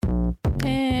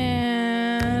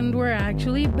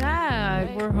actually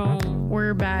back. We're home.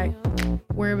 We're back.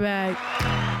 We're back.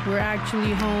 We're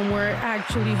actually home. We're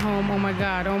actually home. Oh my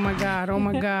god. Oh my god. Oh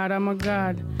my god. Oh my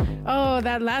god. Oh,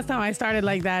 that last time I started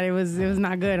like that, it was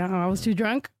not good. I was too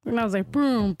drunk, and I was like,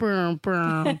 boom, boom,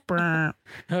 boom, boom.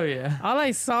 Oh yeah. All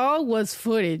I saw was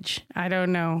footage. I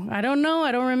don't know. I don't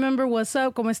remember. What's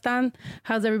up? ¿Cómo están?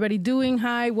 How's everybody doing?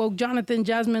 Hi, Woke Jonathan,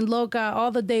 Jasmine Loca,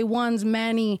 all the day ones,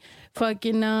 Manny,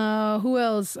 fucking, who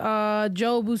else?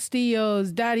 Joe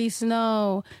Bustillos, Daddy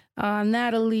Snow,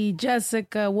 Natalie,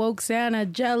 Jessica, Woke Santa,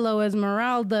 Jello,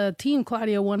 Esmeralda, Team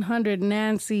Claudia 100,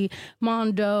 Nancy,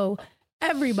 Mondo,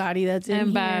 everybody that's in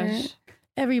here. Bash.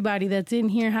 Everybody that's in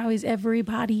here. How is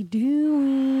everybody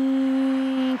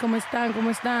doing? ¿Cómo están?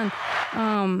 ¿Cómo están?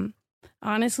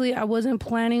 Honestly, I wasn't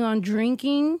planning on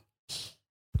drinking.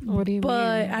 What do you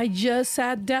But mean? I just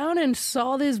sat down and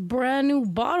saw this brand new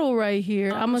bottle right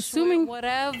here. I'm assuming.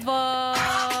 Whatever.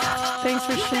 Thanks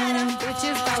for sharing. Which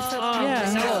is about to.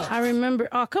 Yeah, I remember.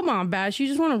 Oh, come on, Bash. You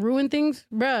just want to ruin things?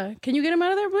 Bruh, can you get him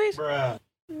out of there, please?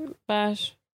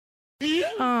 Bash.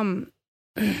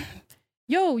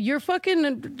 Yo, you're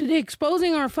fucking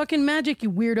exposing our fucking magic,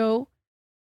 you weirdo.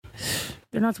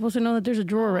 They're not supposed to know that there's a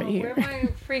drawer right here. Where my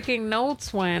freaking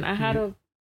notes went? I had a.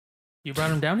 You brought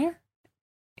them down here?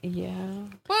 Yeah.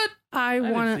 What? I I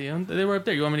didn't want see to. 'em. They were up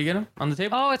there. You want me to get them on the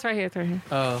table? Oh, it's right here. It's right here.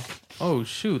 Oh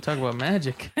shoot! Talk about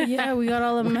magic. Yeah, we got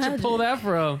all the Where'd magic. you pull that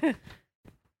from?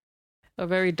 A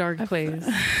very dark place.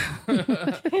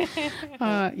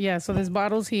 Yeah, so this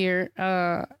bottle's here.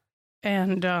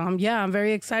 And yeah, I'm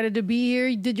very excited to be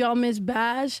here. Did y'all miss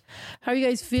Bash? How are you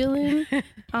guys feeling?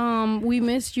 We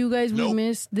missed you guys. We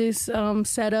missed this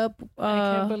setup.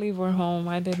 I can't believe we're home.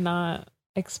 I did not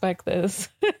expect this.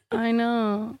 I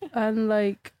know. And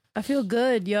like, I feel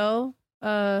good, yo.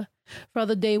 For all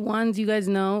the day ones, you guys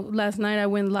know. Last night I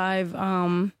went live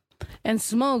and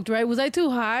smoked, right? Was I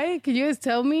too high? Can you guys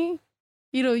tell me?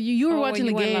 You know, you were watching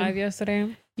the Went game. live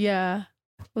yesterday. Yeah.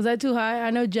 Was I too high? I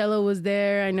know Jello was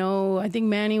there. I think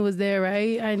Manny was there,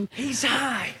 right? And He's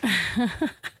high.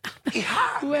 He's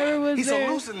high. whoever was He's there.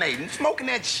 hallucinating, smoking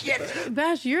that shit.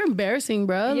 Bash, you're embarrassing,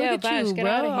 bro. Yeah, Look at Bash, you, get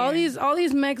bro. outta here. All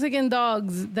these Mexican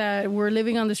dogs that were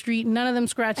living on the street, none of them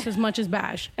scratched as much as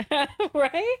Bash.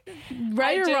 Right? Right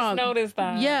I or just wrong? noticed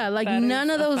that. Yeah, like That none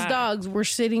is of a those fact. dogs were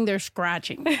sitting there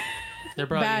scratching. They're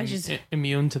Bash probably is-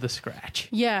 immune to the scratch.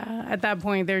 Yeah, at that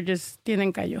point they're just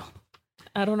tienen callo.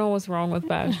 I don't know what's wrong with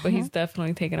Bash, but he's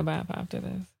definitely taking a bath after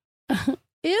this.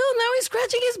 Ew, now he's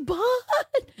scratching his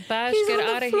butt. Bash, He's get on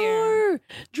the out of here. floor,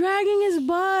 dragging his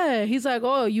butt. He's like,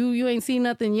 oh, you ain't seen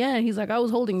nothing yet. He's like, I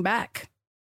was holding back.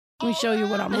 Let me show you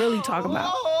what I'm really talking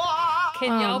about.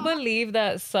 Can y'all believe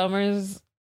that summer's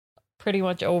pretty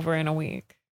much over in a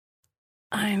week?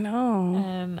 I know.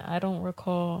 And I don't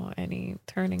recall any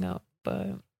turning up, but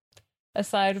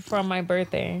aside from my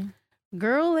birthday.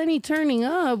 Girl, any turning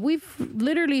up? We've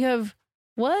literally have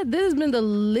what? This has been the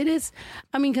littest.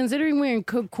 I mean, considering we're in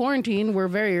quarantine, we're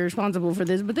very irresponsible for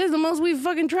this. But this is the most we've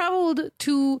fucking traveled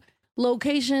to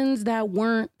locations that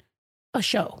weren't a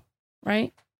show,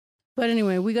 right? But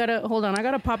anyway, we gotta hold on. I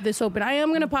gotta pop this open. I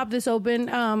am gonna pop this open.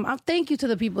 Thank you to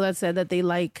the people that said that they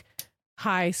like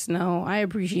high snow. I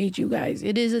appreciate you guys.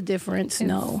 It is a different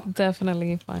snow. It's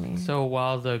definitely funny. So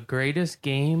while the greatest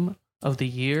game of the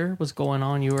year was going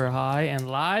on, you were high and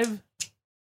live.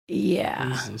 Yeah.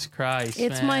 Jesus Christ!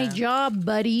 It's my man. job,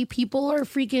 buddy. People are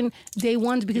freaking day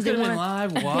ones because You they could've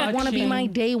want been live they want to be my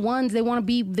watching. day ones. They want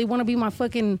to be my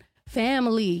fucking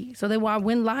family. So they want to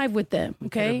win live with them. Could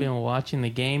Okay. have been watching the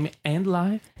game and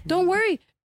live. Don't worry.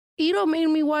 Ito made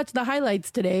me watch the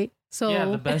highlights today. So Yeah,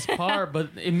 the best part,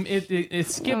 but it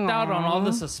skipped out on all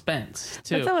the Aw. suspense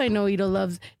too. that's how I know Ito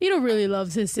really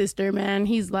loves his sister, man.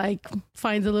 He's like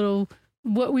finds a little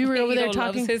what we were over there Ito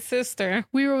loves talking. his sister.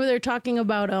 We were over there talking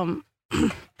about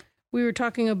we were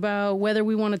talking about whether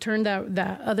we want to turn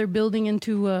that other building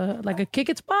into like a kick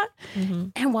it spot.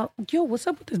 And what's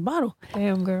up with this bottle?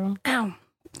 Damn, girl. Ow.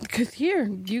 Cause here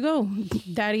you go,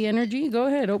 Daddy Energy. Go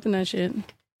ahead, open that shit.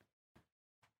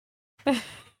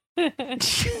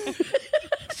 She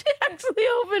actually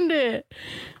opened it.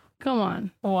 Come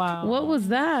on. Wow. What was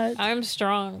that? I'm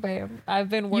strong, babe. I've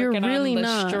been You're working really on the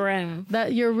not. strength.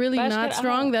 That you're really Bash, not get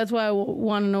strong. out. That's why I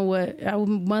want to know what I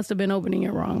must have been opening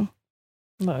it wrong.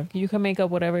 Look, you can make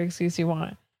up whatever excuse you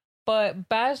want. But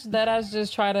Bash, that I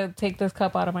just try to take this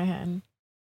cup out of my hand.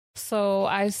 So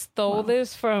I stole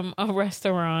this from a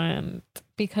restaurant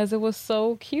because it was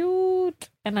so cute.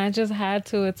 And I just had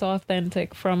to. It's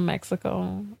authentic from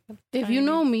Mexico. If you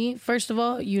know me, first of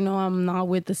all, you know I'm not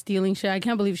with the stealing shit. I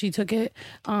can't believe she took it.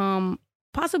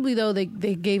 Possibly though, they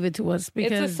gave it to us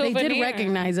because they did souvenir.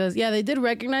 recognize us. Yeah, they did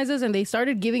recognize us, and they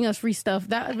started giving us free stuff.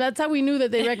 That's how we knew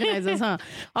that they recognized us, huh?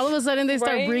 All of a sudden, they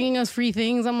start Right? bringing us free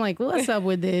things. I'm like, what's up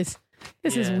with this?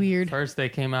 This is Yeah, weird. First they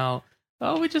came out.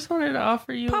 Oh, we just wanted to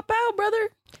offer you. Pop out, brother.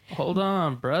 Hold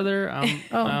on, brother.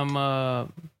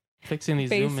 I'm fixing these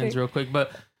zoom ins Basic. real quick,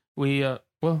 but we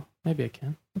well, maybe I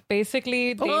can.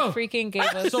 Basically, they Oh. freaking gave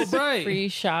us So bright. free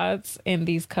shots in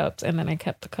these cups, and then I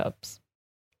kept the cups.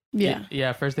 Yeah.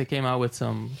 Yeah. First they came out with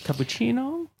some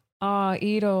cappuccino.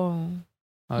 Ito.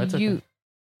 Oh, it's okay.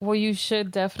 Well, you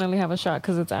should definitely have a shot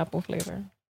because it's apple flavor.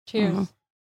 Cheers. Mhm.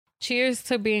 Cheers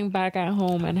to being back at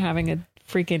home and having a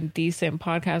freaking decent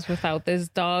podcast without this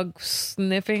dog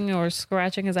sniffing or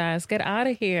scratching his ass. Get out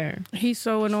of here. He's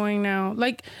so annoying now.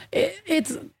 Like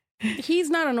he's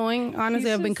not annoying. Honestly,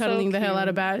 He's I've been just so cuddling the hell out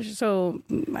of cute. Bash, so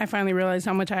I finally realized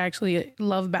how much I actually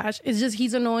love Bash. It's just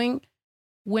he's annoying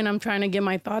when I'm trying to get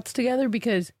my thoughts together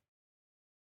because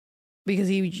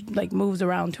he like moves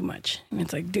around too much, and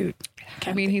it's like, dude.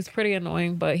 I mean, he's pretty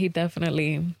annoying, but he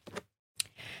definitely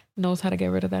knows how to get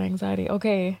rid of that anxiety.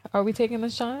 Okay, are we taking the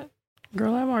shot?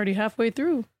 Girl, I'm already halfway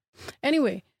through.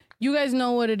 Anyway, you guys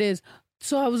know what it is.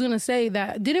 So I was gonna say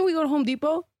that didn't we go to Home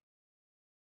Depot?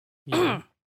 Yeah.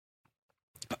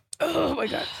 Oh my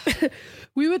god.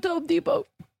 We went to Home Depot.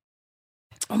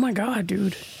 Oh my god,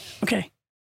 dude. Okay.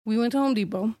 We went to Home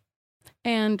Depot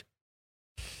and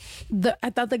I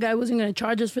thought the guy wasn't gonna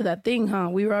charge us for that thing, huh?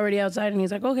 We were already outside and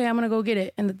he's like, okay, I'm gonna go get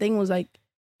it. And the thing was like,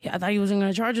 yeah, I thought he wasn't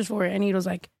gonna charge us for it. And he was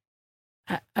like,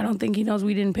 I don't think he knows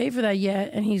we didn't pay for that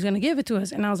yet and he's gonna give it to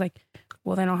us. And I was like,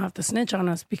 well, then I'll have to snitch on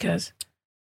us because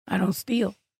I don't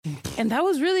steal. And that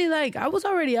was really like, I was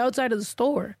already outside of the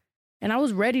store. And I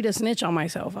was ready to snitch on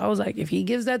myself. I was like, if he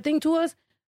gives that thing to us,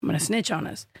 I'm going to snitch on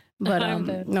us. But I'm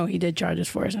dead. no, he did charge us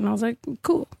for it. And I was like,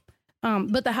 cool.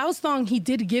 But the house thong, he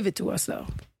did give it to us, though,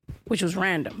 which was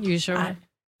random. You sure?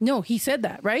 No, he said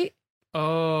that, right?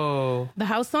 Oh. The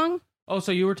house thong? Oh,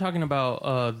 so you were talking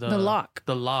about The lock.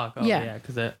 The lock. Oh, Yeah. yeah,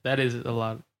 because that is a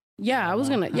lot. Yeah, I was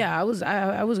going to. Yeah, I was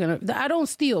going to. I don't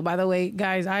steal, by the way,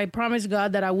 guys. I promised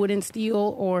God that I wouldn't steal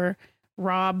or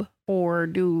rob or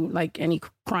do like any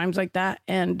crimes like that.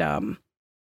 And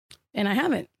I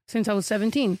haven't since I was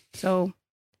 17. So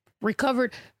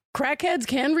recovered. Crackheads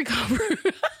can recover.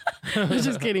 I was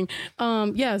just kidding.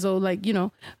 Yeah. So like,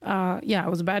 I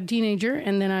was a bad teenager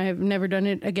and then I have never done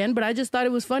it again, but I just thought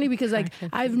it was funny because like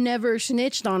I've never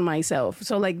snitched on myself.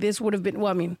 So like this would have been,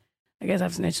 well, I mean, I guess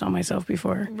I've snitched on myself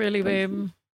before. Really, babe?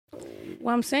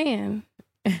 Well, I'm saying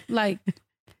like,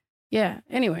 yeah,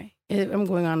 anyway, I'm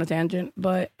going on a tangent,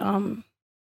 but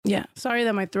yeah, sorry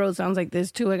that my throat sounds like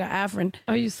this too. I got Afrin.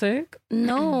 Are you sick?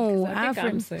 No, 'Cause I think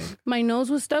I'm Afrin. sick. My nose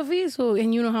was stuffy, so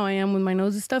and you know how I am when my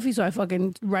nose is stuffy, so I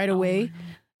fucking right away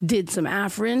did some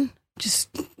Afrin, just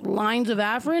lines of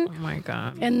Afrin, Oh my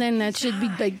god. and then that should be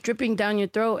like dripping down your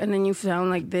throat, and then you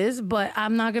sound like this. But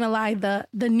I'm not gonna lie, the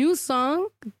new song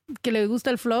Que Le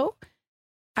Gusta El Flow,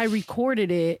 I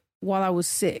recorded it while I was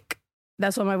sick.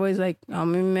 That's why my voice is like, a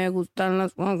mí me gustan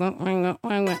las.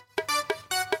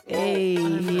 Hey,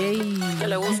 hey.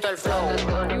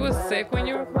 You was sick when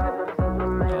you were.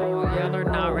 Oh, y'all are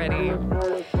not ready.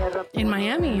 In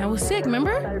Miami, I was sick,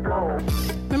 remember?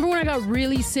 Remember when I got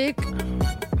really sick?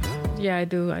 Yeah, I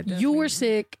do. You were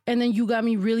sick, and then you got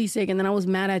me really sick, and then I was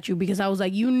mad at you because I was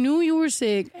like, you knew you were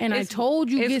sick, and I told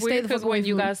you It's stay weird the because fuck away when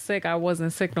you from me. got sick, I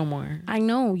wasn't sick no more. I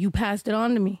know, you passed it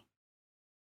on to me.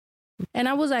 And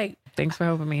I was like, Thanks for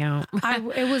helping me out. I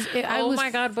Oh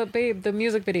my god! But babe, the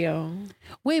music video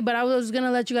wait, but I was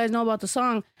gonna let you guys know about the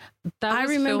song. that I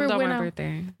was remember filmed on when my I-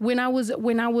 birthday. When I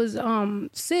was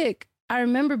sick, I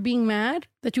remember being mad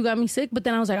that you got me sick, but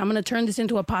then I was like, I'm gonna turn this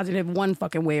into a positive one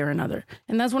fucking way or another.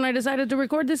 And that's when I decided to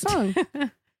record this song.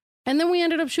 And then we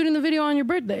ended up shooting the video on your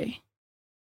birthday.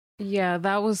 Yeah,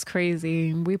 that was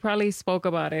crazy. We probably spoke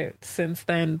about it since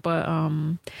then, but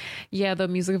yeah, the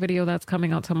music video that's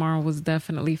coming out tomorrow was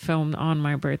definitely filmed on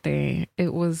my birthday.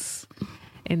 It was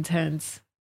intense.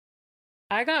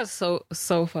 I got so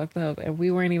fucked up and we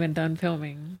weren't even done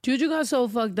filming. Juju got so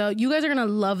fucked up. You guys are gonna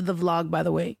love the vlog, by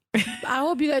the way. I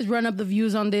hope you guys run up the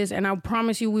views on this, and I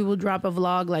promise you we will drop a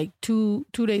vlog like two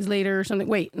days later or something.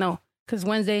 Wait, no, because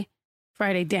Wednesday,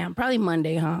 Friday, damn, probably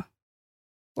Monday, huh?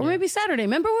 Or maybe Saturday.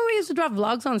 Remember when we used to drop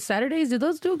vlogs on Saturdays? Did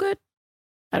those do good?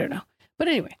 I don't know. But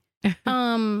anyway,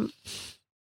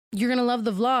 you're gonna love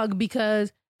the vlog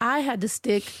because I had to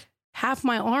stick half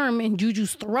my arm in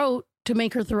Juju's throat to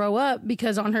make her throw up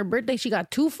because on her birthday she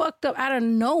got too fucked up out of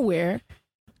nowhere.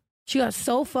 She got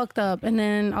so fucked up, and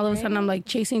then all of a sudden I'm like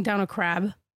chasing down a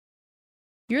crab.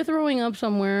 You're throwing up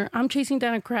somewhere. I'm chasing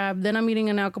down a crab. Then I'm eating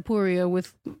an alcapuria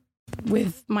with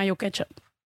with mayo ketchup.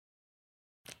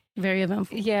 Very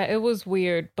eventful. Yeah, it was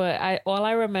weird, but all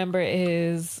I remember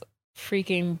is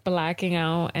freaking blacking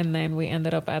out, and then we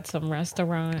ended up at some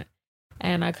restaurant,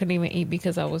 and I couldn't even eat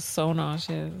because I was so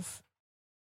nauseous.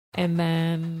 And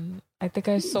then I think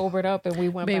I sobered up, and we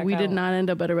went. Babe, back we out. did not end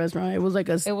up at a restaurant. It was like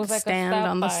a stand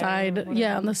on the side.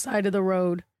 Yeah, on the side of the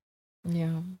road.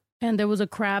 Yeah. And there was a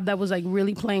crab that was like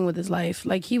really playing with his life.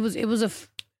 Like it was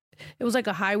like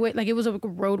a highway, like it was a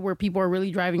road where people are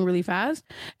really driving really fast,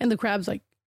 and the crab's like.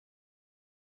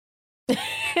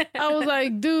 I was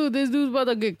like, dude, this dude's about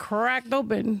to get cracked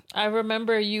open. I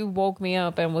remember you woke me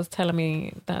up and was telling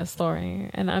me that story,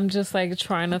 and I'm just like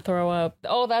trying to throw up.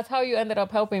 Oh, that's how you ended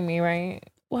up helping me, right?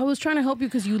 Well, I was trying to help you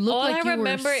because you looked like you were All I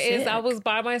remember is I sick. was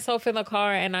by myself in the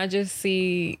car, and I just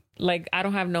see, like, I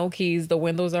don't have no keys. The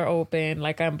windows are open.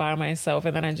 Like, I'm by myself.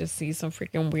 And then I just see some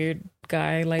freaking weird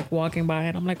guy, like, walking by.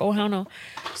 And I'm like, oh, hell no.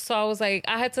 So I was like,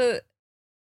 I had to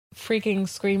freaking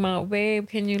scream out, babe,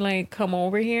 can you, like, come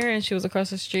over here? And she was across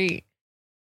the street.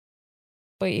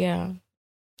 But, yeah,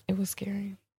 it was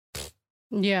scary.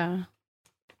 Yeah.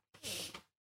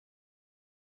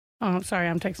 Oh, I'm sorry.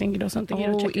 I'm texting Ito something.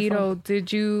 Oh, Check your phone. Ito,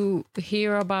 did you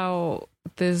hear about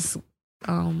this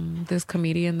this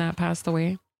comedian that passed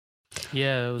away?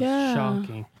 Yeah, it was Yeah.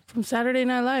 shocking. From Saturday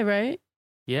Night Live, right?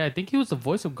 Yeah, I think he was the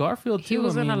voice of Garfield too. He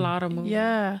was I in a mean, lot of movies.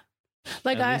 Yeah.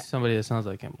 Like at least somebody that sounds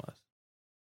like him was.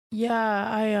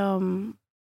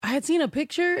 I had seen a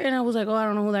picture and I was like, oh, I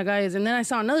don't know who that guy is. And then I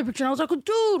saw another picture and I was like, oh,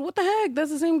 dude, what the heck? That's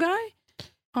the same guy?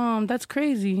 That's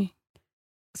crazy.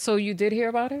 So you did hear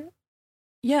about it?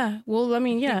 Yeah. Well, I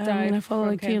mean, He yeah. I died mean, I follow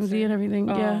from like TMZ cancer. and everything.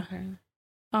 Oh, Yeah. okay.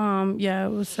 Yeah, it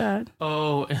was sad.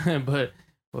 Oh, but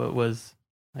what was,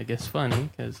 I guess, funny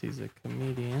because he's a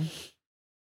comedian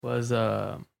was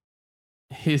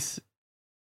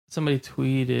somebody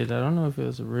tweeted. I don't know if it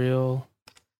was real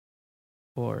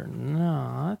or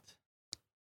not,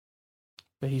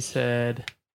 but he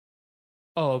said,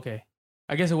 "Oh, okay.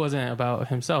 I guess it wasn't about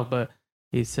himself, but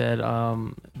he said,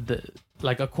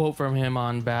 like a quote from him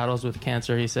on battles with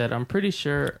cancer. He said, I'm pretty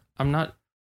sure I'm not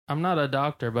a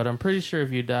doctor, but I'm pretty sure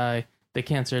if you die, the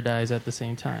cancer dies at the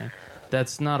same time.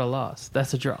 That's not a loss.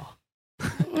 That's a draw."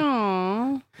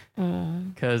 Aww.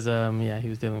 Because, yeah, he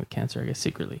was dealing with cancer, I guess,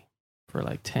 secretly for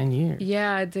like 10 years.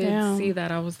 Yeah, I did Damn. see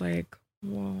that. I was like,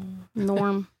 whoa.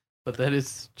 Norm. But that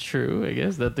is true, I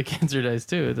guess, that the cancer dies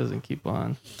too. It doesn't keep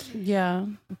on. Yeah.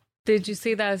 Did you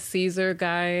see that Caesar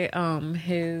guy?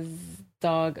 His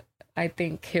dog, I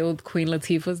think, killed Queen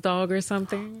Latifah's dog or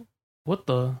something. What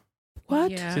the?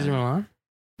 What? Yeah. Caesar Milan?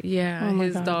 Yeah, Oh my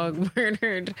his God. dog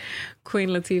murdered Queen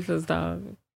Latifah's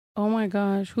dog. Oh my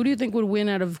gosh. Who do you think would win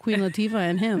out of Queen Latifah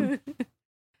and him?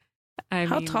 I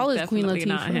How mean, tall is Queen definitely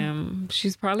Not Latifah? him.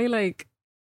 She's probably like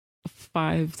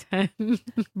 5'10".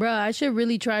 Bruh, I should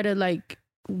really try to like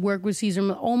work with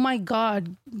Caesar. Oh my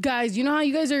God. Guys, you know how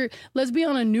you guys are, let's be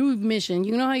on a new mission.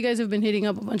 You know how you guys have been hitting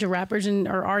up a bunch of rappers and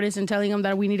or artists and telling them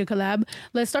that we need a collab?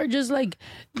 Let's start just like,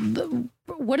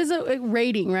 what is it,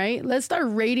 rating, right? Let's start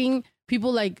rating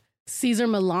people like Caesar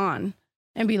Milan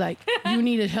and be like, you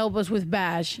need to help us with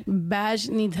Bash. Bash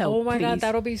needs help. Oh my God, please.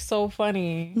 that'll be so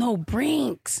funny. No,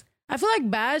 Brinks. I feel like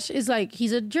Bash is like,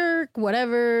 he's a jerk,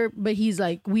 whatever, but he's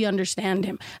like, we understand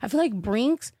him. I feel like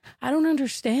Brinks, I don't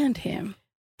understand him.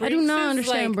 I do Brinks not is,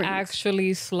 understand like, Brinks.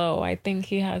 actually slow. I think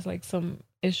he has like some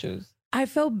issues. I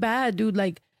felt bad, dude.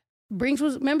 Like, Brinks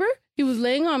was, remember? He was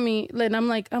laying on me, and I'm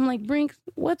like, Brinks,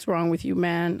 what's wrong with you,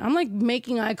 man? I'm like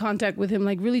making eye contact with him,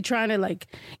 like really trying to like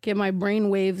get my brain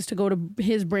waves to go to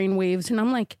his brain waves. And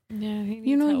I'm like, Yeah, he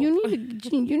you know, needs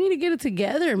help. you need to get it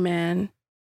together, man.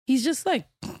 He's just like,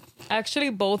 Actually,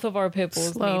 both of our pit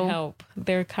bulls Slow. need help.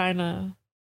 They're kind of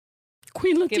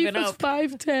Queen Giving Latifah's up.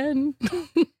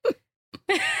 5'10".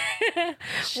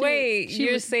 Wait, she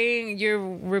you're was- saying you're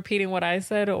repeating what I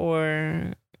said,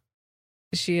 or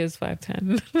she is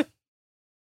 5'10"?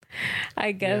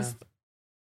 I guess.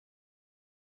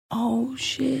 Oh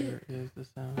shit. Here is the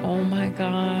sound. Oh my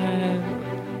God.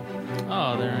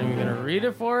 Oh, they're not even going to read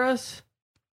it for us?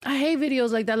 I hate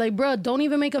videos like that. Like, bro, don't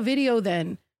even make a video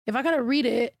then. If I gotta read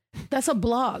it, that's a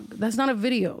blog. That's not a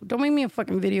video. Don't make me a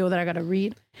fucking video that I gotta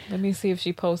read. Let me see if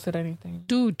she posted anything.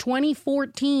 Dude,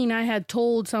 2014, I had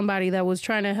told somebody that was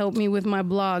trying to help me with my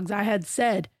blogs. I had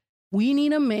said, we need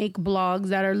to make blogs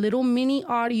that are little mini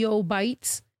audio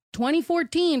bites.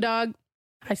 2014, dog.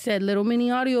 I said little mini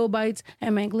audio bites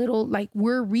and make little, like,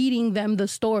 we're reading them the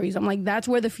stories. I'm like, that's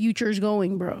where the future's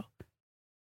going, bro.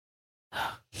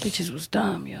 Bitches was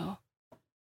dumb, yo.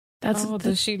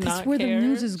 Does she that's not where care? the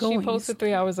news is going. She posted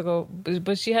 3 hours ago,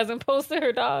 but she hasn't posted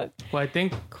her dog. Well, I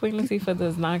think Queen Latifah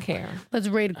does not care. Let's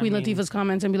raid Queen Latifah's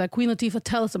comments and be like, Queen Latifah,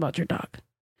 tell us about your dog.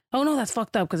 Oh no, that's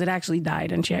fucked up because it actually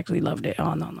died and she actually loved it.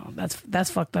 Oh no, that's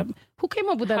fucked up. Who came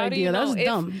up with that How do you idea? know That's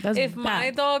dumb. That's if bad.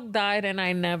 my dog died and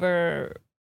I never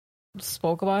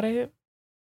spoke about it,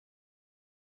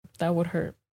 that would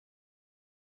hurt.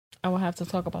 I would have to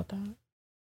talk about that.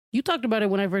 You talked about it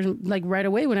when I first, like right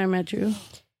away when I met you.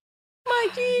 My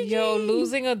Gigi. Yo,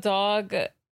 losing a dog.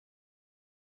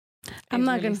 I'm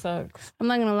not really gonna. sucks. I'm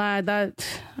not gonna lie. I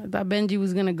thought Benji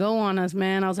was gonna go on us,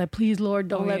 man. I was like, please, Lord,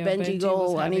 don't let Benji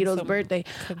go on Ito's birthday.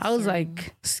 I was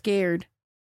like scared.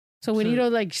 So when Ito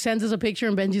like sends us a picture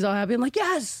and Benji's all happy, I'm like,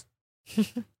 yes,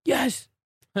 yes,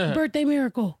 birthday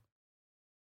miracle.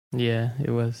 Yeah,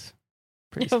 it was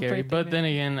pretty scary. But then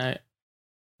again,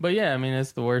 but yeah, I mean,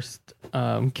 it's the worst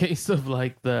case of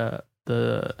like the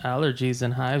allergies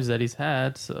and hives that he's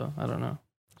had. So I don't know.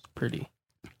 It's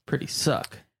pretty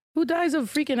suck. Who dies of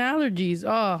freaking allergies?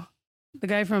 Oh, the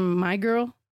guy from My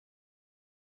Girl.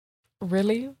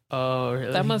 Really? Oh,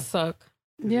 really? That must suck.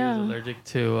 Yeah. He was allergic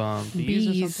to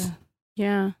bees or something.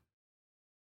 Yeah.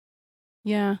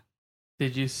 Yeah.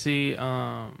 Did you see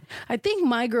I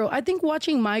think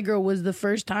watching My Girl was the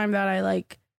first time that I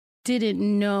like didn't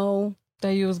know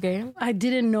that you was gay? I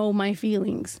didn't know my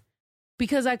feelings.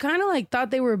 Because I kind of like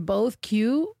thought they were both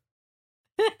cute.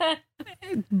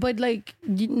 But like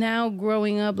now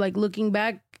growing up, like looking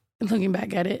back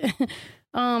at it,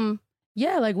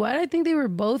 yeah, like why did I think they were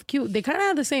both cute? They kind of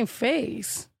had the same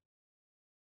face.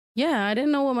 Yeah, I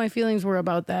didn't know what my feelings were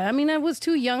about that. I mean, I was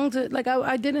too young to like.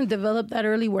 I didn't develop that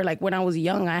early. Where like when I was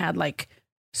young, I had like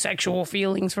sexual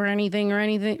feelings for anything or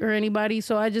anybody.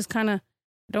 So I just kind of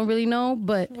don't really know.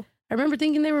 But I remember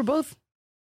thinking they were both.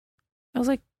 I was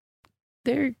like,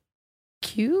 they're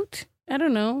cute. I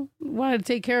don't know. Wanted to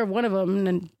take care of one of them and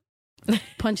then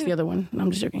punch the other one. No,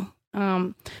 I'm just joking.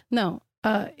 No.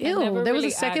 Ew. There was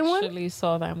a second one. I actually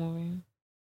saw that movie.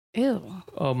 Ew.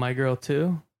 Oh, My Girl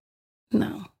too?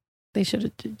 No. They should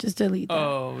have just deleted that.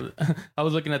 Oh, I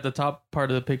was looking at the top part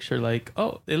of the picture like,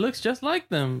 oh, it looks just like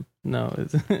them. No.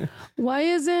 It's Why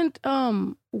isn't,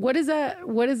 what is that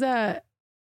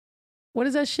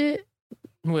shit?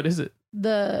 What is it?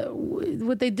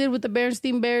 What they did with the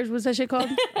Berenstein Bears, what's that shit called?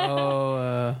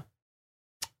 Oh,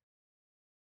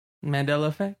 Mandela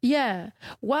effect? Yeah.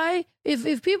 Why,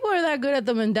 if people are that good at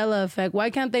the Mandela effect, why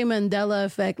can't they Mandela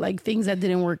effect like things that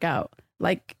didn't work out?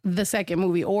 Like the second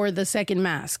movie or the second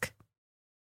Mask.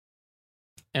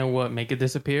 And what, make it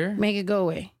disappear? Make it go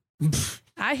away.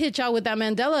 I hit y'all with that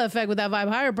Mandela effect with that Vibe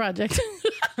Higher project.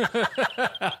 You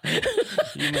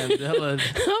Mandela.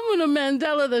 I'm gonna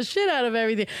Mandela the shit out of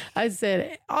everything. I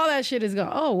said all that shit is gone.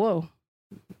 Oh, whoa.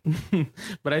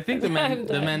 But I think the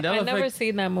Mandela I've never effect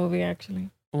seen that movie actually.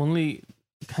 only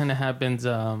kind of happens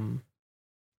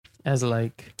as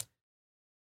like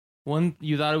one,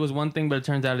 you thought it was one thing, but it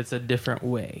turns out it's a different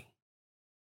way.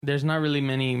 There's not really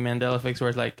many Mandela effects where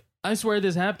it's like, I swear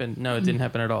this happened. No, it didn't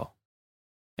happen at all.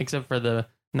 Except for the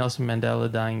Nelson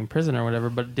Mandela dying in prison or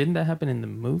whatever. But didn't that happen in the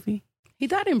movie? He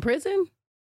died in prison?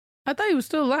 I thought he was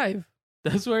still alive.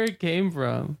 That's where it came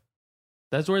from.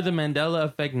 That's where the Mandela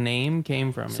effect name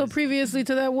came from. So previously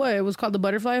to that, what? It was called the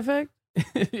butterfly effect?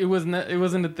 It wasn't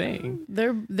a thing.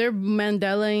 They're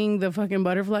Mandelaing the fucking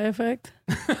butterfly effect?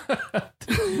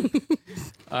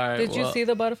 All right. Did you see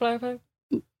the butterfly effect?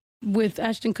 With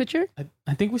Ashton Kutcher?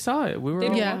 I think we saw it. We were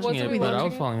all Yeah. watching Wasn't it, we but I was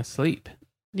watching it? falling asleep.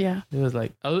 Yeah. It was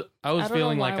like I was don't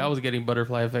feeling know like why. I was getting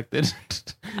butterfly affected.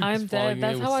 I'm Just falling dead.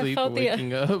 That's in how I sleep felt and the-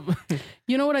 waking up.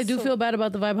 You know what I do So- feel bad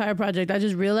about the Vibe Higher project? I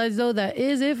just realized though that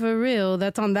is it for real?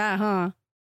 That's on that, huh?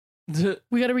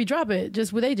 We got to redrop it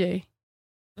just with AJ.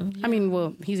 I mean,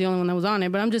 well, he's the only one that was on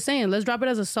it, but I'm just saying, let's drop it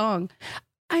as a song.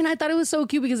 And I thought it was so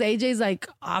cute because AJ's like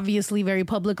obviously very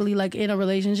publicly like in a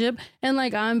relationship, and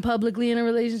like I'm publicly in a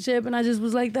relationship, and I just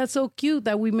was like, that's so cute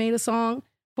that we made a song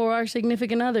for our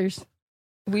significant others.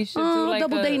 We should do like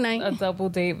double date night. a double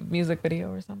date music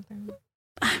video or something.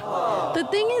 The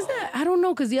thing is that I don't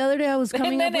know because the other day I was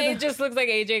coming And up then with it just looks like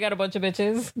AJ got a bunch of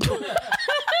bitches.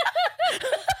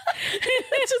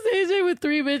 it's just AJ with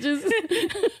 3 bitches.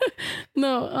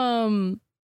 No,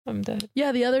 I'm dead.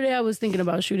 yeah, the other day I was thinking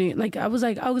about shooting. Like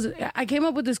I came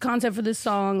up with this concept for this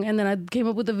song, and then I came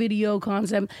up with a video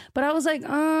concept. But I was like,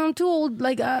 I'm too old.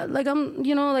 Like I'm,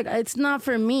 like it's not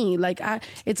for me.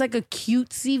 It's like a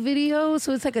cutesy video,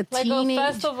 so it's like a Like teenage a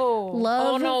festival.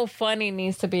 love. Oh no, funny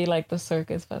needs to be like the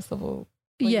circus festival.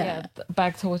 But Yeah.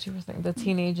 back to what you were saying, the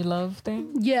teenage love thing.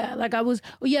 Yeah, like I was,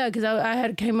 because I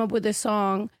had came up with this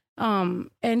song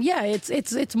And yeah,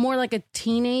 it's more like a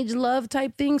teenage love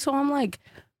type thing. So I'm like,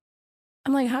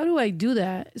 how do I do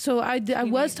that? So I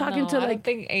was talking to I like, don't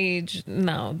think age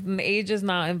is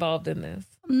not involved in this.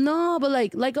 no,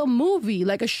 but like a movie,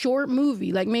 like a short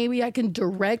movie. Like maybe I can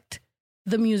direct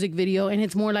the music video and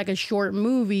it's more like a short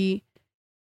movie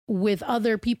with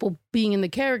other people being in the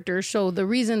character. So the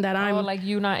reason that I'm like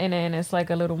you not in it and it's like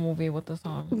a little movie with the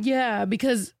song. Yeah,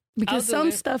 because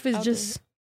some stuff is just,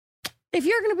 if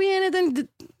you're gonna be in it, then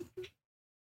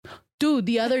dude,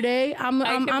 the other day I'm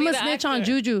a snitch on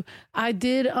Juju. I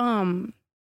did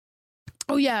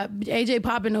oh yeah, AJ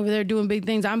popping over there doing big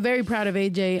things. I'm very proud of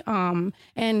AJ.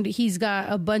 And he's got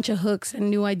a bunch of hooks and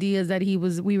new ideas that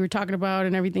we were talking about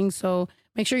and everything. So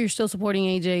make sure you're still supporting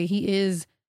AJ. He is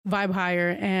Vibe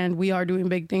Higher, and we are doing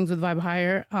big things with Vibe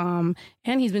Higher. And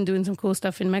he's been doing some cool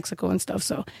stuff in Mexico and stuff.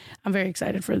 So I'm very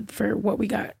excited for what we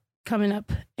got coming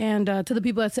up. And to the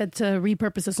people that said to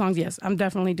repurpose the songs, yes, I'm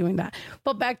definitely doing that.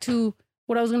 But back to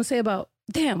what I was going to say about,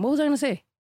 what was I going to say?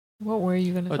 What were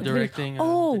you going to say? Directing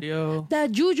video.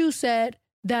 That Juju said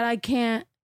that if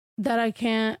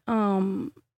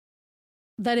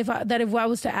I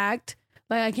was to act,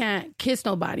 like I can't kiss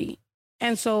nobody.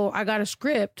 And so I got a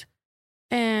script.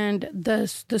 And the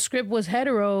script was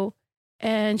hetero,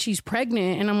 and she's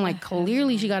pregnant, and I'm like,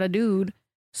 clearly she got a dude.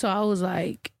 So I was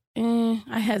like,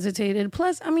 I hesitated.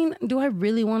 Plus, I mean, do I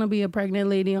really want to be a pregnant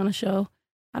lady on a show?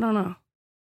 I don't know.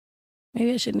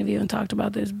 Maybe I shouldn't have even talked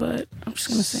about this, but I'm just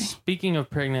gonna say. Speaking of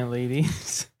pregnant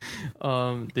ladies,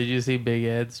 did you see Big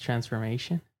Ed's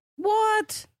transformation?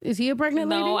 What? Is he a pregnant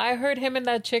lady? No, I heard him and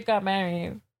that chick got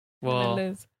married.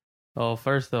 Well,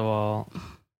 first of all,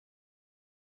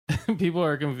 people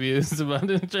are confused about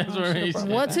the transformation.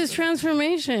 What's his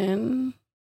transformation?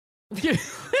 What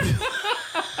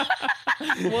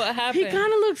happened? He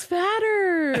kind of looks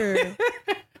fatter.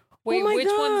 Wait, which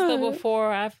one's the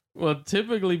before? After? Well,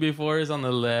 typically before is on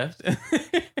the left.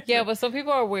 Yeah, but some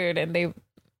people are weird and they,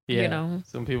 you know.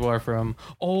 Some people are from,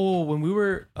 when we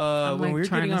were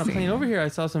getting on a plane over here, I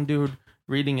saw some dude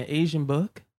reading an Asian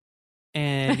book.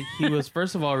 And he was,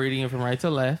 first of all, reading it from right to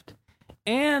left.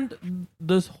 And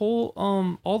this whole,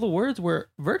 all the words were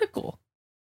vertical.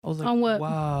 I was like, on what?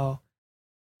 Wow.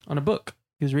 On a book.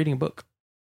 He was reading a book.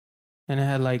 And it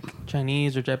had like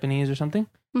Chinese or Japanese or something.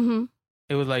 Mm-hmm.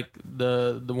 It was like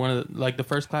the one of the, like the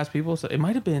first class people. So it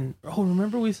might have been,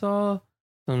 remember we saw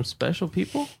some special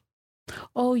people?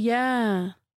 Oh, yeah.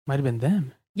 Might have been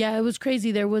them. Yeah, it was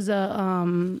crazy. There was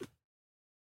a,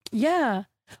 yeah.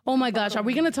 Oh my gosh. Are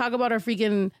we going to talk about our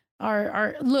freaking...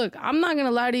 Our look, I'm not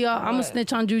gonna lie to y'all. I'm gonna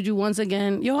snitch on Juju once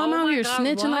again. Yo, I'm out here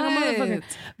snitching like a motherfucker.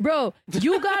 Bro,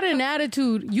 you got an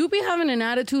attitude. You be having an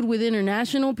attitude with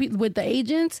international people, with the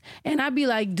agents. And I'd be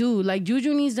like, dude, like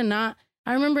Juju needs to not.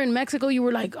 I remember in Mexico, you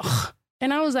were like, ugh.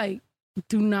 And I was like,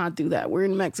 do not do that. We're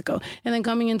in Mexico. And then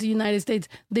coming into the United States,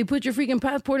 they put your freaking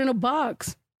passport in a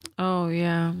box. Oh,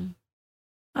 yeah.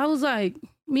 I was like,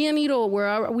 me and Ito,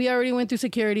 we already went through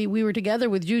security. We were together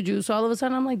with Juju. So all of a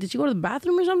sudden, I'm like, did she go to the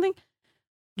bathroom or something?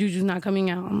 Juju's not coming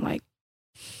out. I'm like.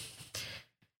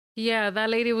 Yeah, that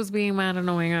lady was being mad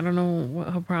annoying. I don't know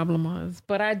what her problem was.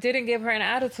 But I didn't give her an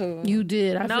attitude. You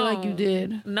did. I feel like you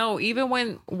did. No, even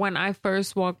when I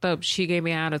first walked up, she gave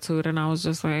me an attitude. And I was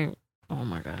just like, oh,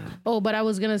 my God. Oh, but I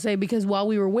was going to say, because while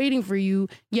we were waiting for you,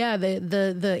 yeah,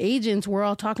 the agents were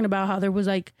all talking about how there was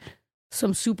like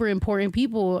some super important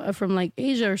people from like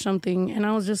Asia or something. And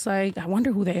I was just like, I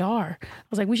wonder who they are. I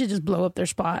was like, we should just blow up their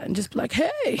spot and just be like,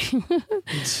 hey.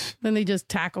 Then they just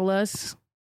tackle us.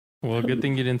 Well, good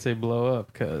thing you didn't say blow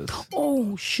up, because...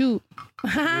 Oh, shoot.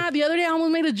 The other day I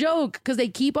almost made a joke, because they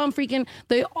keep on freaking...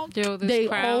 They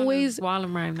always...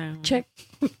 Swallowing right now. Check.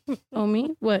 Oh,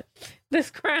 me? What?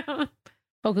 This crown.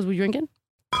 Oh, because we drinking?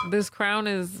 This crown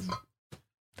is...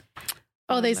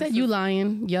 Oh, they said you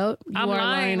lying. Yup. You are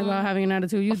lying about having an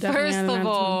attitude. You definitely have an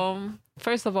attitude.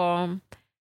 First of all,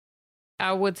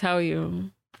 I would tell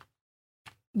you.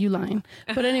 You lying.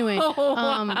 But anyway,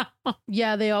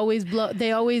 yeah, they always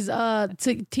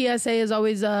TSA is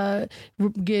always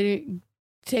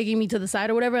taking me to the side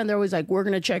or whatever, and they're always like, we're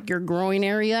gonna check your groin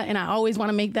area, and I always want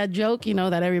to make that joke, you know,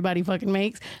 that everybody fucking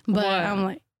makes, but I'm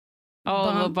like,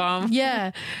 the bomb.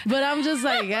 Yeah, but I'm just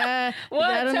like, I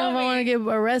don't know if I want to get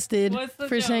arrested for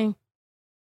joke? Saying,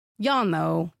 y'all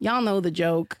know the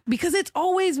joke, because it's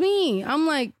always me. I'm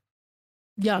like,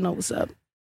 y'all know what's up.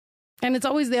 And it's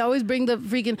always, they always bring the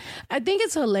freaking, I think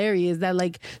it's hilarious that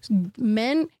like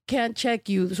men can't check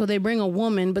you. So they bring a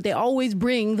woman, but they always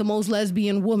bring the most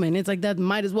lesbian woman. It's like, that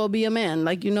might as well be a man.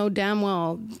 Like, you know, damn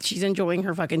well she's enjoying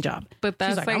her fucking job. But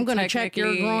that's she's like, I'm going to check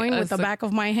your groin with the back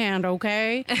of my hand.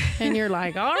 Okay. And you're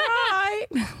like, all right.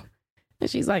 And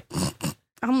she's like,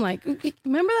 I'm like,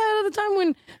 remember that other time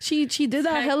when she did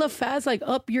that hella fast, like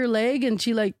up your leg, and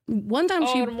she like one time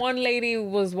one lady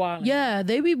was wild. Yeah,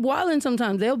 they be wilding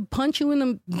sometimes. They'll punch you in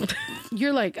the.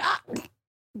 You're like, ah.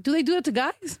 Do they do it to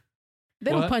guys?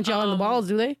 They don't punch y'all in the balls,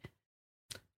 do they?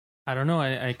 I don't know.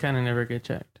 I kind of never get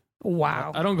checked.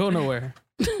 Wow. I don't go nowhere.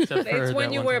 It's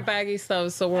when you wear baggy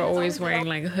stuff, so we're always wearing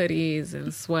like hoodies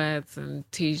and sweats and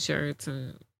t-shirts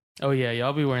and. Oh yeah,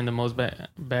 y'all be wearing the most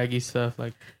baggy stuff.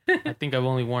 Like, I think I've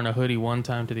only worn a hoodie one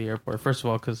time to the airport. First of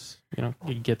all, because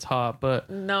it gets hot, but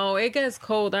no, it gets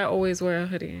cold. I always wear a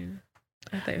hoodie.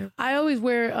 I always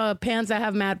wear pants that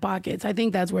have mad pockets. I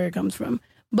think that's where it comes from.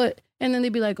 And then they'd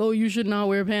be like, "Oh, you should not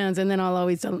wear pants." And then I'll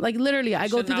always tell them, like, literally, I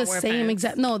go through the same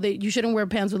exact. No, you shouldn't wear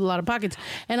pants with a lot of pockets.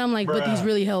 And I'm like, but these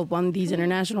really help on these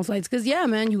international flights because, yeah,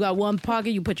 man, you got one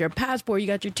pocket, you put your passport, you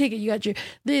got your ticket, you got your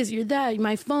this, your that,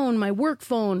 my phone, my work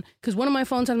phone, because one of my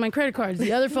phones has my credit cards.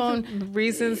 The other phone,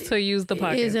 reasons to use the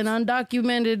pocket, is an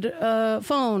undocumented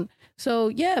phone. So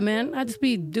yeah, man, I just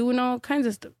be doing all kinds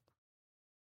of stuff.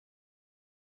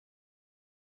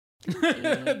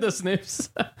 The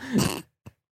sniffs.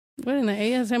 What in the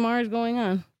ASMR is going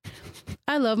on?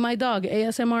 I love my dog,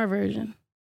 ASMR version.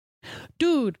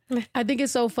 Dude, I think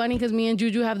it's so funny because me and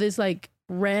Juju have this like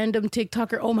random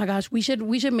TikToker. Oh my gosh, we should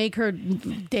make her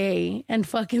day and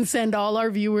fucking send all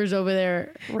our viewers over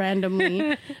there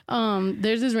randomly.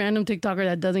 There's this random TikToker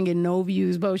that doesn't get no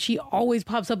views, but she always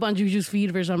pops up on Juju's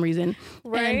feed for some reason.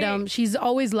 Right. And she's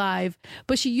always live,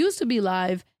 but she used to be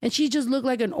live and she just looked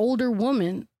like an older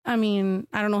woman. I mean,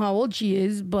 I don't know how old she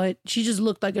is, but she just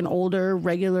looked like an older,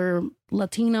 regular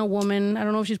Latina woman. I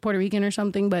don't know if she's Puerto Rican or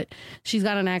something, but she's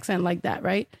got an accent like that,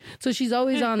 right? So she's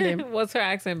always on there. What's her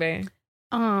accent, babe?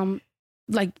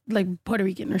 Like Puerto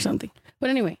Rican or something.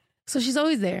 But anyway, so she's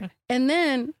always there. And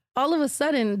then all of a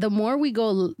sudden, the more we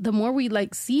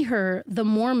like see her, the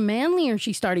more manlier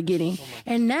she started getting.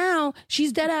 And now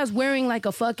she's dead ass wearing like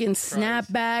a fucking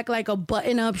snapback, like a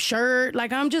button up shirt.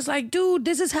 Like, I'm just like, dude,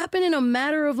 this has happened in a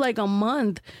matter of like a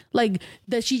month. Like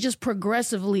that she just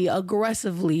progressively,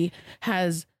 aggressively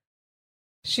has.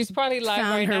 She's probably live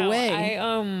right her now.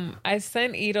 Way. I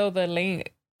sent Ito the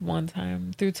link one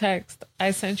time through text.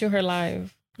 I sent you her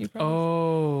live.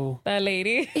 That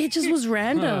lady. It just was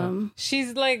random.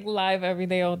 She's like live every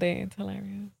day, all day. It's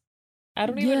hilarious. I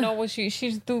don't even know what she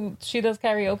does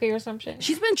karaoke or some shit.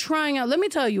 She's been trying out. Let me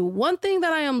tell you, one thing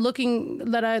that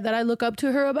I look up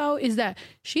to her about is that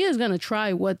she is gonna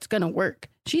try what's gonna work.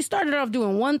 She started off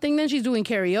doing one thing, then she's doing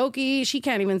karaoke. She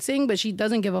can't even sing, but she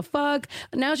doesn't give a fuck.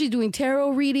 Now she's doing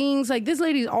tarot readings. Like, this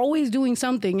lady's always doing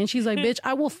something, and she's like, bitch,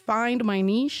 I will find my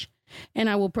niche and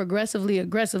I will progressively,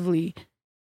 aggressively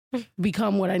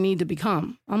become what I need to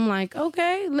become. I'm like,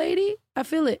 okay, lady, I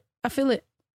feel it.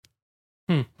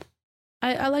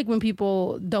 I like when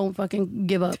people don't fucking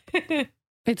give up.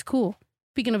 It's cool.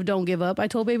 Speaking of don't give up, I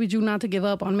told Baby Drew not to give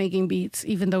up on making beats,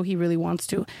 even though he really wants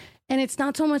to. And it's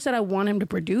not so much that I want him to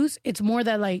produce. It's more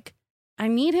that, like, I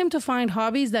need him to find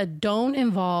hobbies that don't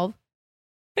involve.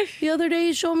 The other day,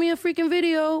 he showed me a freaking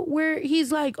video where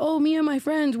he's like, oh, me and my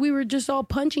friends, we were just all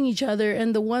punching each other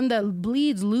and the one that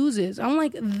bleeds loses. I'm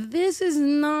like, this is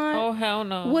not oh, hell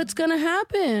no. what's going to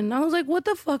happen. I was like, what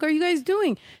the fuck are you guys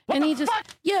doing? And he just,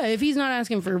 if he's not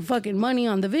asking for fucking money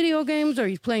on the video games, or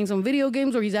he's playing some video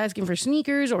games, or he's asking for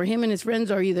sneakers, or him and his friends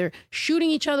are either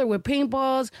shooting each other with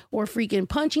paintballs or freaking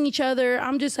punching each other.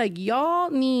 I'm just like,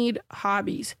 y'all need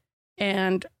hobbies.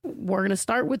 And we're going to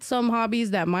start with some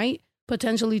hobbies that might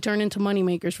potentially turn into money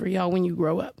makers for y'all when you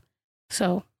grow up.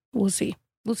 So we'll see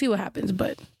what happens.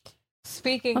 But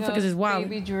speaking of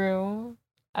Baby Drew,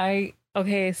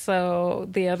 so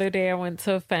the other day I went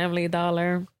to Family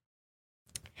Dollar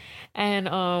and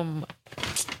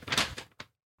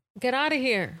get out of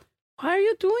here. Why are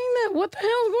you doing that? What the hell's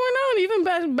going on?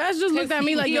 Even Bash just looked at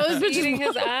me like, yo, this bitch is eating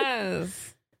his ass.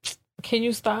 Can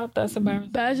you stop? That's embarrassing.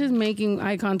 Bash is making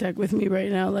eye contact with me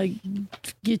right now. Like,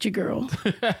 get your girl.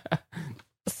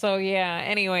 So, yeah.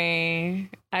 Anyway,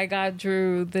 I got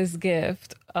Drew this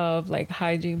gift of, like,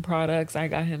 hygiene products. I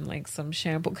got him, like, some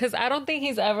shampoo. Because I don't think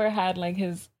he's ever had, like,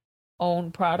 his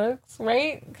own products,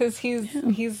 right? Because he's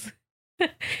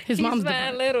his mom's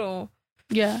that little.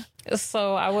 Yeah.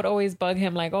 So I would always bug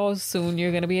him like, oh, soon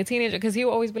you're going to be a teenager. Because he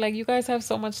would always be like, you guys have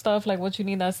so much stuff. Like, what you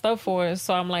need that stuff for?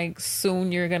 So I'm like,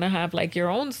 soon you're going to have like your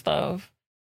own stuff.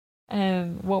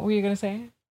 And what were you going to say?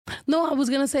 No, I was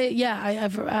going to say,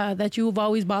 I've that you've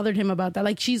always bothered him about that.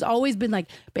 Like, she's always been like,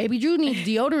 Baby Drew needs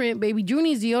deodorant. Baby Drew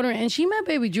needs deodorant. And she met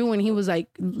Baby Drew when he was like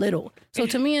little. So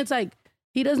to me, it's like,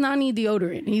 He does not need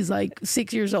deodorant. He's like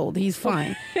 6 years old. He's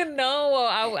fine. No,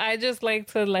 I just like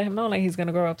to let him know like he's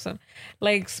gonna grow up soon.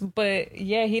 Like, but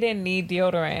yeah, he didn't need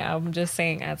deodorant. I'm just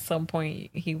saying at some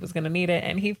point he was gonna need it,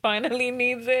 and he finally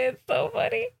needs it. It's so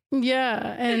funny.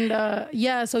 Yeah.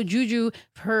 And so Juju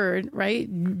heard, right?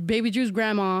 Baby Drew's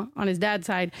grandma on his dad's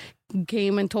side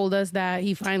came and told us that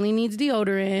he finally needs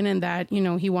deodorant and that, you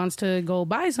know, he wants to go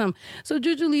buy some. So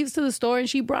Juju leaves to the store and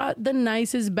she brought the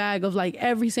nicest bag of like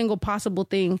every single possible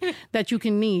thing that you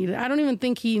can need. I don't even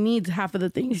think he needs half of the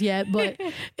things yet, but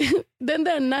then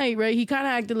that night, right, he kind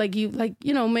of acted like he, like,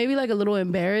 you know, maybe like a little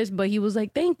embarrassed, but he was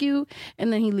like, thank you.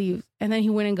 And then he leaves and then he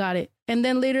went and got it. And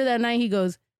then later that night he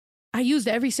goes, I used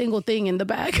every single thing in the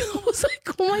bag. I was like,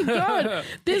 oh my God,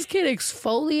 this kid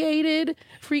exfoliated,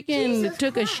 freaking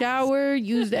took a shower,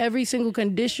 used every single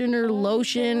conditioner,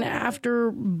 lotion,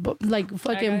 after like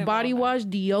fucking body wash,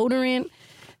 deodorant,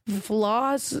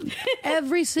 floss,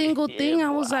 every single thing.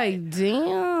 I was like,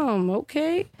 damn,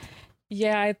 okay.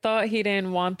 Yeah, I thought he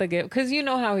didn't want the gift because you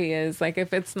know how he is. Like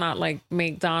if it's not like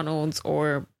McDonald's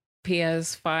or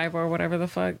PS5 or whatever the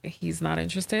fuck, he's not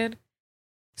interested.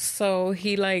 So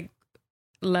he like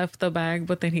left the bag,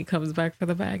 but then he comes back for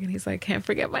the bag and he's like, can't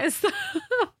forget my stuff.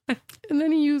 And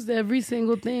then he used every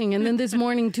single thing. And then this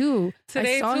morning too,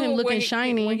 Today I saw him looking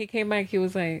shiny. When he came back, he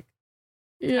was like,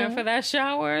 time for that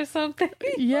shower or something.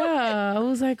 Yeah, I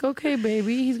was like, okay,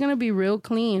 baby, he's gonna be real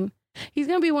clean. He's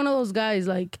gonna be one of those guys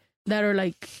like that are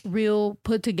like real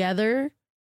put together,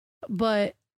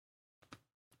 but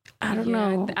I don't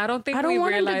know. I don't think I don't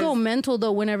want him to realize... go mental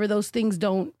though whenever those things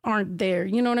aren't there.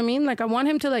 You know what I mean? Like I want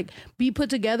him to like be put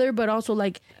together, but also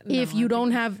like if you don't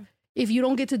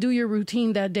get to do your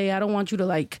routine that day, I don't want you to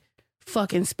like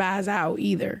fucking spaz out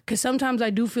either. Cause sometimes I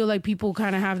do feel like people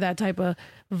kind of have that type of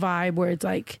vibe where it's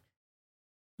like,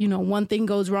 you know, one thing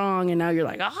goes wrong and now you're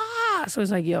like, ah. So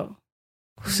it's like, yo,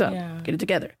 what's up? Yeah. Get it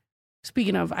together.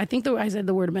 Speaking of, I think I said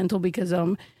the word mental because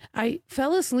I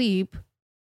fell asleep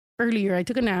earlier. I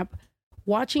took a nap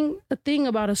watching a thing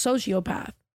about a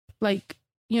sociopath, like,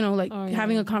 you know, like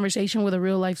having a conversation with a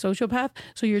real life sociopath.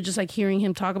 So you're just like hearing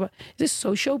him talk about, is this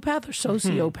sociopath or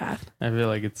sociopath? I feel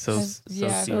like it's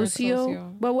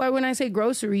socio. But why when I say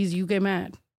groceries, you get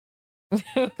mad?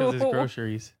 Because it's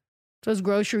groceries. So it's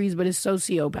groceries, but it's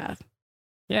sociopath.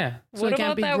 Yeah. So it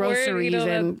can't be groceries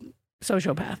and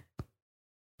sociopath.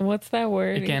 What's that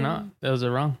word? It cannot. Those are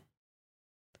wrong.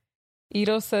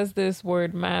 Ito says this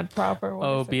word mad proper.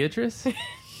 What Beatrice?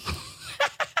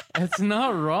 It's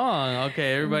not wrong.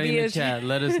 Okay, everybody in the chat,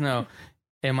 let us know.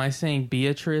 Am I saying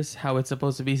Beatrice how it's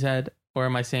supposed to be said? Or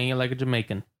am I saying it like a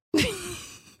Jamaican?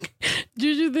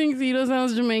 Juju thinks Ito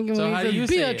sounds Jamaican so when how he do you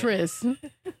says say Beatrice.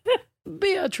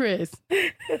 Beatrice.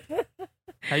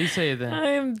 How you say it then?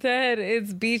 I'm dead.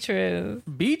 It's Beatrice.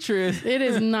 Beatrice? It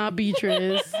is not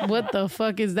Beatrice. What the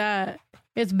fuck is that?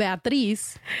 It's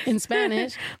Beatriz in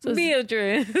Spanish. So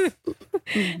Beatrice.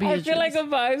 I feel like a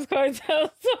Vibes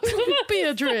Cartel.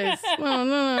 Beatrice. Oh,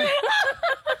 no.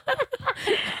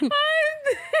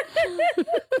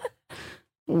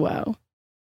 Wow.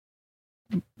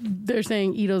 They're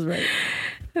saying Ito's right.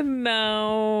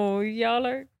 No, y'all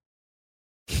are.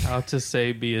 How to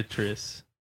say Beatrice?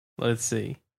 Let's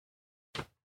see.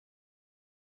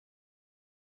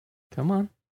 Come on.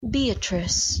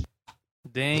 Beatrice.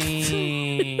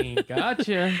 Dang.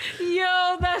 Gotcha.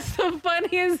 Yo, that's the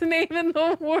funniest name in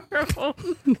the world.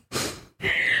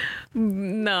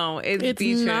 No, it's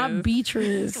Beatrice. Not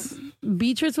Beatrice.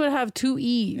 Beatrice would have 2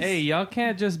 E's. Hey, y'all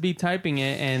can't just be typing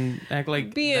it and act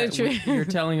like Beatrice. You're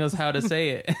telling us how to say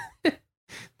it.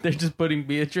 They're just putting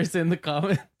Beatrice in the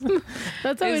comments.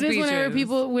 That's how it is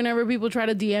whenever people try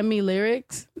to DM me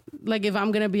lyrics. Like if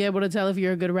I'm going to be able to tell if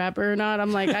you're a good rapper or not,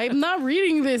 I'm like, I'm not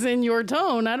reading this in your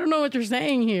tone. I don't know what you're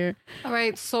saying here. All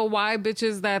right, so why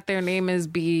bitches that their name is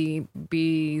be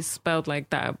spelled like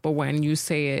that, but when you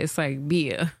say it, it's like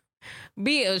Beatrice.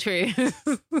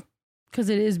 Because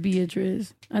it is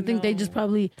Beatrice. I think they just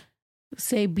probably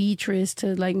say Beatrice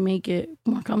to like make it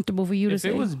more comfortable for you to say.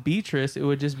 If it was Beatrice, it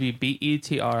would just be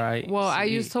Betri. Well, I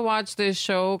used to watch this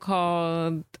show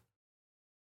called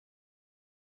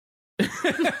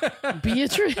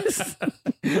Beatrice.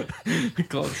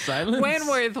 Called Silence.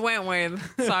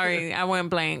 Wentworth. Sorry, I went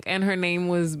blank. And her name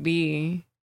was B.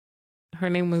 Her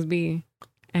name was B.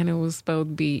 And it was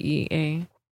spelled Bea.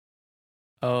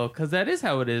 Oh, because that is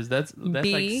how it is. That's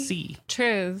like C.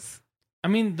 Triz. I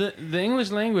mean, the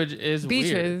English language is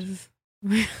Beatrice.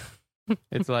 Weird.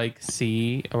 It's like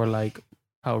C, or like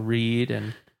how read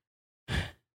and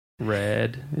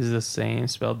red is the same,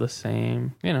 spelled the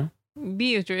same, you know.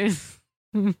 Beatrice.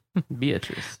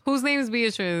 Beatrice. Whose name is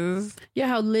Beatrice? Yeah,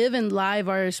 how live and live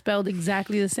are spelled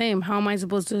exactly the same. How am I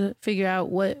supposed to figure out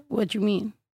what you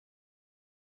mean?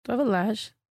 Do I have a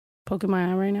lash poking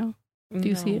my eye right now? Do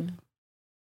you see it?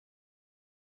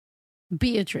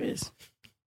 Beatrice.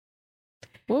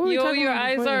 What were we talking your about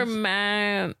eyes before are this?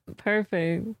 matte.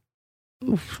 Perfect.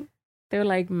 They're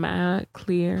like matte,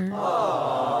 clear. And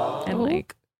Oh.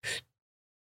 like,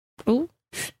 Oh.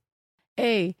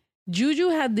 Hey, Juju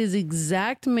had this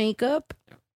exact makeup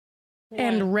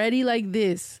and ready like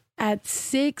this at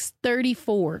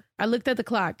 6:34. I looked at the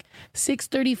clock.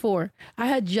 6:34. I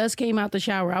had just came out the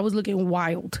shower. I was looking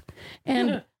wild.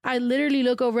 And I literally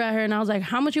look over at her and I was like,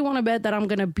 how much you want to bet that I'm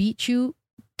going to beat you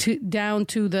down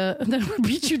to the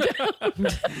beat you down.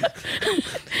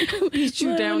 beat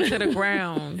you down to the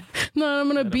ground. No,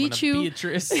 I'm going to beat you.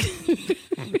 Beatrice.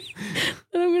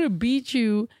 And I'm going to beat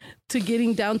you to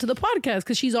getting down to the podcast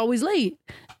because she's always late.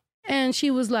 And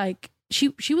she was like,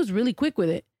 she was really quick with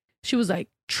it. She was like,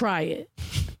 try it.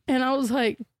 And I was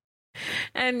like,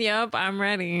 And yup, I'm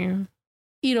ready.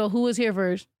 Ito, who was here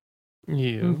first?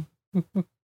 You.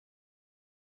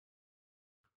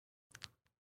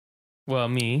 Well,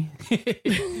 me.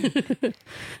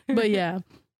 But yeah,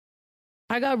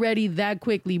 I got ready that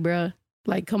quickly, bruh.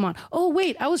 Like, come on. Oh,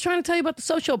 wait, I was trying to tell you about the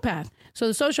sociopath. So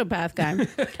the sociopath guy,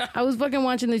 I was fucking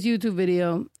watching this YouTube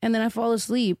video and then I fall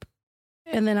asleep.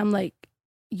 And then I'm like,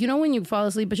 you know, when you fall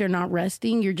asleep but you're not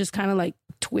resting, you're just kind of like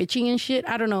twitching and shit.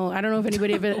 I don't know if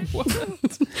anybody ever,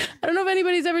 I don't know if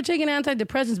anybody's ever taken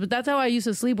antidepressants, but that's how I used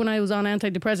to sleep when I was on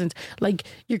antidepressants. Like,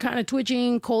 you're kind of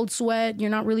twitching, cold sweat, you're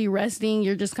not really resting.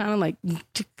 You're just kind of like,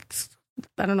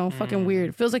 I don't know, fucking weird.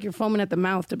 It feels like you're foaming at the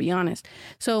mouth, to be honest.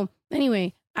 So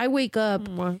anyway, I wake up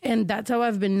and that's how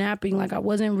I've been napping. Like, I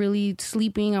wasn't really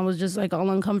sleeping. I was just like all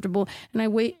uncomfortable. And I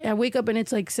wake up and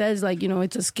it's like says like, you know,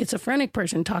 it's a schizophrenic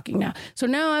person talking now. So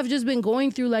now I've just been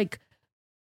going through like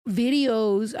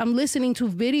videos. I'm listening to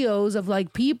videos of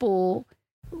like people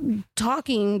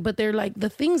talking, but they're like the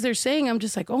things they're saying. I'm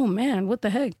just like, oh man, what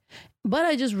the heck? But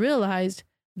I just realized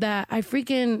that I've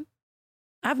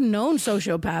known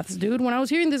sociopaths, dude. When I was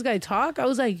hearing this guy talk, I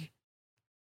was like,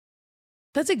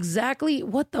 that's exactly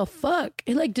what the fuck.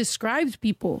 It like describes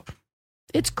people.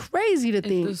 It's crazy to It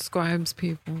think. describes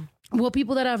people. Well,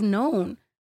 people that I've known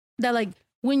that like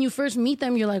when you first meet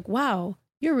them, you're like, wow,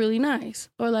 you're really nice.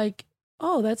 Or like,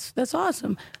 oh, that's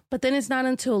awesome. But then it's not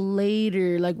until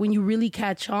later, like when you really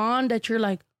catch on that you're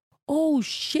like, oh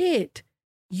shit,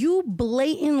 you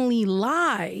blatantly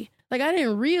lie. Like I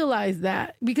didn't realize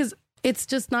that because it's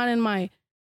just not in my,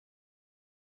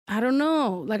 I don't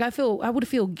know. Like I would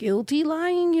feel guilty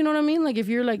lying. You know what I mean? Like if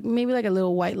you're like maybe like a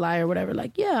little white lie or whatever,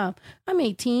 like, yeah, I'm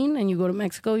 18 and you go to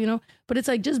Mexico, you know, but it's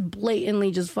like just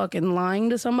blatantly just fucking lying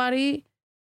to somebody.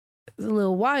 It's a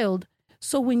little wild.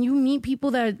 So when you meet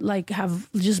people that like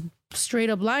have just straight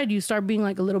up lied, you start being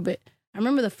like a little bit. I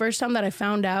remember the first time that I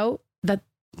found out that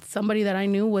somebody that I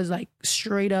knew was like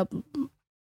straight up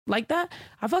like that,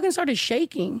 I fucking started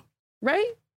shaking,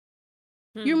 right?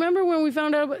 You remember when we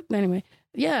found out? Anyway,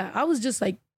 yeah, I was just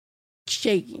like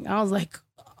shaking. I was like,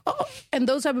 oh. And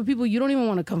those type of people, you don't even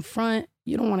want to confront.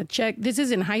 You don't want to check. This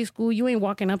is in high school. You ain't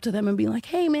walking up to them and being like,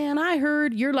 hey man, I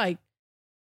heard. You're like,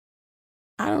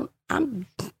 I'm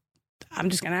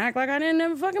just going to act like I didn't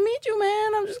ever fucking meet you,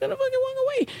 man. I'm just going to fucking walk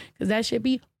away. Because that shit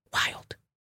be wild.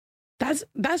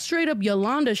 That's straight up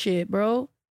Yolanda shit, bro.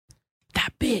 The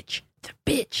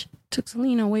bitch took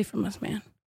Selena away from us, man.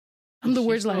 I'm the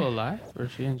worst Still liar. alive? Or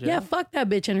is she in jail? Yeah, fuck that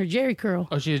bitch and her Jerry curl.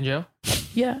 Oh, she's in jail?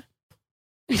 Yeah.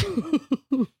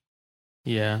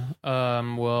 Yeah.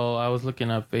 Well, I was looking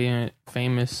up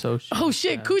famous social. Oh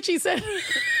shit, Coochie said.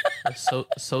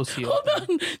 Sociopath. Hold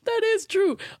on, that is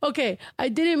true. Okay, I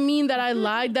didn't mean that I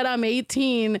lied that I'm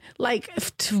 18, like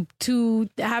to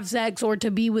have sex or to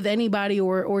be with anybody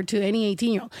or to any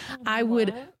 18-year-old. I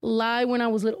would lie when I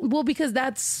was little. Well, because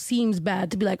that seems bad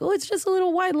to be like, oh, it's just a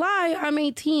little white lie. I'm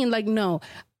 18. Like, no.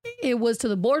 It was to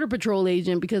the Border Patrol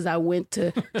agent because I went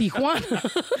to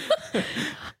Tijuana.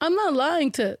 I'm not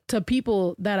lying to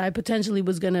people that I potentially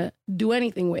was going to do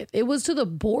anything with. It was to the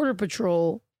Border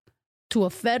Patrol, to a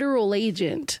federal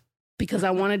agent, because I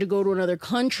wanted to go to another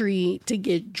country to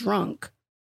get drunk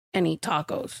and eat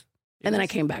tacos. And then I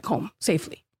came back home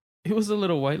safely. It was a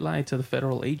little white lie to the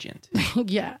federal agent.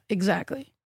 Yeah,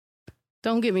 exactly.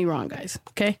 Don't get me wrong, guys.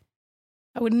 Okay?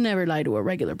 I would never lie to a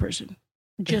regular person.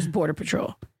 Just Border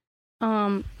Patrol.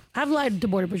 I've lied to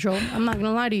Border Patrol. I'm not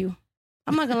gonna lie to you.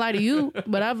 I'm not gonna lie to you,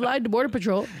 but I've lied to Border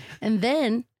Patrol. And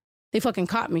then they fucking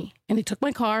caught me. And they took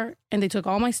my car and they took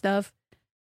all my stuff.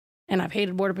 And I've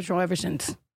hated Border Patrol ever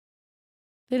since.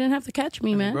 They didn't have to catch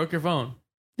me, And they man. broke your phone.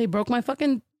 They broke my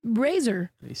fucking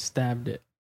razor. They stabbed it.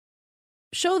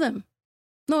 Show them.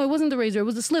 No, it wasn't the razor. It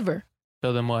was the sliver.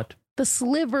 Show them what? The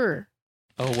sliver.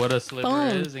 Oh, what a sliver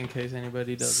Phone. is, in case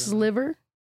anybody doesn't. Sliver.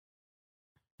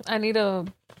 I need a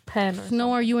pen. Or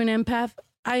No, are you an empath?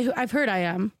 I've heard I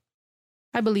am.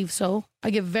 I believe so. I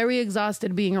get very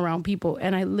exhausted being around people,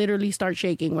 and I literally start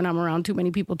shaking when I'm around too many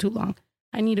people too long.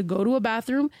 I need to go to a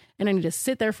bathroom, and I need to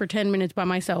sit there for 10 minutes by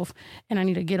myself, and I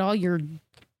need to get all your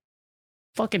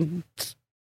fucking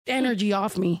energy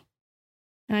off me.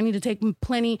 And I need to take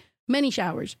many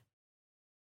showers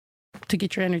to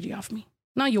get your energy off me.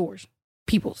 Not yours.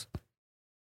 People's.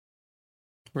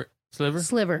 Sliver?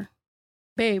 Sliver.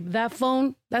 Babe, that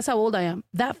phone, that's how old I am.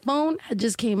 That phone had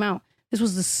just came out. This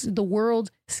was the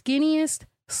world's skinniest,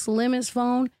 slimmest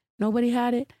phone. Nobody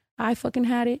had it. I fucking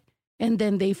had it. And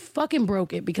then they fucking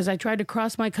broke it because I tried to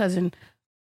cross my cousin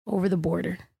over the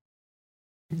border.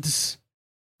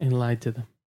 And lied to them.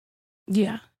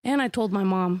 Yeah. And I told my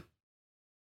mom.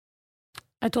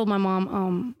 I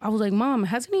was like, Mom,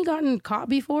 hasn't he gotten caught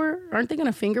before? Aren't they going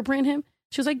to fingerprint him?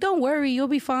 She was like, don't worry, you'll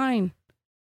be fine.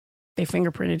 They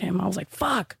fingerprinted him. I was like,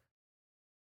 fuck.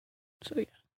 So yeah,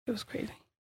 it was crazy.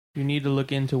 You need to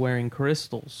look into wearing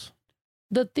crystals.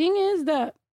 The thing is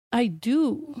that I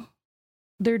do.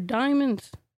 They're diamonds.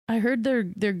 I heard they're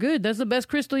good. That's the best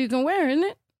crystal you can wear, isn't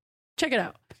it? Check it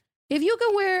out. If you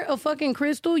can wear a fucking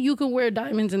crystal, you can wear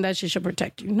diamonds and that shit should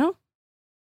protect you, no?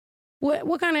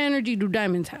 What kind of energy do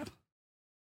diamonds have?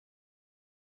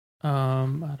 I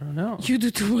don't know. You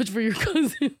do too much for your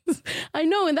cousins. I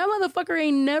know, and that motherfucker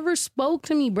ain't never spoke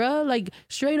to me, bruh. Like,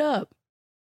 straight up.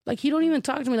 Like, he don't even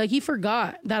talk to me. Like, he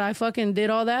forgot that I fucking did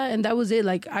all that, and that was it.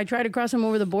 Like, I tried to cross him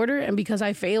over the border, and because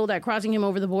I failed at crossing him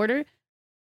over the border,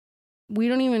 we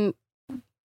don't even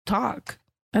talk.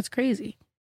 That's crazy.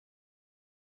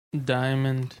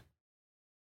 Diamond.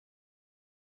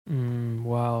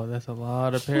 Wow, that's a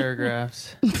lot of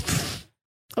paragraphs.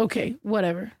 Okay,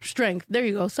 whatever. Strength. There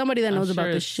you go. Somebody that knows I'm about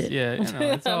sure this it's- shit. Yeah, you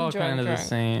know, it's I'm all kind of the drunk.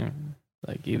 same.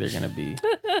 Like, either going to be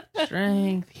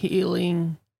strength,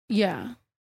 healing. Yeah.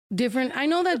 Different. I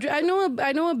know that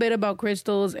I know a bit about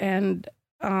crystals and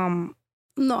no,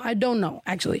 I don't know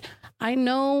actually. I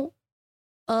know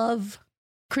of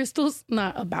crystals,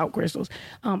 not about crystals.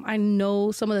 I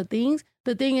know some of the things.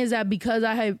 The thing is that because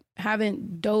I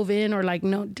haven't dove in or like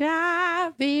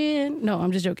dive in. No,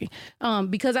 I'm just joking.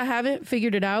 Because I haven't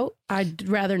figured it out, I'd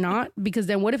rather not, because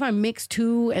then what if I mix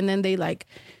two and then they like,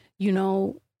 you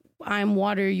know, I'm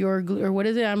water, you're glue, or what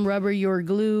is it? I'm rubber, you're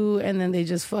glue. And then they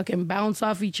just fucking bounce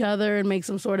off each other and make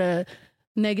some sort of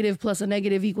negative plus a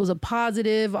negative equals a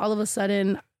positive. All of a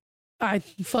sudden, I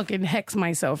fucking hex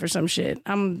myself or some shit.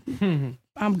 I'm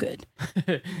good.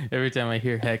 Every time I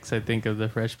hear hex, I think of the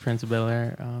Fresh Prince of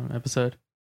Bel-Air episode.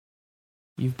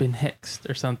 You've been hexed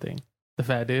or something. The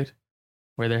fat dude,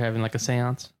 where they're having like a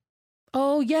seance.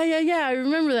 Oh, yeah. I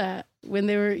remember that when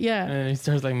they were, yeah. And he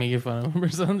starts like making fun of him or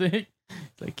something.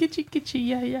 It's like, kitchy,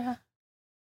 yeah.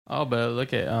 Oh, but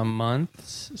look at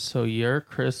months. So your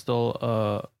crystal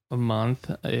a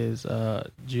month is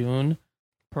June,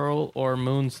 pearl, or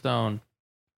moonstone.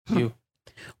 You.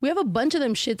 We have a bunch of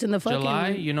them shits in the fucking July,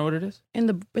 you know what it is? in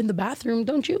the bathroom,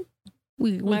 don't you?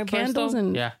 With My candles birthstone?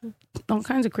 and Yeah. all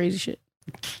kinds of crazy shit.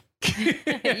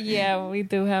 Yeah, we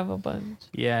do have a bunch.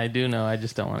 Yeah, I do know. I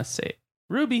just don't want to say it.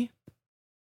 Ruby.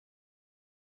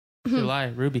 July,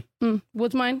 ruby.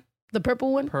 What's mine? The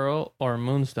purple one? Pearl or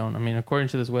moonstone. I mean, according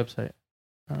to this website.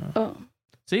 Oh,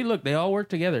 See, look, they all work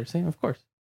together. See, of course.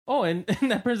 Oh, and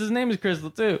that person's name is Crystal,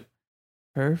 too.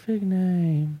 Perfect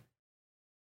name.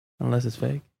 Unless it's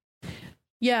fake.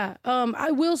 yeah.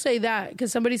 I will say that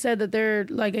because somebody said that they're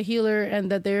like a healer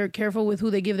and that they're careful with who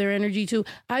they give their energy to.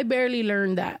 I barely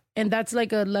learned that, and that's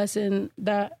like a lesson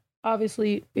that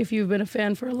obviously, if you've been a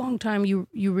fan for a long time, you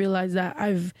realize that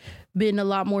I've been a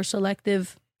lot more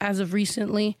selective as of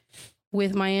recently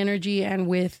with my energy and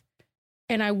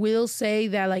I will say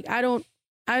that like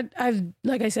I've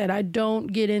like I said, I don't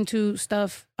get into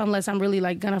stuff unless I'm really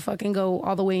like gonna fucking go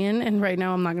all the way in. And right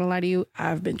now, I'm not gonna lie to you,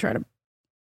 I've been trying to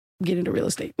get into real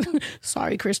estate.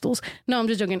 Sorry, crystals. No, I'm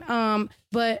just joking.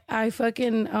 But I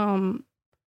fucking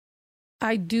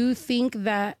I do think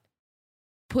that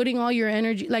putting all your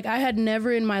energy, like I had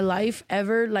never in my life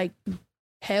ever like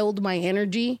held my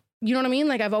energy. You know what I mean?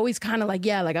 Like I've always kind of like,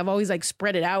 yeah, like I've always like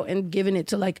spread it out and given it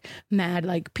to like mad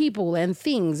like people and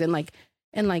things and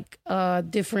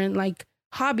different like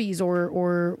hobbies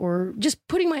or just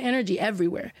putting my energy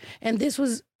everywhere. And this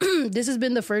has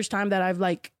been the first time that I've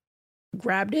like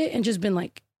grabbed it and just been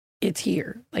like, it's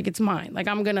here. Like it's mine. Like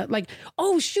I'm gonna like,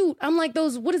 oh shoot. I'm like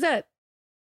those, what is that?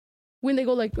 When they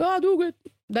go like, oh, do good.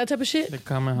 that type of shit. The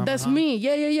Kamehameha. That's me.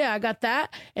 Yeah. I got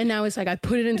that. And now it's like I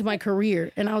put it into my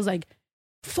career. And I was like,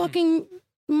 fucking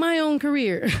my own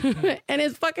career. And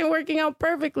it's fucking working out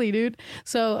perfectly, dude.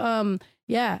 So,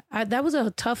 that was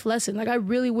a tough lesson. Like, I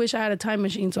really wish I had a time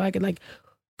machine so I could, like,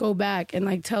 go back and,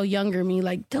 like, tell younger me,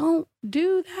 like, don't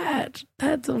do that.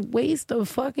 That's a waste of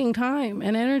fucking time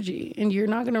and energy. And you're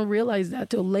not going to realize that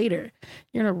till later.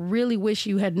 You're going to really wish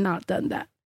you had not done that.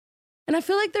 And I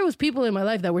feel like there was people in my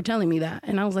life that were telling me that.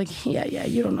 And I was like, yeah,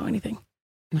 you don't know anything.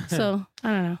 So, I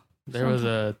don't know. There was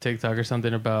a TikTok or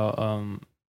something about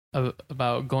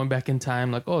going back in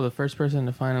time. Like, oh, the first person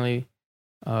to finally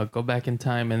go back in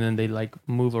time, and then they like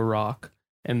move a rock,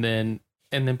 and then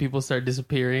people start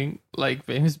disappearing, like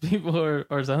famous people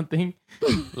or something.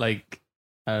 Like,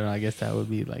 I don't know. I guess that would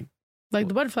be like the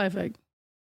butterfly effect.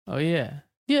 Oh yeah.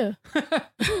 Yeah.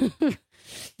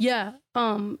 Yeah.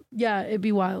 It'd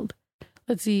be wild.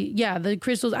 Let's see. Yeah, the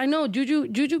crystals. I know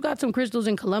Juju got some crystals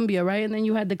in Colombia, right? And then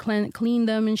you had to clean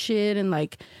them and shit and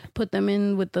like put them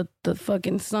in with the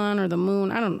fucking sun or the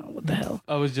moon. I don't know what the hell.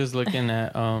 I was just looking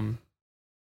at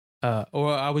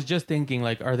or I was just thinking,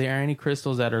 like, are there any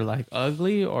crystals that are like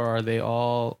ugly, or are they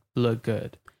all look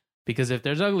good? Because if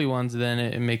there's ugly ones, then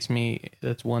it makes me,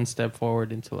 that's one step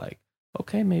forward into like,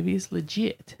 okay, maybe it's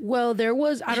legit. Well, there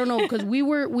was, I don't know, because we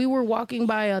were walking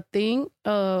by a thing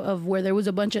of where there was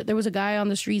a guy on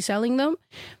the street selling them,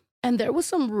 and there was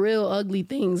some real ugly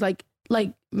things. Like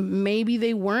maybe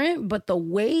they weren't, but the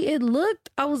way it looked,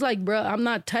 I was like, bro, I'm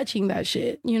not touching that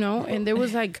shit, you know? And there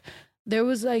was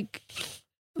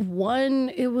one,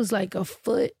 it was like a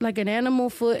foot, like an animal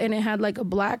foot, and it had like a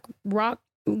black rock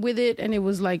with it, and it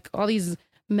was like all these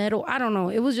metal, I don't know,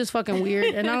 it was just fucking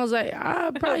weird. And I was like,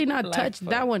 I'll probably not touch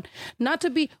that one, not to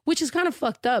be, which is kind of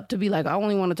fucked up to be like, I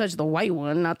only want to touch the white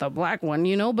one, not the black one,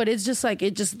 you know? But it's just like,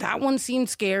 that one seemed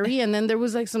scary. And then there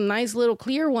was like some nice little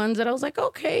clear ones that I was like,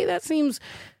 okay, that seems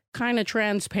kind of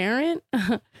transparent.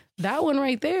 That one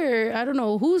right there, I don't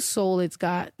know whose soul it's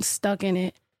got stuck in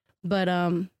it, but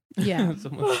yeah.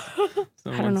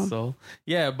 Someone's soul.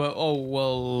 Yeah, but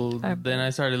then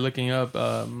I started looking up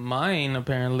mine.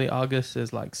 Apparently August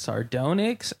is like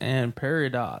sardonyx and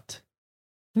peridot.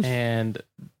 And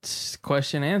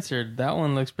question answered, that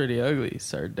one looks pretty ugly.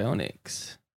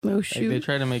 Sardonyx. Oh like, shoot. they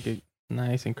try to make it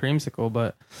nice and creamsicle,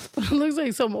 but it looks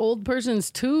like some old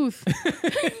person's tooth.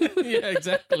 Yeah,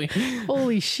 exactly.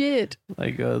 Holy shit.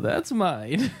 Like, that's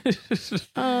mine.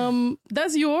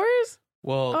 That's yours?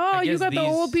 Well, you got the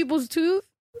old people's tooth?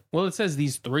 Well, it says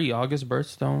these 3 August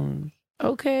birthstones.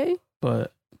 Okay.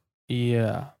 But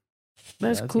yeah.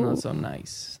 That's cool. Not so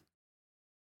nice.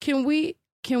 Can we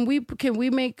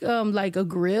make like a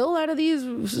grill out of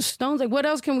these stones? Like, what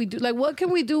else can we do? Like, what can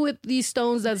we do with these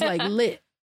stones that's like lit?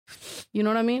 You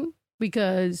know what I mean?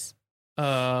 Because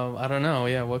I don't know.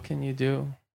 Yeah, what can you do?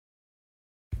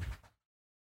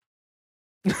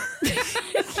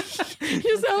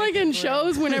 You sound like in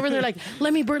shows whenever they're like,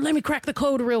 let me crack the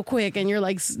code real quick, and you're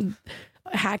like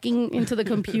hacking into the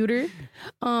computer.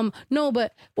 No,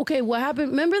 but okay, what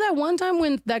happened? Remember that one time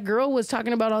when that girl was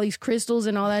talking about all these crystals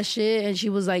and all that shit, and she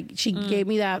was like, she gave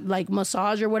me that like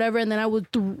massage or whatever, and then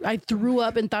I threw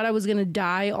up and thought I was gonna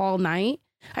die all night.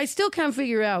 I still can't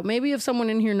figure out. Maybe if someone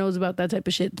in here knows about that type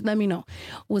of shit, let me know.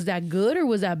 Was that good or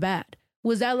was that bad?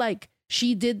 Was that like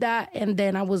she did that and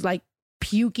then I was like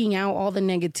puking out all the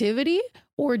negativity,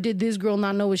 or did this girl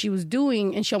not know what she was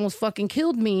doing and she almost fucking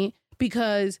killed me?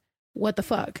 Because what the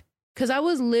fuck? Because I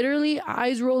was literally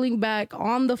eyes rolling back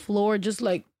on the floor, just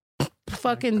like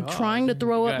fucking trying to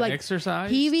throw up, like exercise,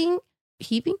 heaving,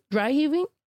 dry heaving,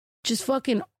 just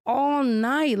fucking all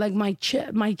night. Like my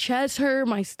chest hurt,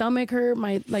 my stomach hurt,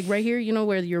 my like right here, you know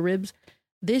where your ribs,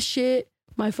 this shit,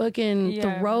 my fucking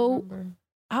throat.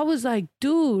 I was like,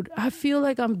 dude, I feel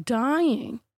like I'm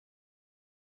dying.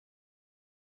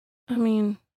 I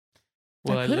mean,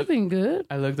 that could have been good.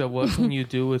 I looked up what can you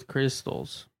do with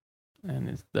crystals, and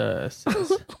it says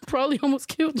probably almost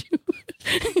killed you.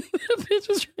 That bitch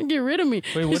was trying to get rid of me.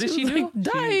 Wait, what did she do? Like,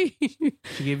 die.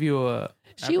 She gave you a.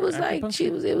 She was like,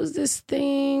 it was this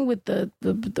thing with the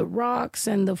rocks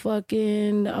and the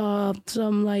fucking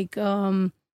some like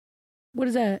what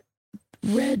is that?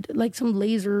 Red, like some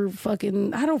laser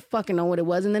fucking, I don't fucking know what it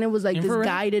was. And then it was like infrared? This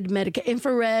guided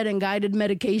infrared and guided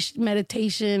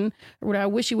meditation or whatever. I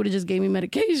wish he would have just gave me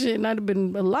medication. That'd have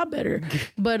been a lot better.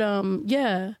 But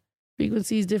yeah,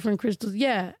 frequencies, different crystals.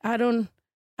 Yeah, I don't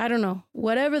know.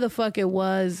 Whatever the fuck it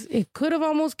was, it could have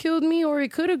almost killed me, or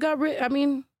it could have got rid. I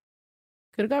mean,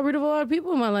 could have got rid of a lot of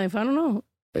people in my life. I don't know.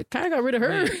 It kind of got rid of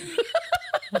her.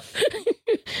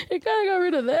 It kind of got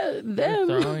rid of them.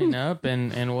 Throwing up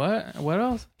and what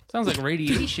else? Sounds like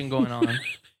radiation going on.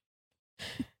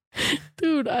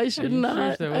 Dude, I should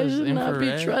not be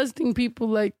infrared? trusting people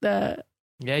like that.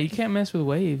 Yeah, you can't mess with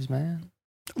waves, man.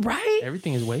 Right?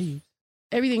 Everything is waves.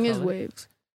 Everything is Color. waves.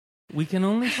 We can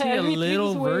only see a Everything's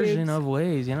little version waves. of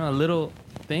waves, you know, a little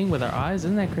thing with our eyes.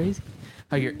 Isn't that crazy?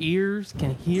 How your ears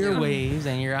can hear waves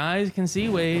and your eyes can see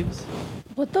waves.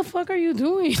 What the fuck are you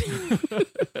doing?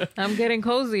 I'm getting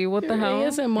cozy. What the hell?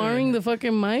 ASMRing the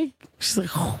fucking mic? She's like,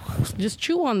 just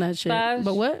chew on that shit. Bash.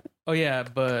 But what? Oh, yeah,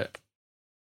 but...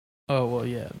 Oh, well,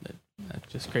 yeah.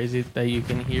 That's just crazy that you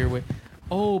can hear waves.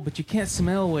 Oh, but you can't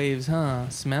smell waves, huh?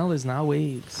 Smell is not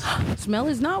waves. Smell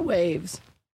is not waves.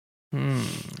 What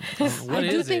I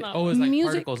do is it? think Oh, it's like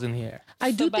music- particles in the air.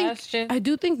 I do Sebastian.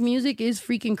 think music is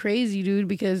freaking crazy, dude,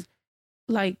 because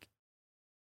like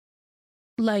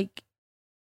I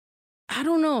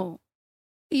don't know.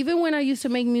 Even when I used to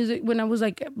make music, when I was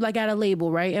like at a label,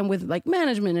 right? And with like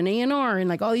management and A&R and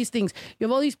like all these things, you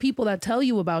have all these people that tell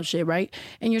you about shit, right?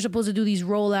 And you're supposed to do these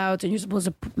rollouts and you're supposed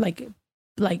to like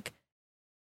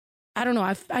I don't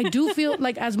know. I do feel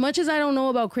like as much as I don't know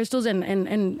about crystals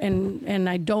and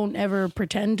I don't ever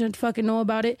pretend to fucking know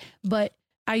about it, but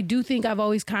I do think I've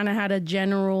always kind of had a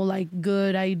general like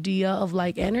good idea of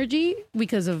like energy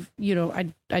because of, you know,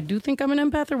 I do think I'm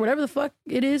an empath or whatever the fuck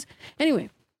it is. Anyway,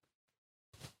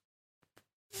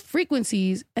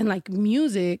 frequencies and like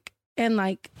music and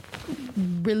like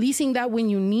releasing that when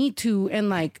you need to and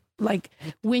like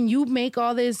when you make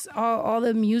all this all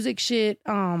the music shit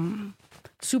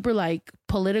super like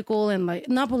political and like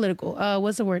not political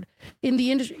what's the word in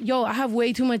the industry. Yo, I have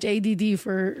way too much ADD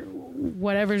for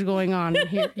whatever's going on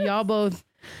here. Y'all both.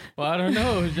 Well, I don't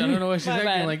know. I don't know why she's My acting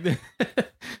bad. like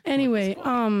that. Anyway,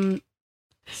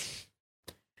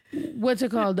 what's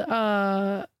it called?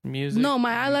 Music. No,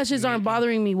 my eyelashes aren't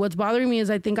bothering me. What's bothering me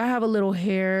is I think I have a little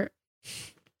hair.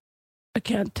 I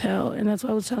can't tell, and that's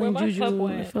why I was telling Where my cup Juju. I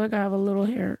went? feel like I have a little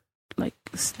hair like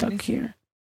stuck here.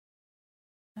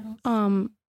 I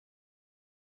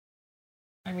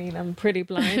mean, I'm pretty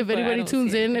blind. If but I anybody don't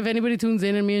tunes see in, anything. if anybody tunes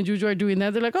in, and me and Juju are doing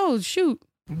that, they're like, "Oh shoot,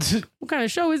 what kind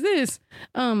of show is this?"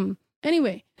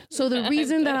 Anyway, so the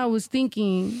reason that I was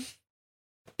thinking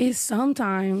is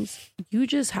sometimes you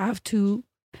just have to,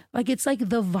 like, it's like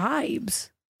the vibes.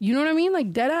 You know what I mean?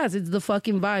 Like dead ass, it's the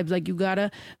fucking vibes. Like you gotta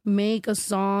make a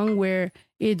song where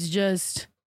it's just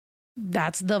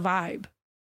that's the vibe.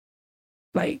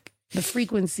 Like the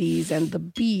frequencies and the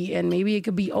beat, and maybe it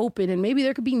could be open and maybe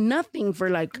there could be nothing for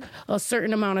like a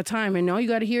certain amount of time, and all you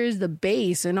got to hear is the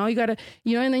bass, and all you got to,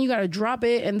 you know, and then you got to drop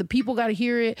it and the people got to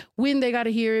hear it when they got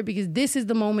to hear it, because this is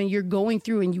the moment you're going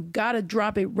through and you got to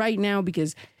drop it right now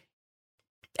because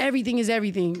everything is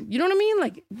everything. You know what I mean?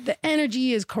 Like the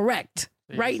energy is correct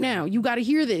right now. You got to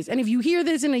hear this. And if you hear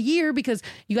this in a year, because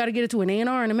you got to get it to an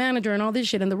A&R and a manager and all this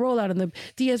shit and the rollout and the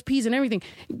DSPs and everything,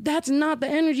 that's not the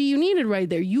energy you needed right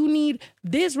there. You need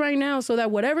this right now so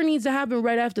that whatever needs to happen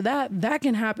right after that, that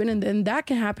can happen, and then that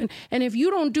can happen. And if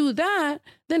you don't do that,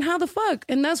 then how the fuck?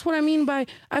 And that's what I mean by,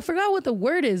 I forgot what the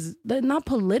word is, not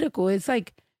political. It's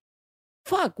like,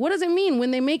 fuck, what does it mean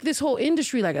when they make this whole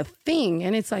industry like a thing?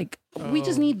 And it's like, we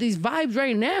just need these vibes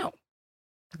right now.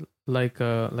 Like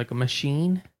a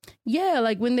machine. Yeah,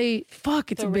 like when they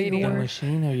fuck, it's The a big radio. The word.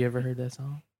 Machine. Have you ever heard that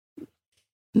song?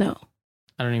 No,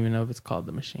 I don't even know if it's called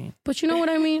The Machine. but you know what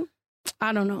I mean.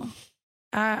 I don't know.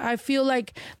 I feel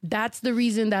like that's the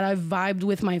reason that I've vibed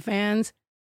with my fans,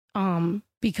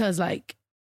 because like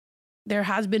there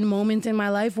has been moments in my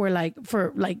life where like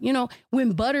for like, you know,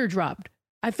 when Butter dropped,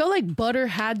 I felt like Butter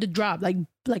had to drop. Like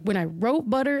when I wrote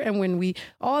Butter and when we,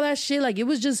 all that shit, like it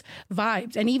was just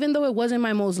vibes. And even though it wasn't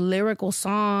my most lyrical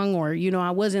song, or, you know, I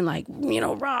wasn't like, you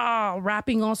know, raw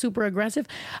rapping all super aggressive,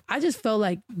 I just felt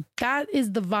like that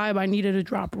is the vibe I needed to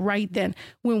drop right then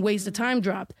when Waste of Time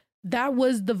dropped. That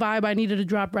was the vibe I needed to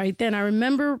drop right then. I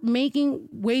remember making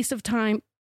Waste of Time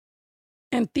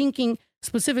and thinking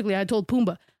specifically, I told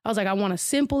Pumbaa, I was like, I want a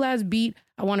simple ass beat.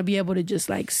 I want to be able to just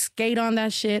like skate on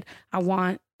that shit.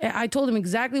 I told him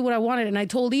exactly what I wanted. And I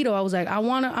told Ito, I was like,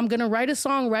 I'm going to write a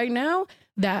song right now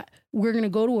that we're going to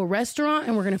go to a restaurant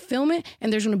and we're going to film it.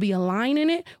 And there's going to be a line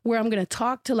in it where I'm going to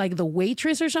talk to like the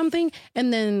waitress or something.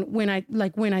 And then when I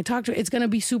talk to her, it's going to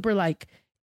be super like,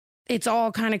 it's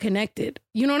all kind of connected.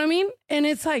 You know what I mean? And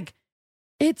it's like,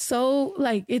 it's so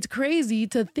like, it's crazy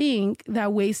to think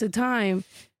that Waste of Time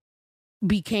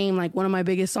became like one of my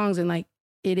biggest songs, and like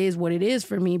it is what it is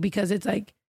for me, because it's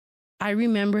like I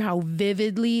remember how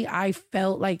vividly I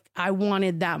felt like I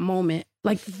wanted that moment,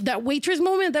 like that waitress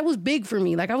moment. That was big for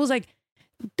me. Like I was like,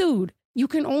 dude, you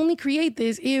can only create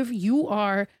this if you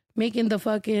are making the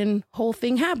fucking whole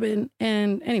thing happen.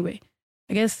 And anyway,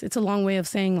 I guess it's a long way of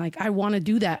saying like I want to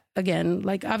do that again.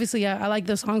 Like obviously I like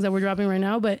the songs that we're dropping right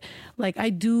now, but like I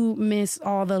do miss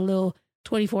all the little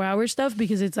 24-hour stuff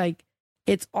because it's like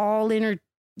it's all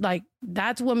like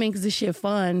that's what makes this shit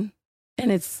fun.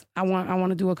 And I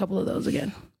want to do a couple of those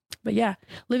again. But yeah,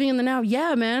 living in the now.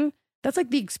 Yeah, man. That's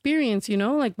like the experience, you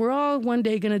know? Like we're all one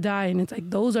day going to die. And it's like,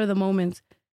 those are the moments.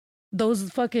 Those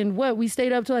fucking, we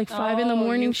stayed up to like 5 in the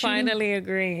morning. You finally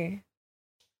agree.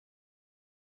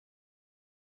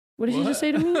 What did she just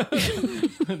say to me?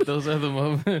 Those are the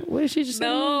moments. What did she just say?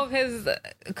 No,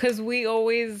 because we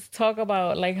always talk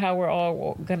about like how we're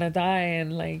all going to die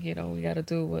and like, you know, we got to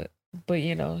do what. But,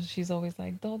 you know, she's always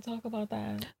like, don't talk about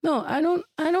that. No, I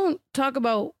don't talk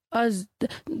about us.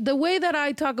 The way that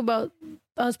I talk about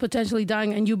us potentially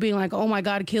dying and you being like, oh my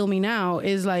God, kill me now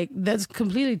is like, that's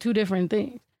completely two different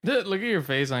things. Look at your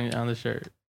face on the shirt.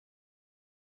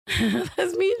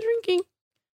 That's me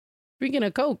drinking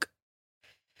a Coke.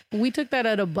 We took that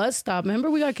at a bus stop. Remember,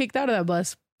 we got kicked out of that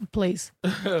bus place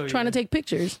trying to take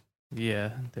pictures.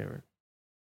 Yeah,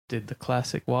 did the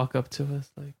classic walk up to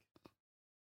us like.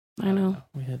 I know.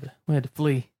 We had to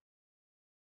flee.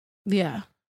 Yeah,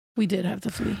 we did have to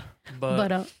flee.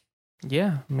 But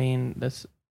yeah, I mean that's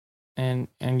and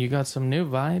you got some new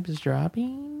vibes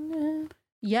dropping.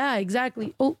 Yeah,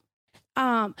 exactly. Oh,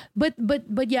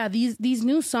 but yeah, these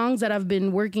new songs that I've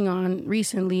been working on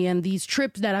recently, and these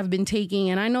trips that I've been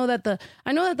taking, and I know that the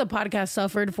podcast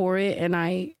suffered for it, and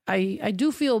I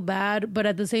do feel bad, but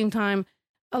at the same time,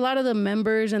 a lot of the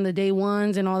members and the day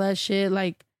ones and all that shit,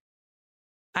 like.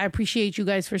 I appreciate you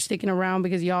guys for sticking around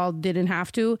because y'all didn't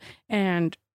have to.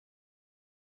 And,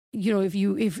 you know,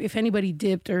 if anybody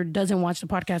dipped or doesn't watch the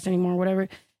podcast anymore or whatever,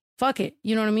 fuck it.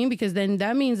 You know what I mean? Because then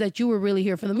that means that you were really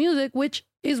here for the music, which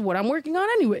is what I'm working on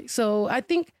anyway. So I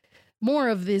think more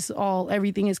of this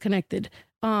everything is connected.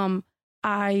 I've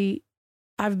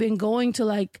been going to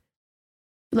like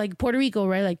Puerto Rico,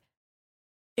 right? Like,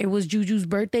 it was Juju's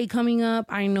birthday coming up.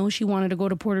 I know she wanted to go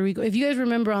to Puerto Rico. If you guys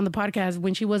remember on the podcast,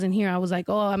 when she wasn't here, I was like,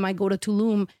 oh, I might go to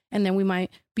Tulum and then we might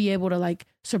be able to like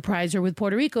surprise her with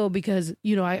Puerto Rico because,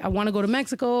 you know, I want to go to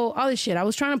Mexico, all this shit. I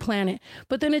was trying to plan it,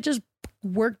 but then it just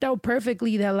worked out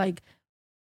perfectly that like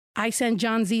I sent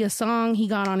John Z a song. He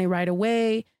got on it right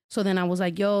away. So then I was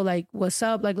like, yo, like, what's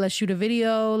up? Like, let's shoot a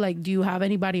video. Like, do you have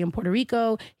anybody in Puerto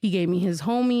Rico? He gave me his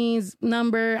homie's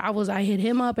number. I hit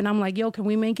him up and I'm like, yo, can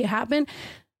we make it happen?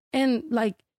 And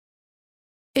like,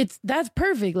 that's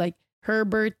perfect. Like her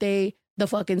birthday, the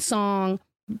fucking song,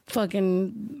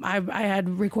 I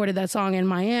had recorded that song in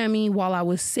Miami while I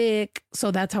was sick.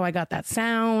 So that's how I got that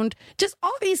sound. Just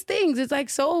all these things. It's like,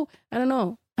 so, I don't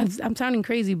know. I'm sounding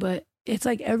crazy, but it's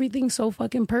like everything's so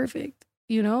fucking perfect,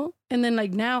 you know? And then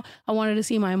like now I wanted to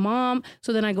see my mom.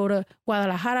 So then I go to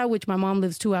Guadalajara, which my mom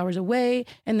lives 2 hours away.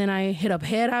 And then I hit up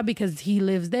Hera because he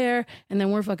lives there. And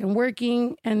then we're fucking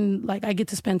working. And like I get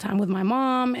to spend time with my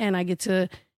mom and I get to,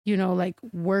 you know, like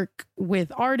work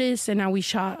with artists. And now we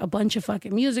shot a bunch of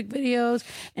fucking music videos.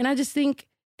 And I just think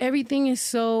everything is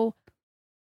so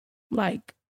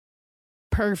like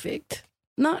perfect.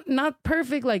 Not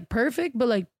perfect, like perfect, but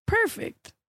like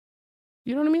perfect.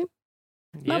 You know what I mean?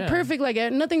 Yeah. Not perfect, like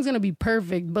nothing's gonna be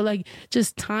perfect, but like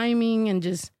just timing and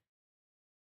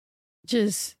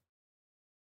just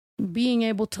being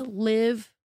able to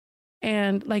live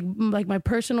and like my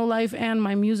personal life and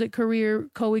my music career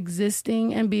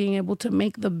coexisting and being able to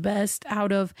make the best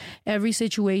out of every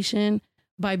situation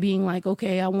by being like,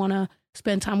 okay, I want to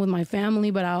spend time with my family,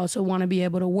 but I also want to be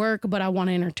able to work, but I want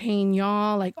to entertain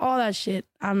y'all, like all that shit.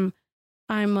 I'm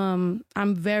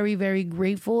very, very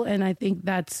grateful, and I think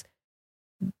that's.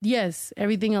 Yes,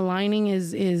 everything aligning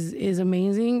is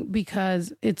amazing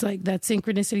because it's like that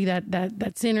synchronicity,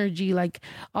 that synergy, like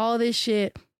all this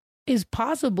shit is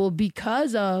possible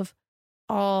because of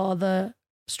all the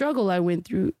struggle I went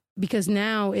through. Because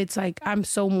now it's like I'm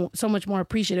so much more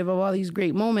appreciative of all these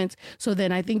great moments. So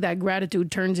then I think that gratitude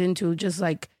turns into just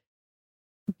like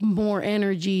more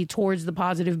energy towards the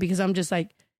positive because I'm just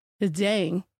like,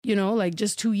 dang. You know, like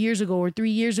just 2 years ago or 3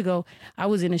 years ago, I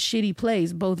was in a shitty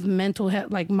place, both mental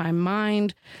health, like my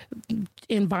mind,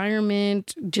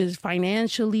 environment, just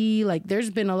financially. Like there's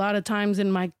been a lot of times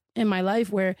in my life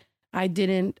where I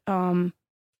didn't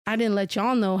let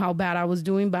y'all know how bad I was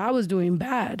doing, but I was doing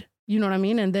bad. You know what I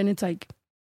mean? And then it's like,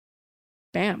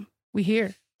 bam, we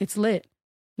here. It's lit.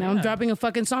 Now I'm dropping a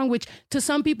fucking song, which to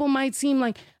some people might seem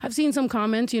like, I've seen some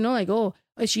comments, you know, like, oh,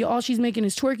 all she's making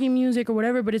is twerking music or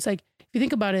whatever. But it's like, if you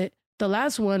think about it, the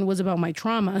last one was about my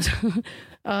traumas.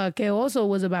 Que also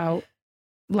was about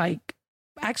like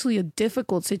actually a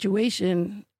difficult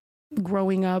situation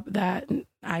growing up that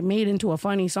I made into a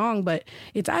funny song, but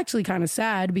it's actually kind of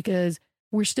sad because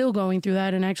we're still going through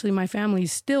that. And actually my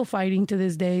family's still fighting to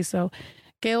this day. So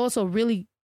que also really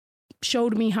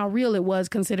showed me how real it was,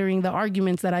 considering the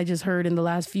arguments that I just heard in the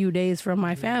last few days from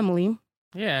my family.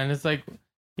 Yeah, and it's like,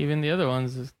 even the other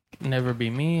ones, is Never Be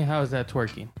Me. How is that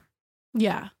twerking?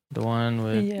 Yeah. The one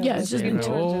with... Yeah, it's just been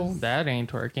that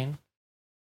ain't twerking.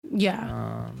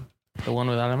 Yeah. The one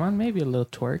with Aleman, maybe a little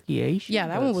twerky-ish. Yeah,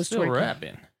 that one was still twerky.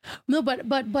 rapping. No,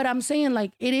 but I'm saying,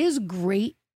 like, it is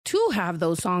great to have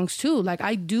those songs too. Like,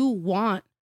 I do want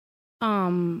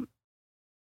Yeah,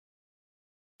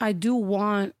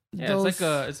 those.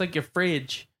 it's like your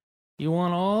fridge. You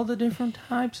want all the different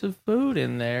types of food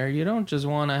in there. You don't just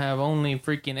want to have only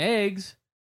freaking eggs.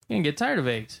 You're gonna get tired of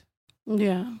eggs.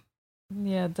 Yeah.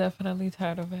 Yeah, definitely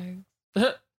tired of eggs.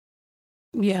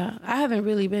 Yeah, I haven't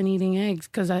really been eating eggs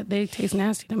because they taste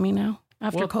nasty to me now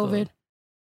after What COVID.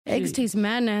 Eggs Gee. taste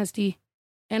mad nasty.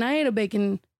 And I ate a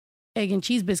bacon, egg, and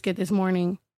cheese biscuit this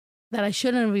morning that I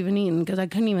shouldn't have even eaten because I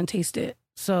couldn't even taste it.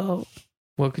 So,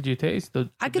 What could you taste? I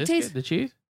could biscuit, taste- the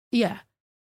cheese. yeah.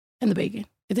 And the bacon.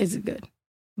 It tasted good.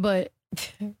 But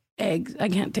eggs, I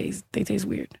can't taste. They taste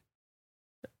weird.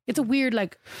 It's a weird,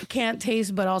 like, can't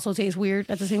taste, but also taste weird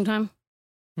at the same time.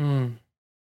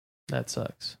 That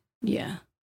sucks. Yeah.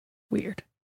 Weird.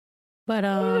 But,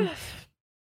 I've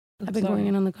been going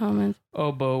in on the comments.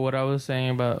 Oh, but what I was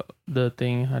saying about the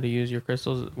thing, how to use your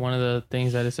crystals, one of the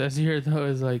things that it says here, though,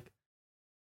 is like,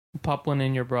 pop one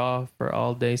in your bra for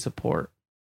all day support.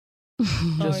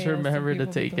 Just remember to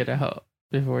take it out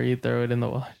before you throw it in the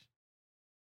wash.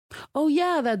 Oh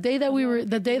yeah, that day that we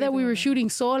were shooting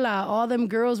Sola, all them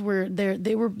girls were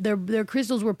their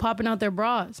crystals were popping out their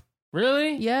bras.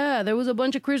 Really? Yeah, there was a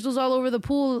bunch of crystals all over the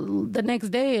pool the next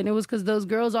day, and it was because those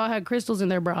girls all had crystals in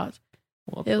their bras.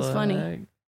 What It was the funny. heck?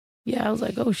 Yeah, I was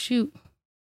like, oh shoot,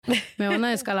 me van a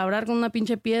descalabrar con una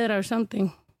pinche piedra or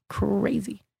something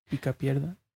crazy. Pica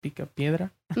piedra.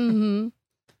 Mm-hmm.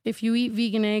 If you eat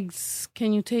vegan eggs,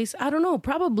 can you taste? I don't know,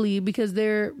 probably because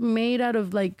they're made out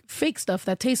of like fake stuff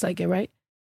that tastes like it, right?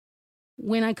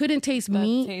 When I couldn't taste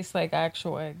meat, tastes like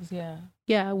actual eggs, yeah.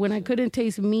 yeah, when I couldn't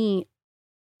taste meat,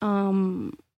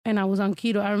 and I was on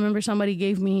keto, I remember somebody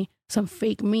gave me some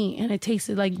fake meat and it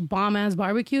tasted like bomb ass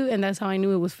barbecue, and that's how I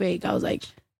knew it was fake. I was like,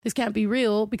 this can't be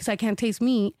real because I can't taste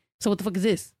meat. So what the fuck is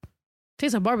this?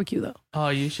 Tastes like barbecue though. Oh,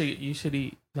 you should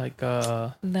eat like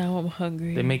Now I'm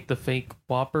hungry. they make the fake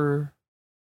Whopper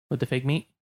with the fake meat.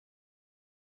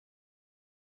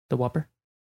 The Whopper.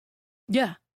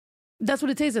 Yeah, that's what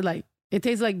it tasted like. It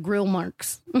tastes like grill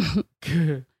marks.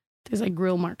 Tastes like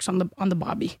grill marks on the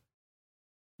bobby.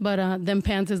 But them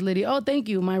pants is litty. Oh, thank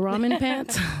you. My ramen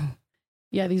pants.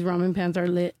 Yeah, these ramen pants are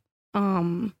lit.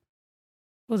 What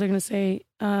was I gonna say?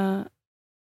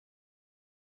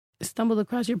 Stumbled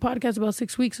across your podcast about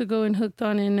 6 weeks ago and hooked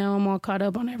on it. And now I'm all caught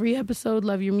up on every episode.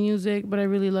 Love your music, but I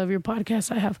really love your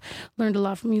podcast. I have learned a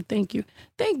lot from you. Thank you.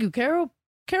 Thank you, Carol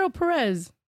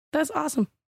Perez. That's awesome.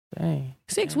 Dang.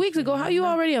 6 weeks ago, how you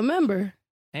already a member?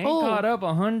 Ain't Oh. caught up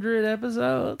 100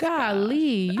 episodes.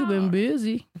 Golly, you've been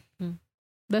busy. Mhm.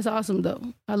 That's awesome, though.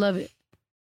 I love it.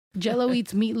 Jello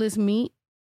eats meatless meat.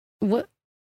 What?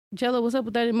 Jello, what's up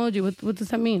with that emoji? What does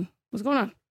that mean? What's going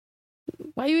on?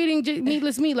 Why are you eating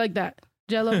meatless meat like that?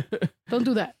 Jello, don't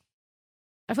do that.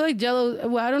 I feel like Jello,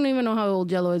 well, I don't even know how old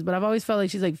Jello is, but I've always felt like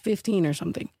she's like 15 or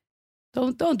something.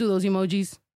 Don't do those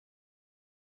emojis.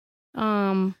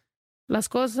 Las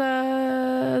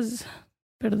cosas.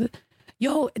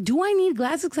 Yo, do I need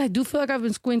glasses? Because I do feel like I've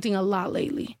been squinting a lot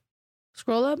lately.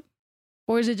 Scroll up.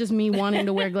 Or is it just me wanting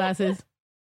to wear glasses?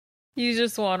 You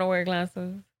just want to wear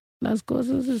glasses. Las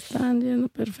cosas están yendo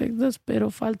perfectas, pero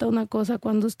falta una cosa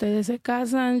cuando ustedes se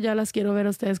casan. Ya las quiero ver a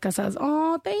ustedes casadas.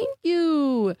 Oh, thank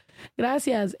you.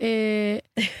 Gracias.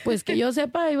 Pues que yo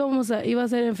sepa, iba a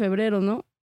ser en febrero, ¿no?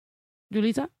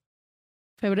 Julissa?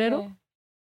 ¿Febrero?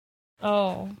 Yeah.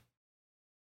 Oh.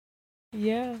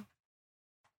 Yeah.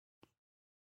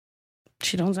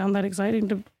 She don't sound that excited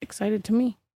to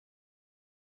me.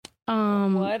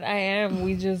 What? I am.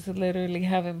 We just literally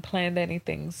haven't planned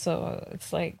anything. So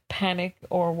it's like panic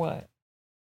or what?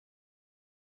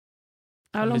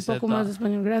 Habla un Somebody poco said más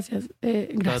español. Gracias.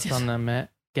 That's Gracias. on the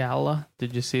Met Gala.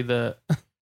 Did you see the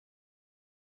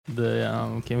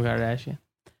Kim Kardashian?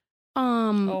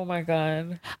 Oh my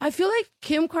God. I feel like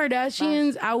Kim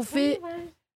Kardashian's outfit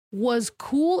was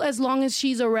cool as long as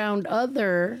she's around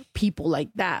other people like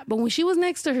that. But when she was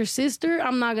next to her sister,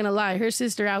 I'm not gonna lie, her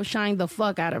sister outshined the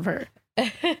fuck out of her.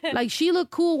 Like, she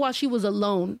looked cool while she was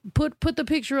alone. Put the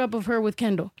picture up of her with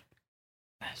Kendall.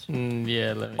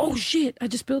 Yeah, let me. Oh shit! I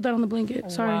just spilled that on the blanket.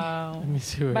 Sorry. Wow. Let me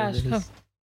see what Bash, it come. is.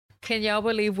 Can y'all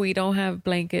believe we don't have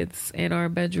blankets in our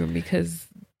bedroom because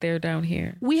they're down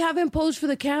here? We haven't posed for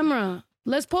the camera.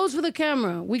 Let's pose for the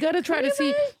camera. We got to try to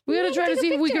see. We got to try to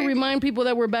see if we can remind people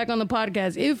that we're back on the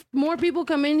podcast. If more people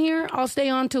come in here, I'll stay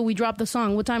on till we drop the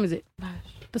song. What time is it?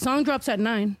 The song drops at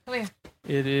 9. Come here.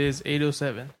 It is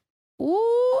 8:07.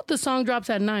 Ooh, the song drops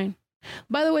at 9.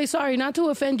 By the way, sorry, not to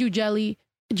offend you,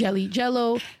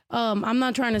 Jello. I'm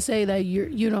not trying to say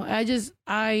that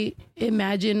I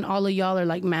imagine all of y'all are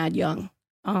like mad young.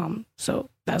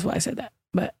 So that's why I said that.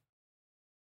 But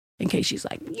in case she's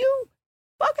like, you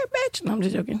fucking bitch. No, I'm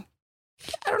just joking.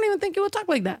 I don't even think you would talk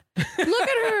like that. Look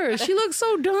at her. She looks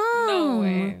so dumb. No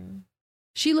way.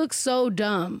 She looks so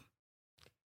dumb.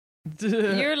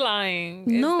 You're lying.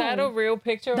 No. Is that a real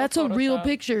picture? That's or a real Photoshop?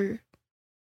 picture.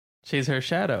 She's her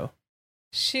shadow.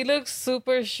 She looks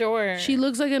super short. She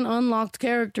looks like an unlocked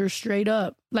character straight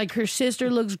up. Like her sister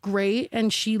looks great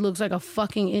and she looks like a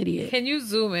fucking idiot. Can you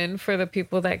zoom in for the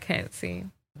people that can't see?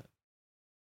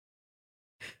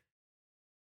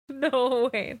 No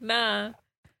way. Nah.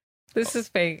 This is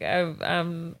fake.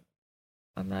 I'm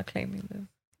not claiming this.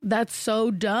 That's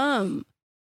so dumb.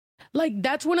 Like,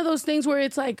 that's one of those things where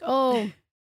it's like,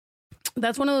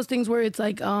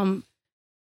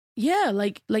 yeah,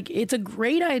 like it's a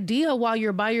great idea while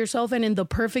you're by yourself and in the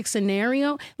perfect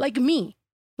scenario. Like me,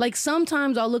 like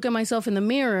sometimes I'll look at myself in the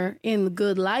mirror in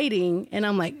good lighting and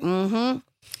I'm like,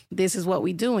 this is what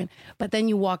we doing. But then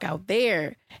you walk out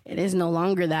there, it is no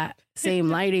longer that same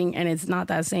lighting and it's not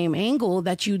that same angle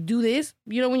that you do this.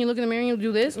 You know, when you look in the mirror and you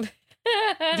do this,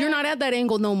 you're not at that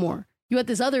angle no more. You at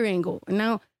this other angle and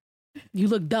now you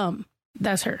look dumb.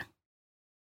 That's her.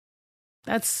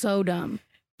 That's so dumb.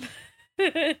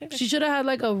 She should have had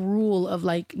like a rule of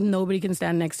like nobody can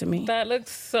stand next to me. That looks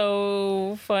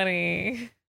so funny.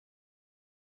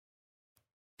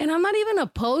 And I'm not even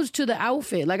opposed to the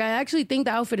outfit. Like I actually think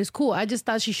the outfit is cool. I just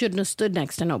thought she shouldn't have stood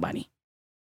next to nobody.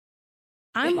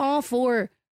 I'm all for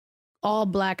all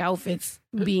black outfits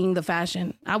being the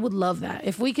fashion. I would love that.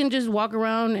 If we can just walk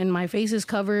around and my face is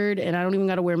covered and I don't even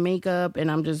got to wear makeup and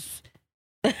I'm just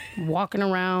walking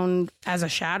around as a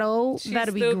shadow,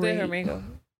 that'd be great. Her makeup.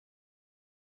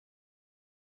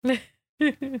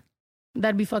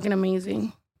 That'd be fucking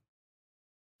amazing.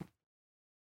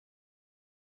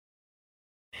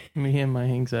 Me and my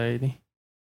anxiety.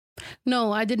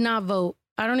 No, I did not vote.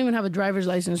 I don't even have a driver's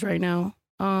license right now.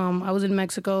 I was in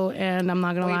Mexico and I'm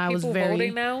not gonna lie, I was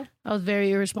voting now? I was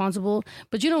very irresponsible.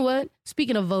 But you know what?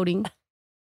 Speaking of voting,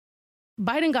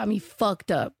 Biden got me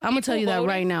fucked up. I'm gonna tell you that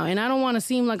right now. And I don't want to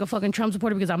seem like a fucking Trump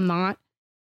supporter because I'm not.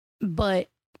 But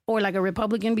or like a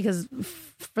Republican because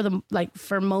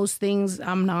for most things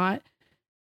I'm not.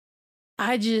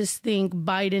 I just think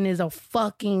Biden is a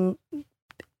fucking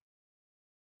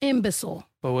imbecile.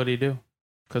 But what did he do?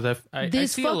 Because I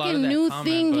this see a lot of fucking that new comment,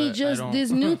 thing but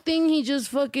this new thing he just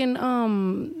fucking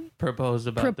proposed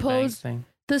about the bank thing.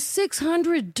 The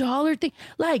 $600 thing.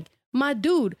 Like, my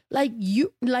dude,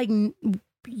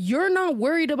 you're not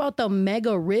worried about the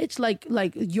mega rich. Like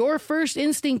your first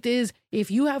instinct is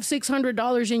if you have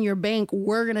 $600 in your bank,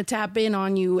 we're going to tap in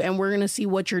on you and we're going to see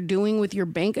what you're doing with your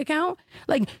bank account.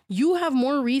 Like you have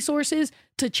more resources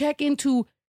to check into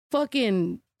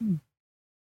fucking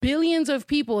billions of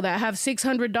people that have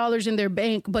 $600 in their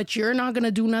bank, but you're not going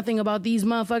to do nothing about these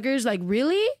motherfuckers. Like,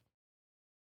 really?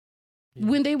 Yeah.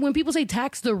 When people say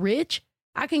tax the rich,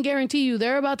 I can guarantee you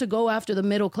they're about to go after the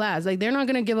middle class. Like, they're not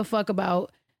going to give a fuck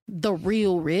about the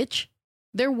real rich.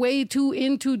 They're way too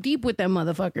in too deep with them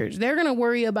motherfuckers. They're going to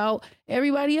worry about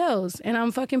everybody else. And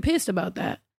I'm fucking pissed about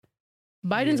that.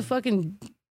 Biden's a fucking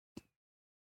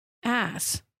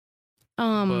ass.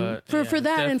 For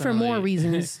that and for more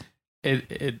reasons.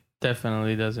 It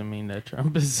definitely doesn't mean that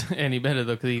Trump is any better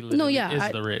though, because he is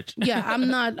the rich. I'm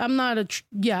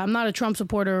not a Trump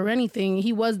supporter or anything.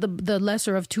 He was the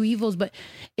lesser of two evils, but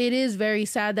it is very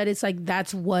sad that it's like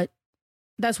that's what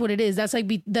it is. That's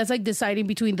like deciding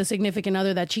between the significant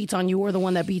other that cheats on you or the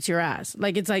one that beats your ass.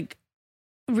 Like it's like,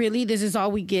 really, this is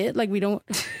all we get? Like we don't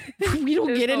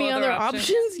get any other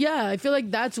options? Yeah, I feel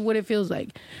like that's what it feels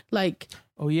like. Like,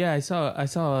 oh yeah, I saw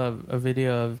a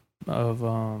video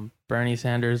of Bernie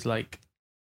Sanders like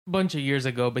a bunch of years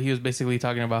ago, but he was basically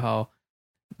talking about how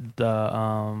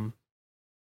the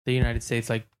United States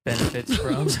like benefits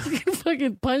from. I'm just gonna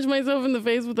fucking punch myself in the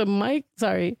face with a mic.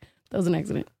 Sorry, that was an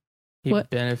accident.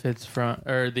 Benefits from,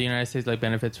 or the United States like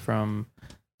benefits from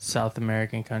South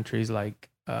American countries like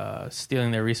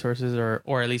stealing their resources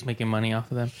or at least making money off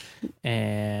of them.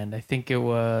 And I think it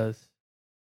was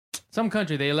some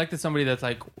country, they elected somebody that's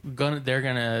like they're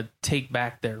gonna take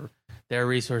back their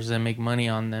resources and make money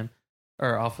on them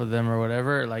or off of them or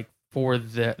whatever, like for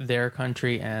their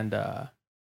country, and the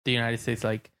United States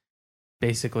like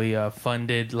basically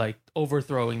funded like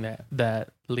overthrowing that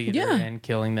leader and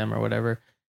killing them or whatever.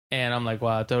 And I'm like,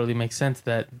 wow, it totally makes sense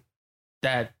that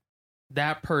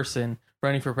person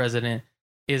running for president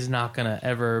is not gonna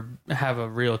ever have a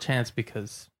real chance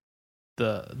because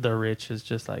the rich is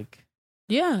just like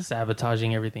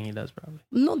sabotaging everything he does, probably.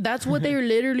 No, that's what they're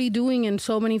literally doing in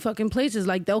so many fucking places.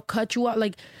 Like, they'll cut you out.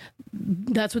 Like,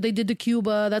 that's what they did to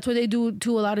Cuba. That's what they do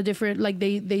to a lot of different, like,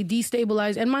 they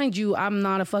destabilize. And mind you, I'm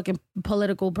not a fucking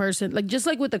political person. Like, just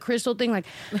like with the crystal thing, like,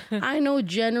 I know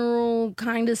general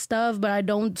kind of stuff, but I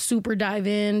don't super dive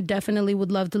in. Definitely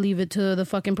would love to leave it to the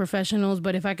fucking professionals.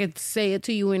 But if I could say it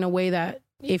to you in a way that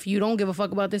if you don't give a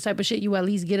fuck about this type of shit, you at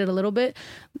least get it a little bit,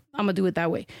 I'm gonna do it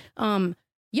that way.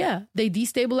 Yeah, they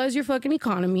destabilize your fucking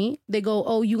economy. They go,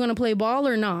 oh, you gonna play ball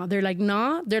or nah? They're like,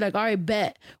 nah. They're like, all right,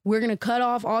 bet. We're gonna cut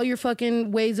off all your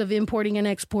fucking ways of importing and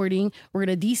exporting. We're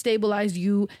gonna destabilize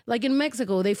you. Like in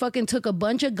Mexico, they fucking took a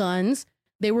bunch of guns.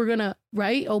 They were gonna,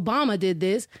 right? Obama did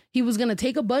this. He was gonna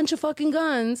take a bunch of fucking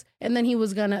guns, and then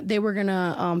they were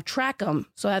gonna track them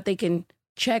so that they can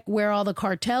check where all the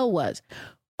cartel was.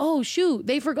 Oh, shoot,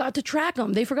 they forgot to track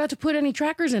them. They forgot to put any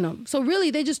trackers in them. So really,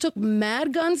 they just took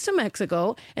mad guns to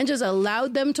Mexico and just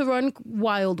allowed them to run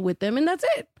wild with them. And that's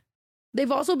it.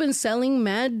 They've also been selling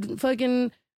mad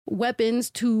fucking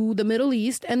weapons to the Middle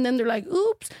East. And then they're like,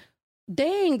 oops,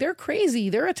 dang, they're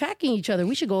crazy. They're attacking each other.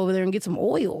 We should go over there and get some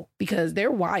oil because they're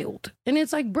wild. And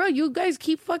it's like, bro, you guys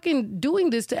keep fucking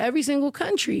doing this to every single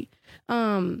country.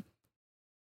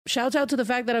 Shouts out to the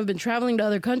fact that I've been traveling to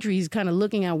other countries, kind of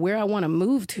looking at where I want to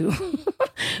move to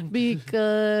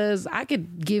because I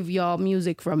could give y'all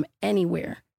music from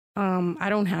anywhere. I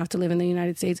don't have to live in the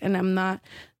United States, and I'm not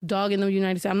dogging the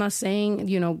United States. I'm not saying,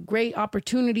 great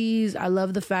opportunities. I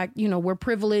love the fact, we're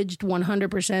privileged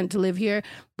 100% to live here.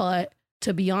 But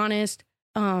to be honest,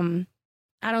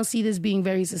 I don't see this being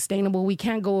very sustainable. We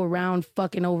can't go around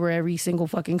fucking over every single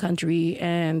fucking country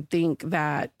and think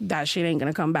that that shit ain't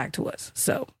going to come back to us.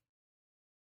 So,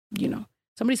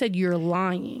 somebody said you're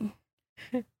lying.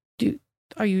 Do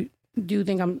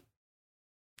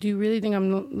you really think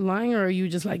I'm lying, or are you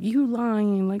just like, you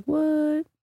lying? Like, what?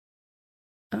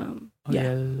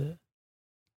 Yeah.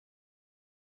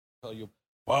 Tell you,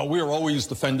 well, we are always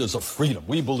defenders of freedom.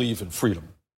 We believe in freedom.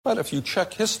 But if you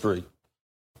check history,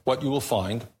 what you will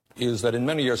find is that in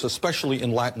many years, especially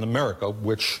in Latin America,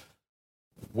 which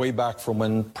way back from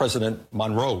when President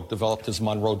Monroe developed his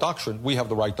Monroe Doctrine, we have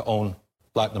the right to own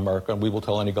Latin America, and we will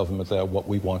tell any government there what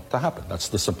we want to happen. That's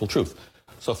the simple truth.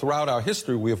 So throughout our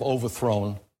history, we have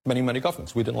overthrown many, many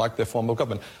governments. We didn't like their form of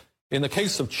government. In the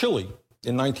case of Chile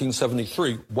in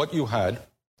 1973, what you had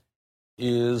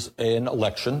is an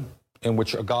election in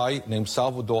which a guy named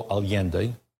Salvador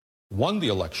Allende won the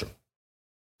election.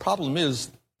 Problem is,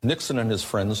 Nixon and his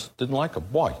friends didn't like him.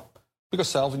 Why? Because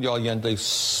Salvador Allende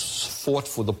fought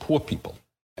for the poor people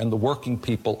and the working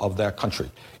people of that country.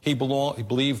 He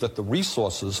believed that the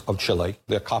resources of Chile,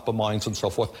 their copper mines and so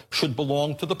forth, should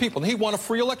belong to the people. And he won a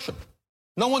free election.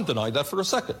 No one denied that for a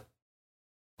second.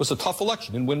 It was a tough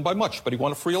election. He didn't win by much, but he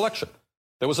won a free election.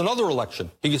 There was another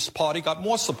election. His party got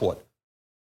more support.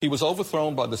 He was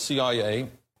overthrown by the CIA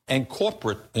and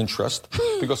corporate interest,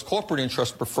 because corporate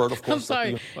interest preferred, of course.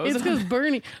 I'm sorry. It's because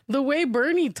Bernie, the way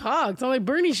Bernie talks, I'm like,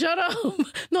 Bernie, shut up.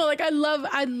 No, like I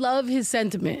love his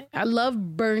sentiment. I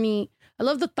love Bernie. I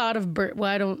love the thought of Bernie. Well,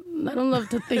 I don't love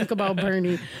to think about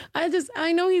Bernie.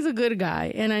 I know he's a good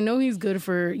guy, and I know he's good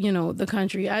for, the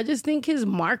country. I just think his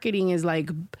marketing is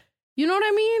like, you know what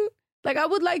I mean? Like, I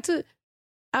would like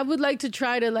to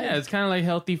try to like. Yeah, it's kind of like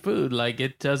healthy food. Like,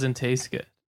 it doesn't taste good.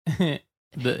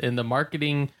 The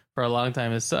marketing for a long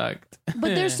time has sucked.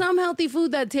 But there's some healthy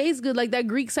food that tastes good, like that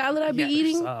Greek salad I be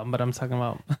eating. But I'm talking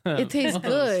about it tastes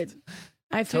good.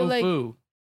 I feel tofu.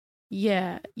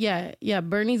 Like yeah.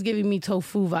 Bernie's giving me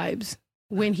tofu vibes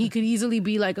when he could easily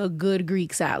be like a good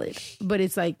Greek salad. But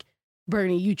it's like,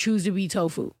 Bernie, you choose to be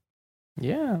tofu.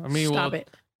 Yeah, I mean, Stop it.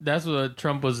 That's what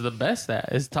Trump was the best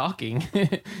at, is talking.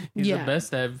 He's the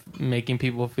best at making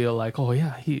people feel like, oh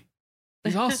yeah, he's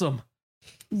awesome.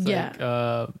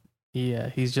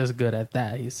 It's he's just good at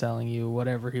that. He's selling you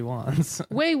whatever he wants.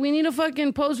 Wait, we need to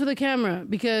fucking pose for the camera,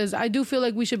 because I do feel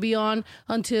like we should be on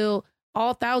until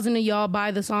all 1,000 of y'all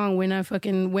buy the song when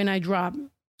I drop,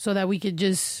 so that we could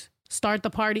just start the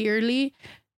party early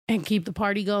and keep the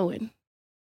party going.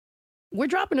 We're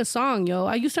dropping a song, yo.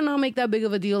 I used to not make that big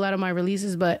of a deal out of my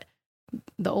releases, but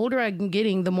the older I'm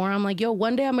getting, the more I'm like, yo,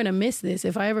 one day I'm going to miss this.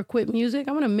 If I ever quit music,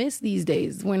 I'm going to miss these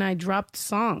days when I dropped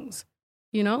songs,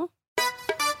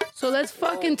 So let's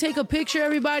fucking take a picture,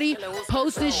 everybody.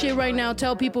 Post this shit right now.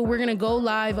 Tell people we're gonna go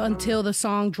live until the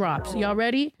song drops. Y'all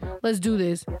ready? Let's do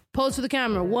this. Pose for the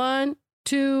camera. 1,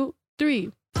 2,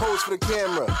 3. Pose for the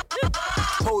camera.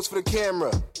 Pose for the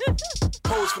camera.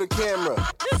 Pose for the camera.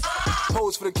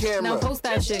 Pose for the camera. Now post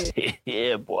that shit.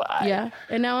 Yeah, boy. Yeah.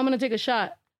 And now I'm gonna take a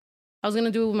shot. I was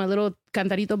gonna do it with my little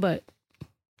cantarito, but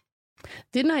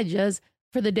didn't I just,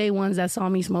 for the day ones that saw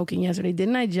me smoking yesterday,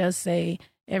 didn't I just say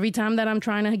every time that I'm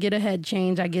trying to get a head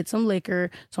change, I get some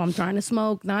liquor. So I'm trying to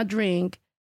smoke, not drink.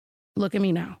 Look at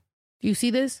me now. Do you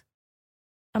see this?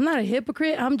 I'm not a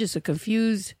hypocrite. I'm just a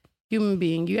confused human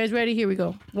being. You guys ready? Here we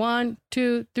go. 1,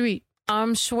 2, 3.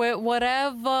 I'm Schwit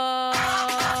whatever.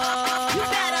 You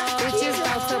better. Bitches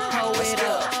about to pull it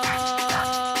up.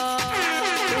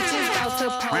 Bitches about to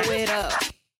pull it up.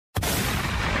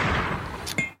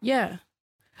 Yeah.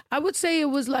 I would say it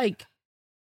was like,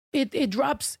 it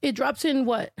drops in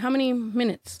what? How many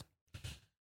minutes?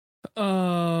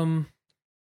 My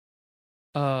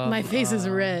My face is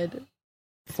red.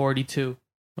 42.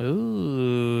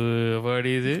 Ooh,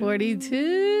 42.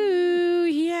 42.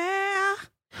 Yeah.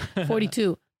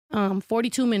 42.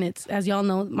 42 minutes, as y'all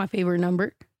know, my favorite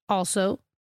number. Also,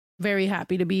 very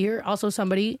happy to be here. Also,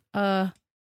 somebody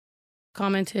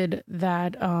commented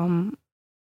that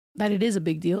that it is a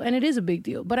big deal, and it is a big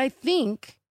deal. But I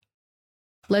think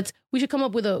we should come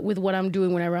up with what I'm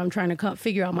doing whenever I'm trying to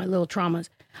figure out my little traumas.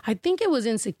 I think it was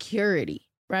insecurity,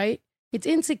 right? It's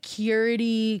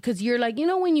insecurity because you're like, you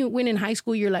know, when in high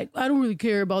school, you're like, I don't really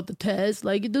care about the test.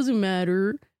 Like, it doesn't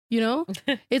matter, you know?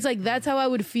 It's like, that's how I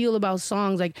would feel about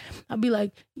songs. Like, I'd be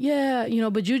like, yeah, you know,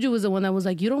 but Juju was the one that was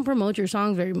like, you don't promote your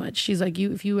songs very much. She's like,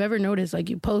 if you ever notice, like,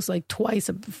 you post like twice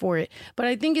for it. But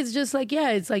I think it's just like, yeah,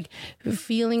 it's like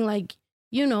feeling like,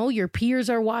 you know, your peers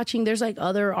are watching. There's like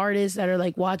other artists that are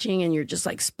like watching and you're just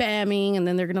like spamming and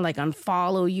then they're going to like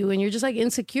unfollow you and you're just like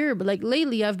insecure. But like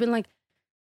lately I've been like,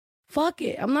 fuck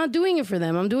it. I'm not doing it for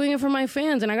them. I'm doing it for my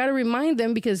fans. And I got to remind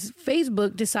them because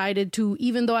Facebook decided to,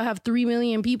 even though I have 3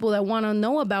 million people that want to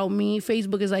know about me,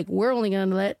 Facebook is like, we're only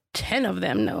going to let 10 of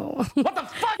them know. What the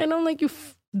fuck? And I'm like, you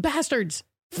bastards.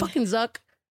 Fucking Zuck.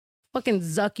 Fucking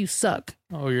Zuck, you suck.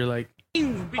 Oh, you're like,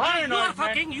 You are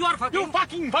fucking, you fucking,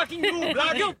 you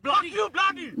bloody, you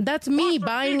bloody. That's me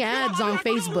buying ads on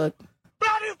Facebook.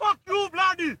 Bloody, fuck you,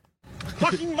 bloody.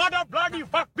 Fucking mother, bloody,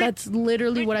 fuck. That's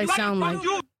literally what I sound like.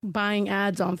 Buying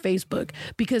ads on Facebook,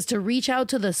 because to reach out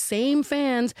to the same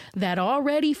fans that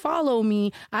already follow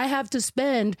me, I have to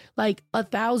spend like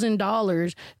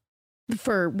 $1,000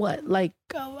 for what, like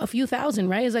a few thousand,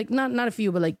 right? It's like not a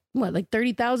few, but like what, like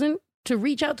 30,000 to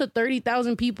reach out to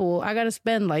 30,000 people. I got to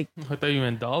spend like, I thought you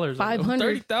meant dollars.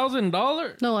 $500.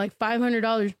 $30,000. No, like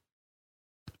 $500.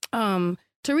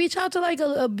 To reach out to like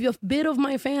a bit of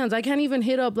my fans. I can't even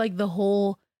hit up like the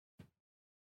whole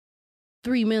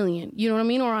 3 million, you know what I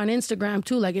mean? Or on Instagram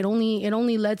too. Like it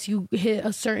only lets you hit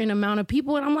a certain amount of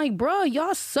people. And I'm like, bro,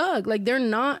 y'all suck. Like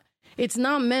it's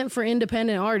not meant for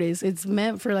independent artists. It's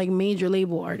meant for like major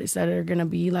label artists that are going to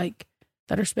be like,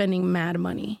 that are spending mad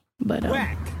money. But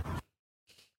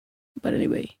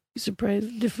anyway, you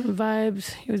surprised, different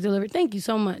vibes. It was delivered. Thank you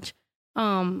so much.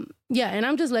 Yeah, and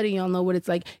I'm just letting y'all know what it's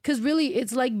like, because really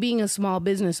it's like being a small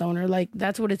business owner. Like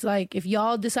that's what it's like. If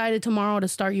y'all decided tomorrow to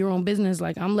start your own business,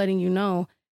 like I'm letting you know,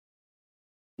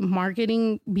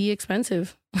 marketing be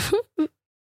expensive.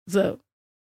 So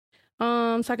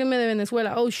sáquenme de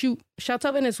Venezuela. Oh shoot, shout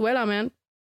out Venezuela, man.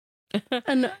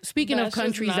 And speaking of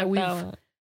countries that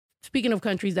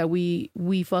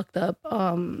we fucked up,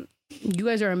 you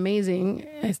guys are amazing.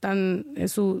 Están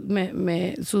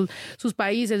sus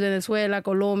países, Venezuela,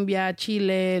 Colombia,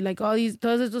 Chile, like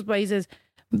todos estos países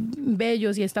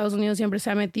bellos, y Estados Unidos siempre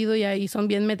se ha metido y son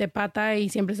bien metepata y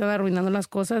siempre están arruinando las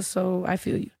cosas. So I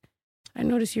feel you. I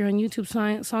noticed you're on YouTube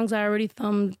songs I already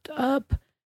thumbed up.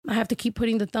 I have to keep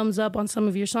putting the thumbs up on some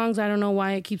of your songs. I don't know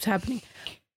why it keeps happening.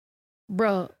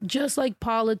 Bro, just like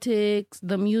politics,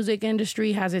 the music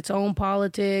industry has its own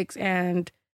politics,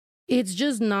 and it's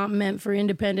just not meant for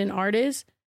independent artists.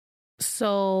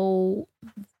 So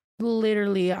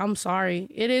literally, I'm sorry.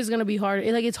 It is going to be hard.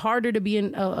 It's harder to be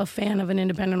a fan of an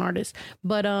independent artist.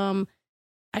 But I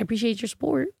appreciate your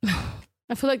support.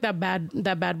 I feel like that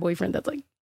bad boyfriend that's like,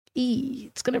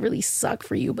 it's going to really suck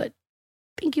for you, but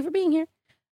thank you for being here.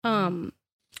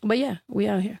 But yeah, we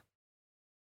out here.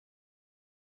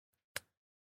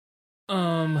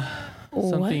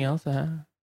 Something else I have.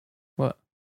 What?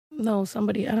 No,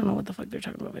 somebody, I don't know what the fuck they're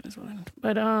talking about Venezuela.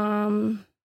 But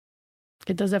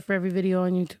it does that for every video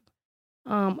on YouTube.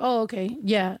 Oh, okay.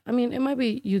 Yeah. I mean, it might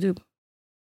be YouTube.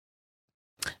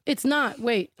 It's not.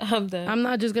 Wait. I'm done. I'm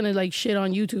not just gonna like shit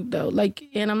on YouTube though. Like,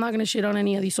 and I'm not gonna shit on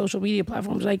any of these social media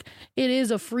platforms. Like, it is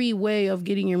a free way of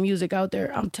getting your music out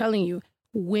there. I'm telling you,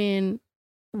 when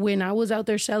I was out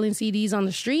there selling CDs on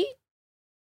the street,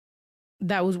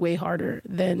 that was way harder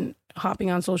than hopping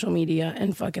on social media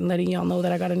and fucking letting y'all know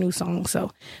that I got a new song.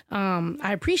 So,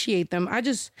 I appreciate them. I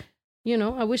just,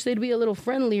 I wish they'd be a little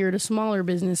friendlier to smaller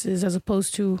businesses as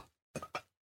opposed to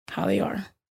how they are.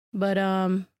 But,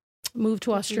 moved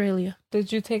to Australia.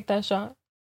 Did you take that shot?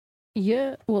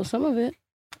 Yeah, well, some of it.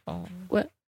 Oh. What?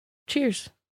 Cheers.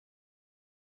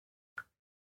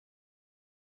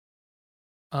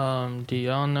 Do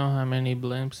y'all know how many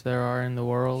blimps there are in the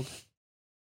world?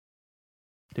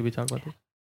 Did we talk about this?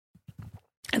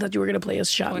 I thought you were gonna play us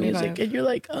shot 25. music, and you're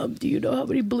like, do you know how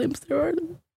many blimps there are?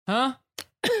 Huh?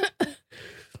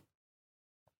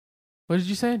 What did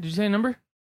you say? Did you say a number?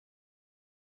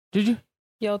 Did you?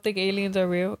 Y'all think aliens are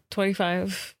real?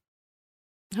 25.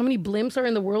 How many blimps are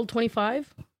in the world?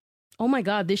 25? Oh my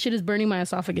God, this shit is burning my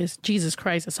esophagus. Jesus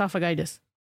Christ, esophagitis.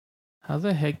 How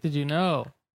the heck did you know?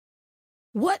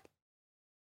 What?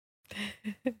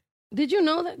 Did you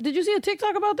know that? Did you see a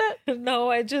TikTok about that? No,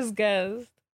 I just guessed.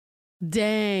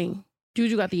 Dang.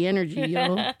 Juju got the energy,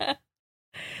 yo.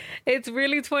 It's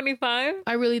really 25?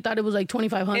 I really thought it was like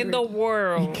 2,500. In the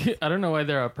world. I don't know why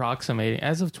they're approximating.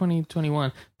 As of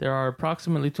 2021, there are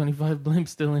approximately 25 blimps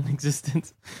still in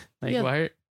existence. Like, Yeah. why?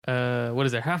 What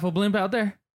is there? Half a blimp out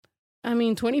there? I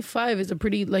mean, 25 is a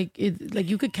pretty, like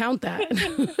you could count that.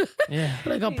 Yeah.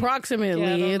 Like, approximately.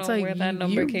 Yeah, I don't It's know like, where that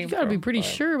number you came gotta be from, pretty but-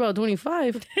 sure about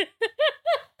 25.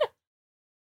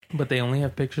 But they only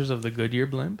have pictures of the Goodyear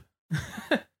blimp.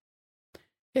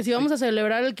 Que si vamos a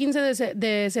celebrar el 15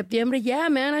 de septiembre, yeah,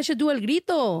 man, I should do el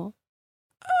grito.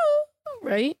 Oh,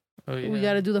 right? Oh, yeah. We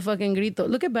gotta do the fucking grito.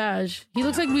 Look at Bash. He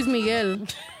looks like Luis Miguel.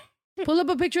 Pull up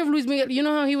a picture of Luis Miguel. You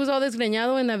know how he was all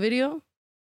desgreñado in that video?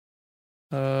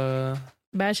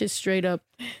 Bash is straight up.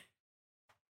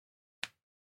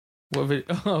 What video?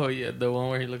 Oh, yeah. The one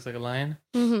where he looks like a lion.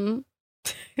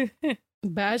 Mm-hmm.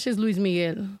 Bash is Luis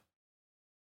Miguel.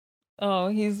 Oh,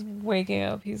 he's waking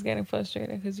up. He's getting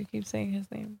frustrated because you keep saying his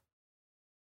name.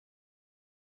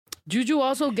 Juju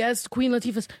also guessed Queen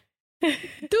Latifah's.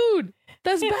 Dude,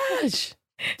 that's Bash.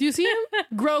 Do you see him?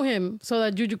 Grow him so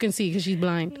that Juju can see because she's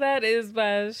blind. That is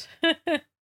Bash.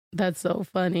 That's so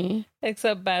funny.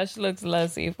 Except Bash looks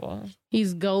less evil.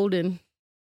 He's golden.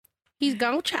 He's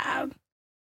gone, child.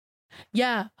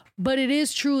 Yeah, but it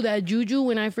is true that Juju,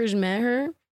 when I first met her,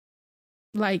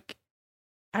 like,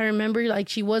 I remember, like,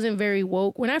 she wasn't very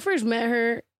woke. When I first met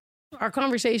her, our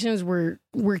conversations were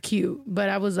cute, but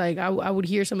I was like, I would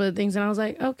hear some of the things and I was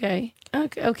like, okay.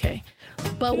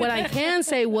 But what I can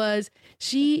say was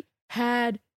she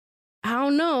had, I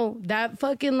don't know, that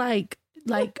fucking like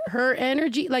her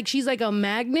energy, like she's like a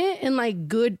magnet and like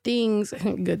good things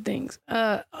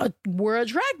were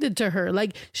attracted to her.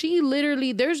 Like she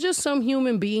literally, there's just some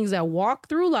human beings that walk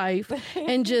through life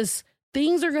and just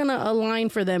things are gonna align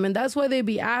for them, and that's why they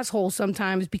be assholes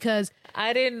sometimes, because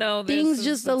I didn't know this things was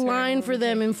just the align term for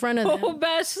them in front of them. Oh,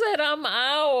 Bash said I'm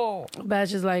out.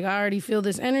 Bash is like, I already feel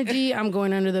this energy. I'm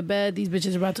going under the bed. These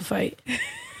bitches are about to fight.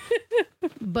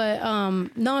 But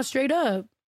no, straight up.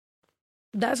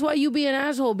 That's why you be an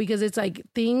asshole, because it's like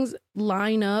things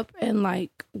line up and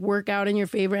like work out in your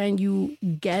favor and you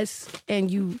guess and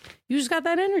you just got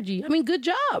that energy. I mean, good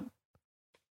job.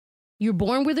 You're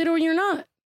born with it or you're not.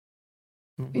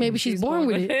 Maybe she's born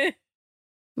with it.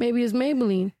 Maybe it's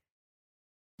Maybelline.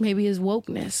 Maybe it's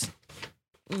wokeness.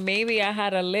 Maybe I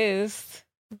had a list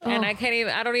and Oh.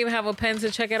 I don't even have a pen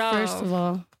to check it off. First of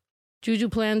all, Juju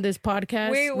planned this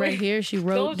podcast Wait, right here. She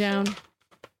wrote Don't down.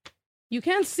 You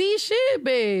can't see shit,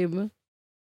 babe.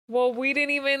 Well, we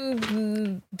didn't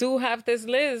even do half this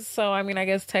list. So, I mean, I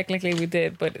guess technically we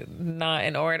did, but not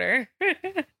in order.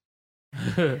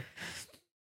 Oh,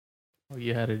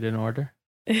 you had it in order?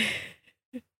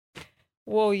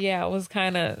 Well, yeah, it was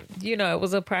kind of, it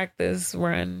was a practice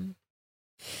run.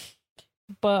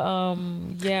 But,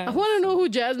 yeah. I want to know who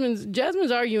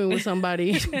Jasmine's arguing with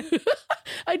somebody.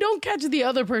 I don't catch the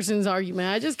other person's argument.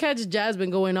 I just catch Jasmine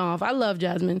going off. I love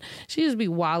Jasmine. She just be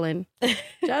wilding.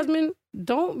 Jasmine,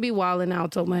 don't be wilding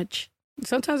out so much.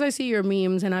 Sometimes I see your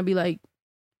memes and I be like,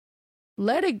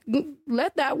 let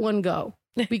that one go,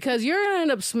 because you're gonna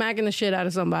end up smacking the shit out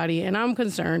of somebody, and I'm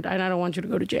concerned, and I don't want you to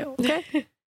go to jail. Okay.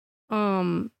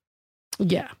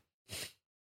 Yeah.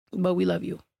 But we love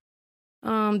you.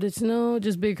 Did Snow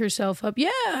just big herself up?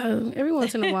 Yeah. Every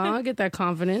once in a while, I get that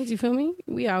confidence. You feel me?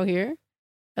 We out here.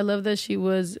 I love that she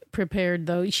was prepared,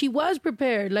 though. She was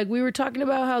prepared. Like, we were talking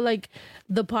about how, like,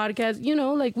 the podcast, you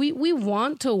know, like, we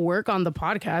want to work on the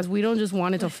podcast. We don't just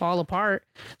want it to fall apart.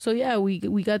 So, yeah, we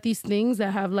got these things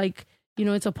that have, like, you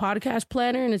know, it's a podcast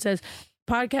planner, and it says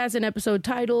podcast and episode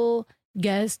title,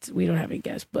 guests. We don't have any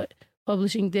guests, but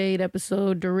publishing date,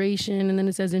 episode, duration, and then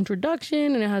it says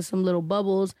introduction, and it has some little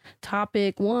bubbles,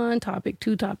 topic 1, topic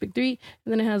 2, topic 3,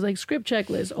 and then it has, like, script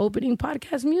checklist, opening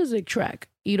podcast music track.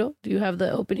 Ito, do you have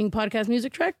the opening podcast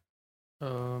music track?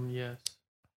 Yes.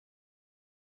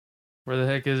 Where the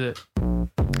heck is it?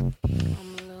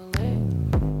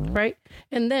 Right?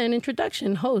 And then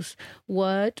introduction, host.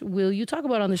 What will you talk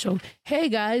about on the show? Hey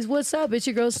guys, what's up? It's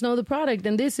your girl Snow the Product,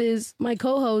 and this is my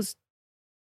co-host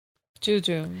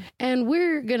Juju. And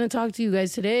we're going to talk to you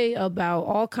guys today about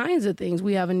all kinds of things.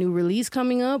 We have a new release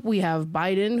coming up. We have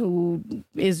Biden, who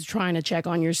is trying to check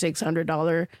on your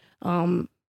 $600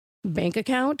 bank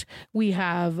account. We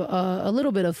have a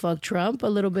little bit of fuck Trump, a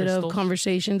little bit of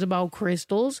conversations about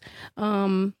crystals.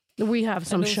 We have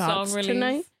some shots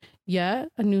tonight. Yeah,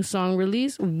 a new song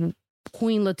release.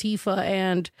 Queen Latifah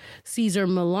and Cesar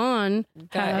Millan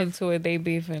got into it. They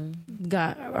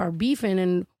are beefing,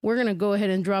 and we're gonna go ahead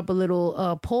and drop a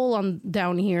little poll on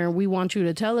down here. We want you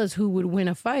to tell us who would win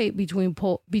a fight between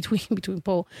Queen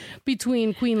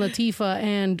Latifah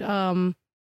and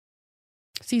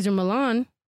Cesar Millan.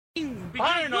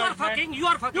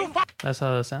 That's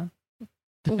how that sounds.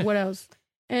 What else?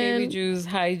 And Baby Drew's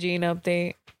hygiene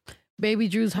update. Baby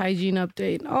Drew's hygiene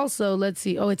update. Also, let's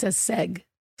see. Oh, it's a seg.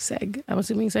 I'm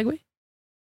assuming segue.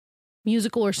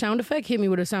 Musical or sound effect? Hit me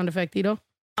with a sound effect, Ito.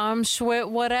 Schwit,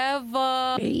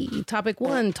 whatever. Hey, topic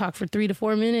 1, talk for 3 to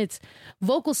 4 minutes.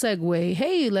 Vocal segue.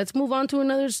 Hey, let's move on to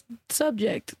another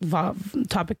subject.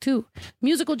 Topic 2,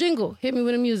 musical jingle. Hit me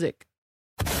with a music.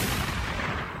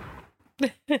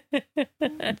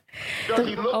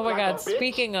 Oh my God.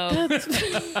 Speaking of,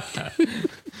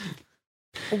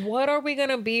 what are we going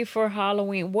to be for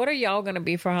Halloween? What are y'all going to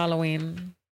be for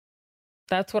Halloween?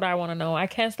 That's what I want to know. I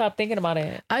can't stop thinking about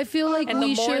it. I feel like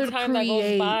we should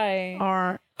create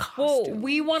our costumes. Well,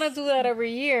 we want to do that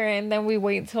every year, and then we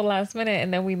wait till last minute,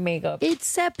 and then we make up. It's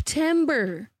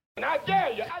September.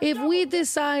 If we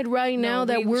decide right now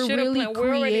that we're really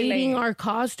creating our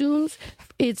costumes,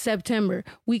 it's September.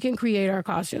 We can create our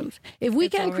costumes. If we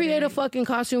can't create a fucking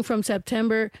costume from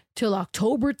September till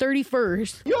October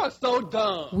 31st, You're so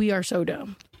dumb. We are so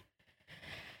dumb.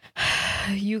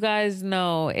 You guys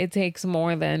know it takes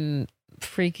more than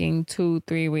freaking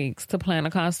 2-3 weeks to plan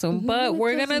a costume, but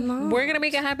we're gonna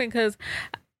make it happen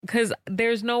because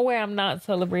there's no way I'm not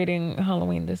celebrating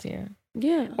Halloween this year.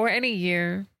 Yeah, or any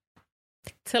year.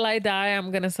 Till I die,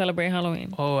 I'm gonna celebrate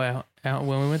Halloween. Oh, when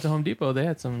we went to Home Depot, they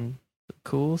had some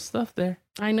cool stuff there.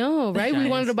 I know, right? Giant We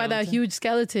wanted to buy that skeleton. huge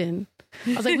skeleton.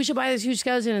 I was like, we should buy this huge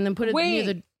skeleton and then put it near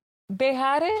the. They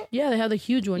had it? Yeah, they had the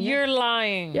huge one. You're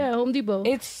lying. Yeah, Home Depot.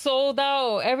 It's sold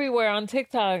out everywhere on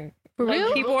TikTok. For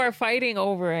real? People are fighting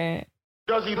over it.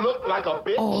 Does he look like a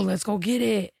bitch? Oh, let's go get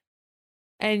it.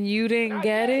 And you didn't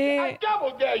get it? I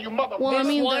double dare you, motherfucker.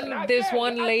 Well, This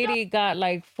one lady got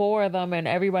like 4 of them and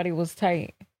everybody was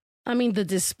tight. I mean, the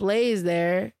display is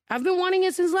there. I've been wanting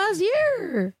it since last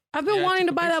year. I've been wanting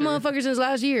to buy that motherfucker since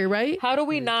last year, right? How do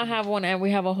we not have one and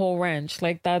we have a whole ranch?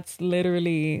 Like, that's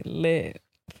literally lit.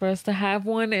 For us to have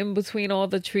one in between all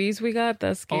the trees we got,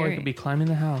 that's scary. Or it could be climbing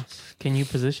the house. Can you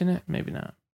position it? Maybe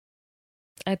not.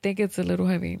 I think it's a little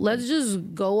heavy. Let's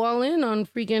just go all in on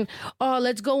freaking. Oh,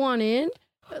 let's go on in.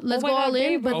 Let's go all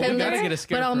in, but then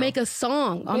I'll make a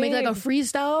song. I'll make like a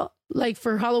freestyle, like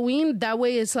for Halloween. That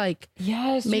way, it's like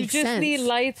yes, makes you just sense. need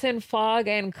lights and fog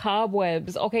and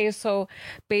cobwebs. Okay, so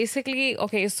basically,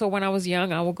 so when I was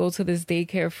young, I would go to this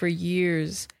daycare for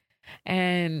years,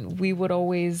 and we would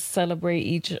always celebrate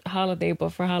each holiday. But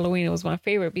for Halloween, it was my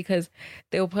favorite because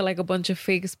they would put like a bunch of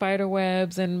fake spider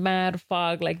webs and mad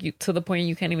fog, like you to the point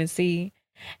you can't even see,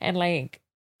 and like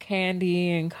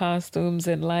candy and costumes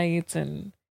and lights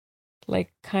and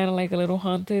like kind of like a little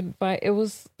haunted. But it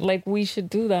was like we should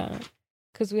do that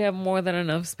because we have more than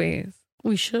enough space.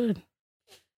 We should.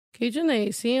 Cajun the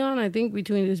AC on, I think,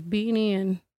 between this beanie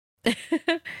and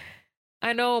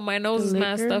I know my nose is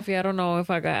mad stuffy. I don't know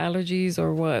if I got allergies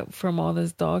or what from all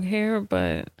this dog hair,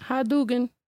 but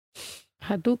Hadouken.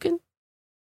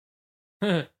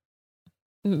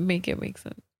 make it make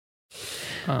sense.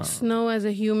 Snow as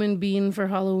a human being for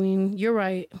Halloween. You're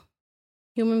right.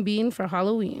 Human being for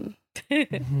Halloween.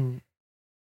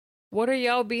 What are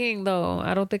y'all being though?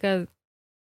 I don't think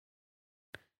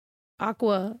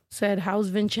Aqua said, how's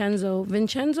Vincenzo?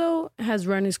 Vincenzo has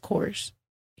run his course.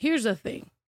 Here's the thing.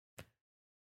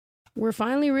 We're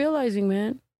finally realizing,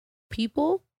 man,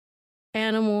 people,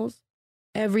 animals,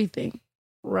 everything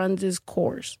runs its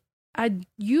course. I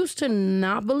used to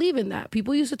not believe in that.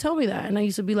 People used to tell me that. And I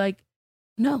used to be like,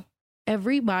 no,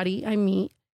 everybody I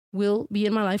meet will be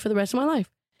in my life for the rest of my life.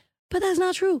 But that's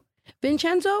not true.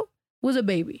 Vincenzo was a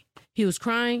baby. He was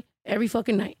crying every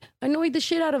fucking night. Annoyed the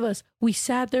shit out of us. We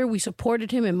sat there. We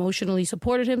supported him, emotionally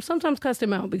supported him. Sometimes cussed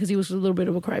him out because he was a little bit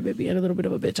of a crybaby and a little bit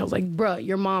of a bitch. I was like, bruh,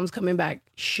 your mom's coming back.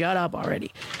 Shut up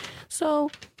already.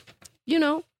 So, you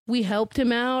know, we helped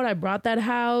him out. I brought that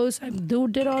house. I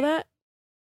did all that.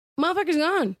 Motherfucker's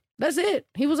gone. That's it.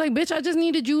 He was like, bitch, I just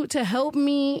needed you to help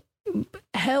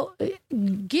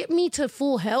get me to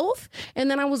full health,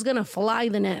 and then I was gonna fly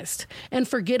the nest and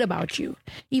forget about you,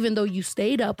 even though you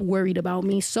stayed up worried about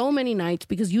me so many nights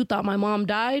because you thought my mom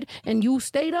died and you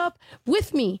stayed up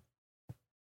with me.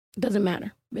 Doesn't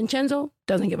matter. Vincenzo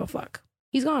doesn't give a fuck.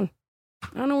 He's gone.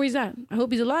 I don't know where he's at. I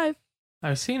hope he's alive.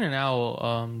 I've seen an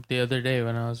owl the other day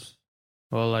when I was,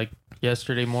 like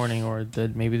yesterday morning or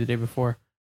maybe the day before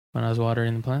when I was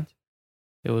watering the plants.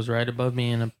 It was right above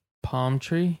me in a palm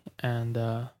tree, and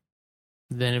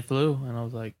then it flew, and I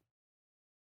was like,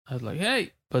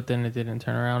 hey, but then it didn't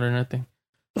turn around or nothing.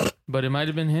 But it might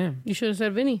have been him. You should have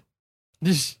said Vinny.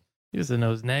 You just didn't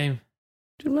know his name.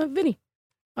 Should have Vinny.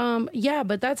 Yeah,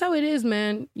 but that's how it is,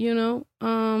 man. You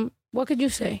know, what could you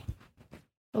say?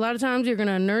 A lot of times you're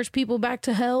gonna nurse people back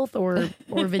to health, or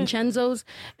Vincenzo's,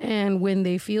 and when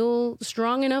they feel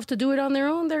strong enough to do it on their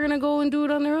own, they're gonna go and do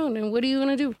it on their own. And what are you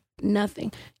gonna do?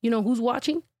 Nothing. You know who's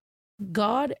watching?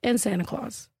 God and Santa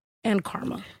Claus and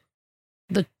karma.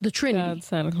 The Trinity. God,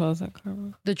 Santa Claus, and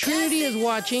karma. The Trinity is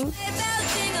watching.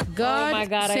 God, oh my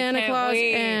God, Santa Claus,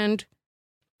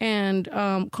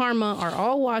 and karma are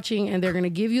all watching, and they're gonna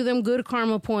give you them good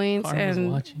karma points. Karma's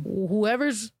and watching.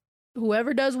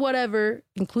 whoever does whatever,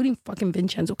 including fucking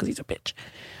Vincenzo because he's a bitch.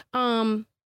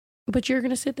 But you're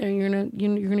gonna sit there and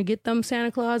you're gonna get them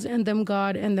Santa Claus and them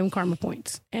God and them karma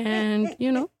points, and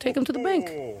take them to the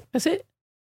bank. That's it.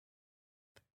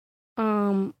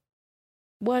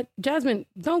 What? Jasmine,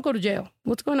 don't go to jail.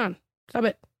 What's going on? Stop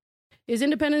it. Is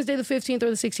Independence Day the 15th or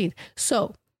the 16th?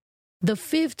 So the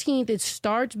 15th, it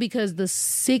starts because the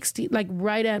 16th, like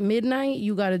right at midnight,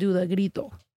 you got to do the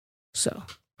grito. So.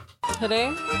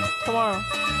 Today? Tomorrow?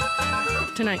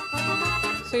 Tonight.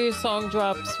 So your song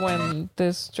drops when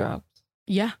this drops?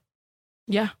 Yeah.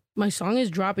 Yeah. My song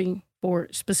is dropping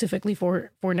specifically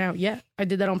for now. Yeah. I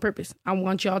did that on purpose. I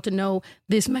want y'all to know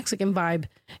this Mexican vibe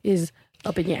is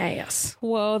up in your ass.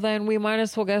 Well, then we might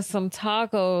as well get some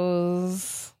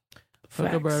tacos.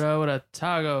 Fuck a burrito with a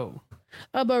taco.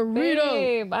 A burrito.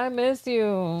 Babe, I miss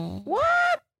you.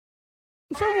 What?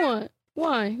 From what?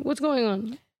 Why? What's going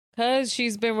on? Because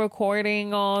she's been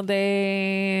recording all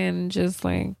day and just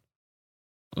like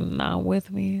not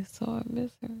with me. So I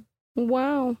miss her.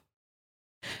 Wow.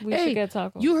 We should get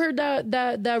tacos. You heard that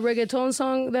reggaeton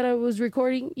song that I was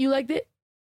recording? You liked it?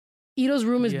 Ito's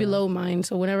room is below mine,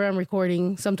 so whenever I'm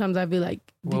recording, sometimes I'd be like,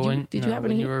 did you happen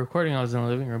to hear? You were recording, I was in the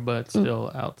living room, but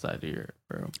still outside of your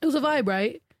room. It was a vibe,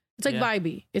 right? It's like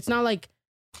vibey. It's not like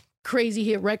crazy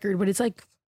hit record, but it's like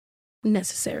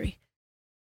necessary.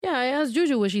 Yeah, I asked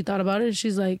Juju what she thought about it.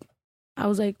 She's like, I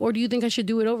was like, or do you think I should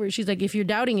do it over? She's like, if you're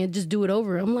doubting it, just do it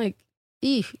over. I'm like,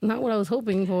 not what I was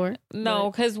hoping for. No,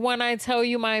 because when I tell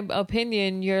you my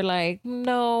opinion, you're like,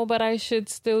 no, but I should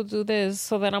still do this.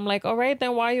 So then I'm like, all right,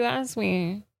 then why you ask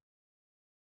me?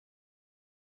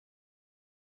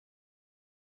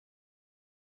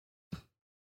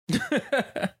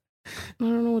 I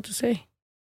don't know what to say.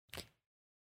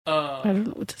 I don't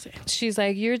know what to say. She's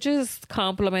like, you're just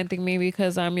complimenting me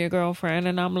because I'm your girlfriend.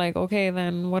 And I'm like, okay,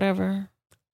 then whatever.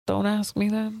 Don't ask me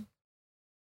then.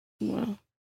 Wow.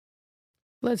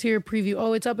 Let's hear a preview.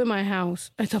 Oh, it's up in my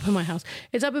house. It's up in my house.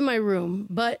 It's up in my room.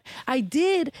 But I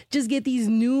did just get these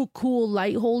new cool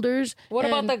light holders. What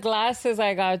about the glasses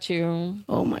I got you?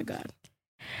 Oh, my God.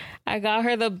 I got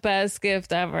her the best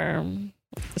gift ever.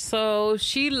 So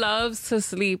she loves to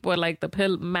sleep with like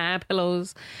the mad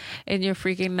pillows in your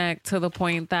freaking neck to the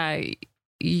point that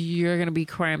you're going to be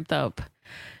cramped up.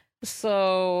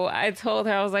 So I told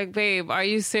her, I was like, babe, are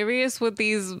you serious with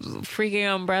these freaking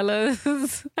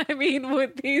umbrellas? I mean,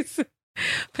 with these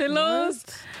pillows?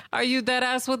 What? Are you dead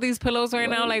ass with these pillows right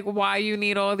now? Like, why you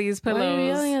need all these pillows? Why are you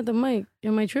yelling at the mic?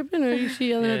 Am I tripping or are you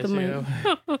yelling at the mic?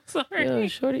 Oh, sorry. Yo,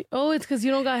 shorty. Oh, it's because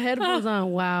you don't got headphones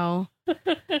on. Wow.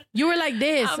 You were like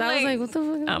this. I'm I was like- like, what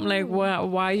the fuck? I'm like,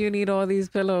 why you need all these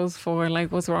pillows for?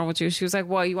 Like, what's wrong with you? She was like,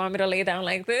 well, you want me to lay down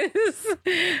like this?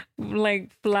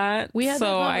 Like flat. We had so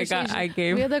that I conversation.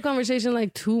 gave We had that conversation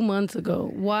like 2 months ago.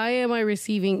 Why am I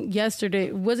receiving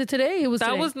yesterday? Was it today? It was that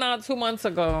today. was not 2 months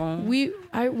ago.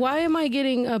 Why am I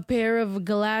getting a pair of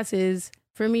glasses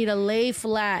for me to lay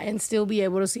flat and still be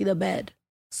able to see the bed?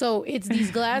 So it's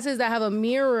these glasses that have a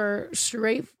mirror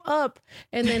straight up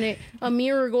and then a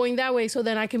mirror going that way so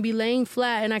then I can be laying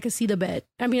flat and I can see the bed.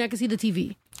 I mean, I can see the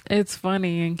TV. It's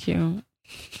funny and cute.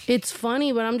 It's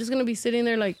funny, but I'm just going to be sitting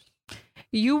there like,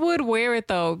 You would wear it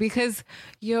though, because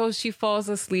she falls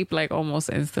asleep like almost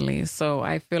instantly. So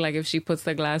I feel like if she puts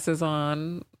the glasses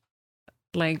on,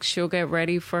 like she'll get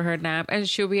ready for her nap and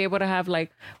she'll be able to have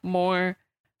like more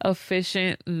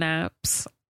efficient naps.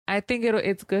 I think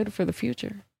it's good for the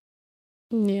future.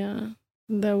 yeah,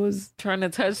 that was Trying to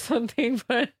touch something,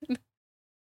 but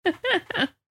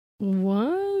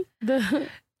what?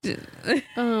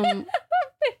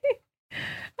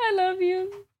 I love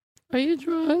you. Are you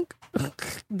drunk?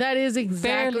 That is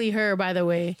exactly her, by the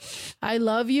way. I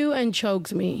love you and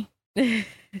chokes me.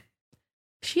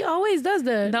 She always does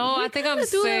that. No, We I think I'm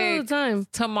kinda do that all sick. the time.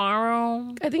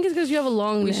 Tomorrow I think it's because you have a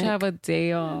long we neck. should have a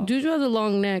day off. Juju has a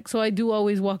long neck, so I do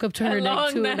always walk up to A her neck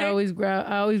long too, and I neck. always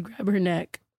grab her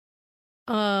neck.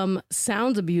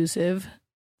 Sounds abusive.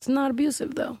 It's not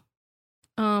abusive though.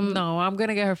 No, I'm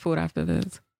gonna get her food after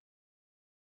this.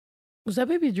 Was that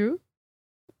baby Drew?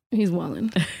 He's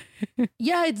wildin'.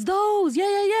 Yeah, it's those.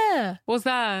 Yeah. What's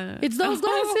that? It's those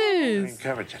glasses.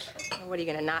 Encourage it. What are you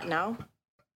gonna not know?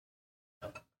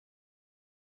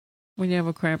 When you have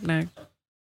a cramp neck.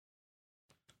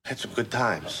 Had some good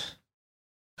times.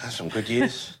 Had some good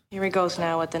years. Here he goes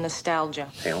now with the nostalgia.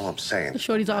 Hey, all I'm saying.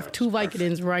 Shorty's off 2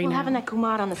 Vicodins right Well, now. having that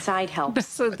Kumar on the side helps.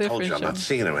 That's a I told different you I'm show. not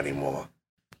seeing her anymore.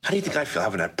 How do you think I feel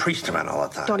having that priest around all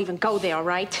the time? Don't even go there, all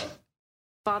right?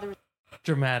 Father.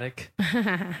 Dramatic.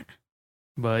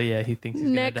 But yeah, he thinks he's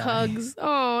Neck gonna die. hugs.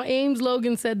 Oh, Ames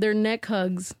Logan said they're neck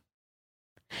hugs.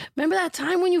 Remember that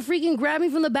time when you freaking grabbed me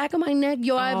from the back of my neck?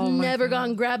 Yo, I've Oh my never God.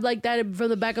 gotten grabbed like that from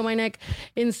the back of my neck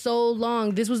in so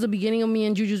long. This was the beginning of me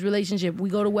and Juju's relationship. We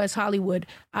go to West Hollywood.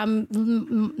 I'm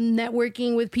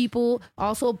networking with people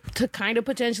also to kind of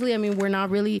potentially, I mean, we're not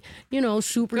really,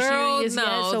 super Girl, serious yet.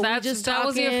 no, So we that's just that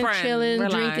was your talking, friend. chilling,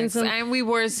 Relax. drinking some. And we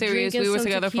were serious. drinking We were some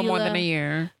together for more than a tequila.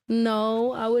 year.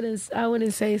 No, I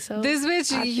wouldn't say so. This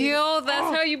bitch, I think- yo,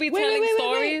 that's how you be Wait, telling wait,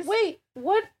 stories. Wait,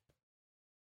 what?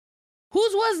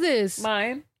 Whose was this?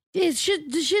 Mine. The shit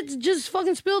just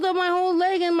fucking spilled up my whole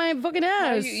leg and my fucking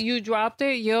How ass. you dropped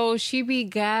it? Yo, she be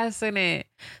gassing it.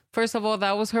 First of all,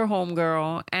 that was her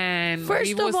homegirl, and First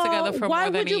we was of together all, for why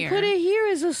more than would a you year. put it here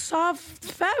as a soft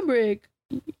fabric?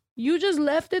 You just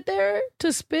left it there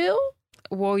to spill?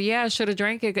 Well, yeah, I should have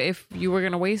drank it. If you were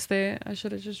gonna waste it, I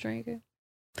should have just drank it.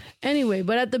 Anyway,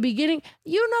 but at the beginning,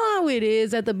 you know how it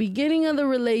is. At the beginning of the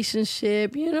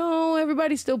relationship,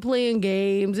 everybody's still playing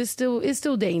games. It's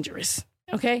still dangerous.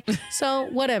 Okay, so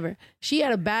whatever. She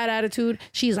had a bad attitude.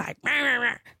 She's like,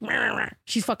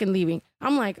 she's fucking leaving.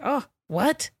 I'm like, oh,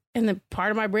 what? And then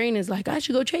part of my brain is like, I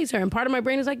should go chase her. And part of my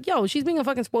brain is like, yo, she's being a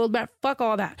fucking spoiled brat. Fuck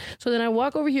all that. So then I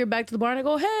walk over here back to the bar and I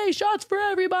go, hey, shots for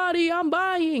everybody. I'm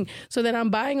buying. So then I'm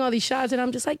buying all these shots and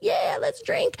I'm just like, yeah, let's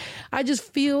drink. I just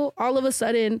feel all of a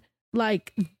sudden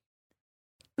like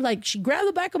she grabbed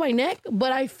the back of my neck,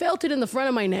 but I felt it in the front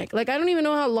of my neck. Like, I don't even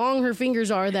know how long her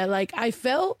fingers are that like I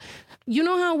felt, you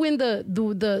know how when the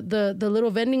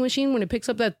little vending machine, when it picks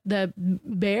up that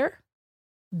bear,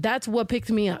 that's what picked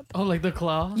me up. Oh, like the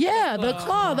claw? Yeah, the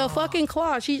claw, the fucking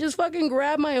claw. She just fucking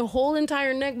grabbed my whole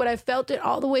entire neck, but I felt it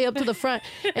all the way up to the front.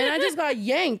 And I just got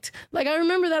yanked. Like, I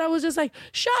remember that I was just like,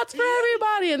 shots for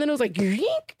everybody. And then it was like,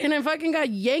 yank. And I fucking got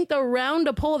yanked around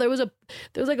a pole. There was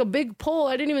like a big pole.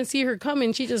 I didn't even see her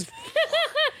coming. She just,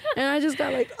 and I just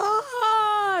got like,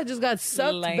 I just got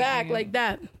sucked back like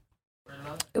that.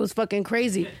 It was fucking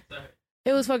crazy.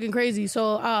 It was fucking crazy.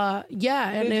 So, yeah.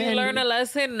 And Did you then learn a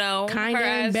lesson? No. Kinda Her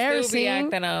ass still be embarrassing.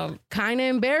 acting up. kind of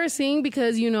embarrassing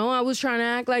because, I was trying to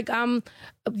act like I'm,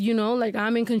 like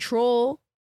I'm in control.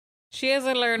 She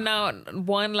hasn't learned out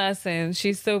one lesson.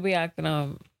 She still be acting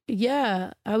up.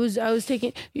 Yeah, I was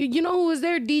taking, you know who was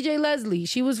there? DJ Leslie.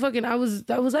 She was fucking, I was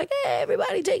like, hey,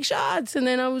 everybody take shots. And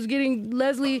then I was getting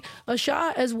Leslie a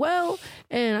shot as well.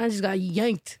 And I just got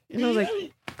yanked. And I was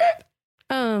like,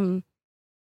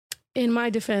 in my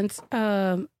defense,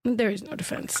 there is no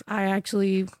defense. I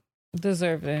actually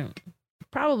Deserved it.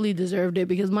 probably deserved it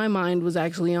because my mind was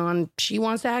actually on, she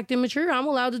wants to act immature. I'm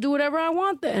allowed to do whatever I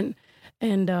want then.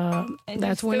 And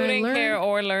that's you when still I didn't learned. care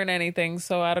or learn anything,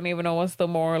 so I don't even know what's the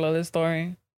moral of the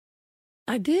story.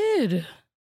 I did.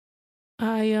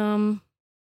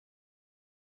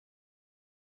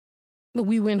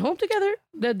 We went home together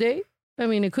that day. I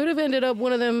mean, it could have ended up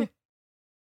one of them,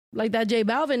 like that J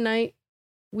Balvin night.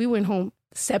 We went home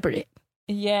separate.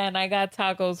 Yeah, and I got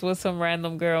tacos with some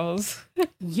random girls.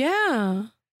 Yeah.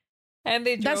 And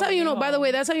they That's how you know, by the way,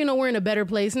 that's how you know we're in a better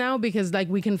place now, because like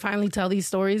we can finally tell these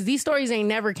stories. These stories ain't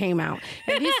never came out.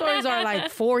 And these stories are like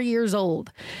 4 years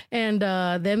old. And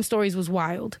them stories was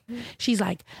wild. She's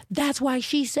like, that's why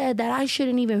she said that I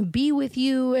shouldn't even be with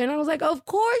you. And I was like, of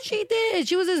course she did.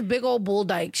 She was this big old bull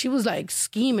dyke. She was like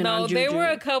scheming on Juju. No, they were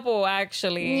a couple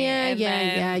actually.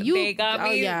 Yeah. They got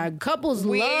me. Couples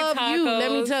love you.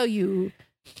 Let me tell you.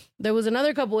 There was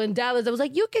another couple in Dallas that was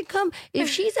like, you could come, if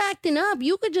she's acting up,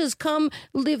 you could just come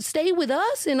stay with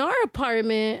us in our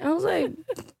apartment. I was like,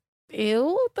 ew,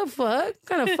 what the fuck? What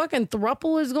kind of fucking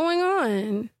throuple is going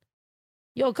on?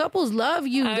 Yo, couples love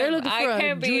you. They're looking for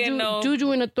a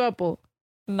Juju in a throuple.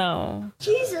 No.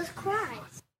 Jesus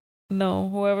Christ. No,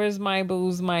 whoever's my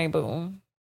boo's my boo.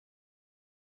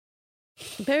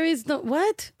 There is no,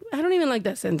 what? I don't even like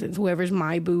that sentence. Whoever's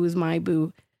my boo is my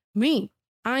boo. Me.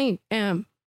 I am.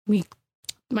 Me,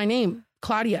 my name,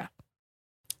 Claudia.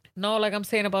 No, like I'm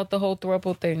saying about the whole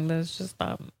throuple thing. That's just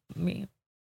not me.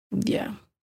 Yeah.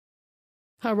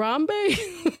 Harambe?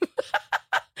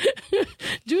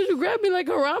 Juju grabbed me like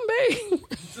Harambe?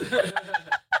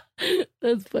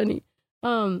 That's funny.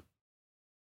 What's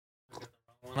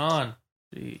going on?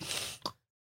 Jeez.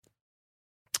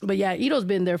 But yeah, Ito's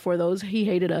been there for those. He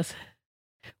hated us.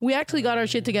 We actually got our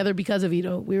shit together because of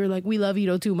Ito. We were like, we love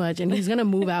Ito too much, and he's going to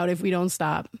move out if we don't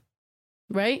stop.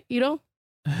 Right, Ito?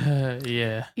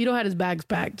 Yeah. Ito had his bags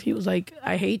packed. He was like,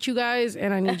 I hate you guys,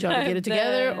 and I need y'all to get it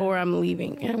together, or I'm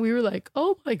leaving. And we were like,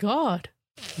 oh my God.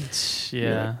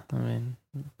 Yeah, I mean,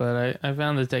 but I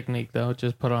found the technique, though.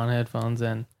 Just put on headphones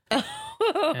and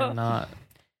not,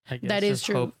 I guess, that is just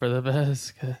true. Hope for the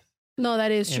best. No,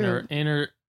 that is true.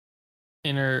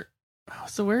 Inner,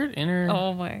 what's the word?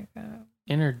 Oh my God.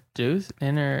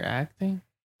 Interacting?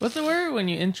 What's the word when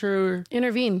you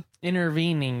intervene?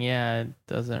 Intervening, yeah, it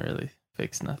doesn't really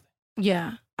fix nothing.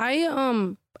 Yeah.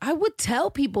 I would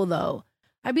tell people though.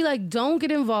 I'd be like, don't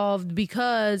get involved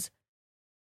because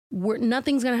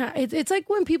nothing's gonna happen. It's like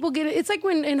when people it's like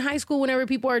when in high school, whenever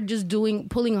people are just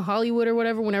pulling a Hollywood or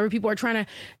whatever, whenever people are trying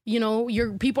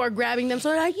to, people are grabbing them. So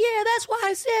they're like, yeah, that's why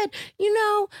I said,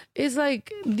 it's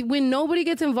like when nobody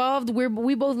gets involved,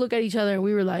 we both look at each other and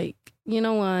we were like, you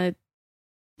know what?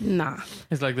 Nah.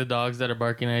 It's like the dogs that are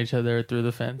barking at each other through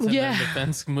the fence. And then the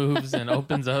fence moves and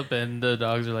opens up and the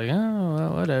dogs are like, oh,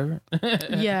 well, whatever.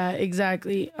 Yeah,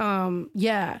 exactly.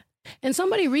 Yeah. And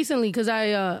somebody recently, because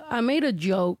I made a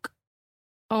joke.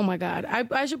 Oh my God.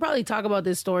 I should probably talk about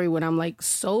this story when I'm like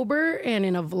sober and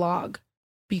in a vlog,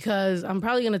 because I'm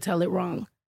probably going to tell it wrong.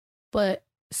 But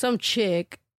some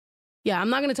chick, I'm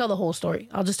not going to tell the whole story.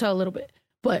 I'll just tell a little bit.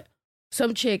 But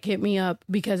some chick hit me up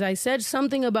because I said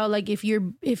something about like if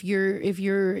you're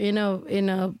in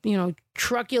a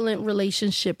truculent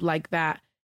relationship like that,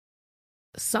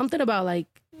 something about like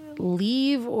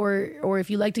leave or if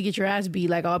you like to get your ass beat,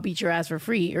 like I'll beat your ass for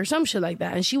free or some shit like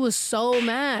that. And she was so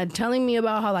mad, telling me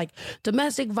about how like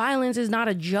domestic violence is not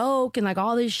a joke and like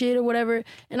all this shit or whatever.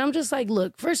 And I'm just like,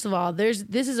 look, first of all, this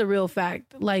is a real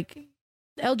fact. Like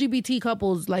LGBT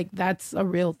couples, like that's a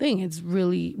real thing. It's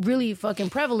really, really fucking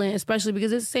prevalent, especially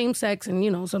because it's same sex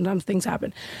and sometimes things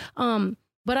happen.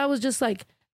 But I was just like,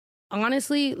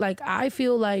 honestly, like I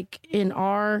feel like in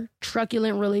our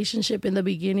truculent relationship in the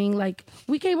beginning, like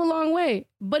we came a long way,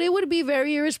 but it would be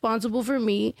very irresponsible for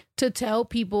me to tell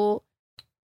people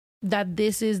that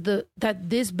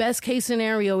this best case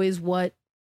scenario is what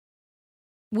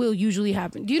will usually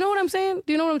happen. Do you know what I'm saying?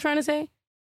 Do you know what I'm trying to say?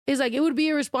 It's like, it would be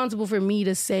irresponsible for me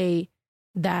to say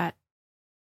that,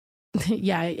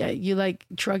 you like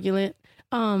truculent,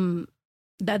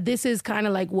 that this is kind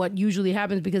of like what usually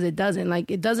happens, because it doesn't.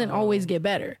 Like, it doesn't always get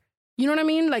better. You know what I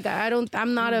mean? Like, I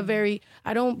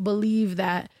don't believe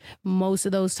that most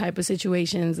of those type of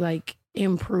situations, like,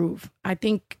 improve. I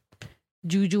think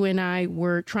Juju and I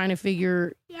were trying to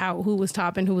figure out who was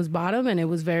top and who was bottom, and it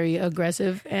was very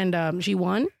aggressive, and she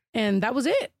won, and that was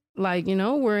it. Like,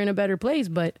 we're in a better place,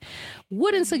 but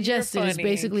wouldn't suggest it is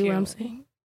basically what I'm saying.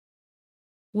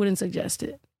 Wouldn't suggest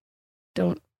it.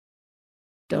 Don't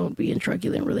be in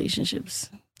truculent relationships.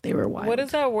 They were wild. What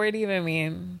does that word even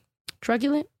mean?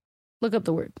 Truculent? Look up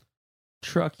the word.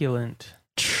 Truculent.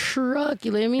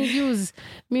 Truculent. It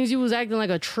means you was acting like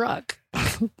a truck.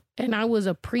 And I was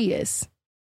a Prius.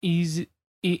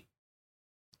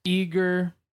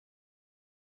 Eager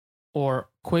or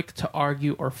quick to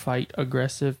argue or fight,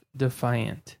 aggressive,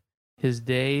 defiant. His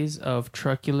days of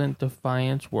truculent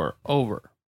defiance were over.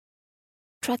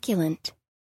 Truculent.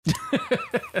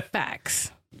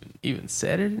 Facts. Even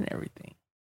said it and everything.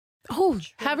 Oh,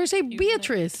 have her say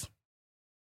Beatrice.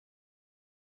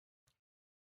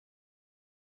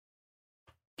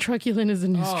 Truculent is a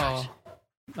new expression.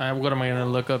 What am I going to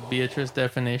look up? Beatrice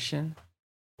definition?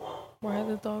 Why are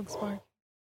the dogs barking?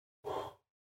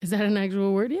 Is that an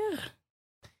actual word?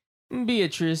 Yeah.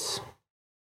 Beatrice.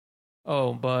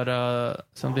 Oh, but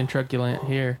something truculent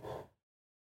here.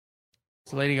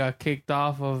 This lady got kicked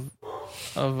off of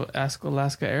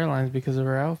Alaska Airlines because of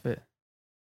her outfit.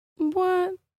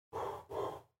 What?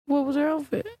 What was her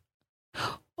outfit?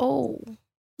 Oh,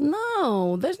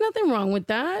 no. There's nothing wrong with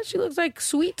that. She looks like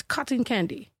sweet cotton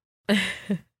candy.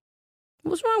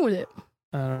 What's wrong with it?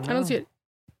 I don't know. I don't see it.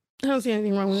 I don't see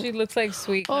anything wrong with it. She looks like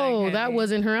sweet. Oh, that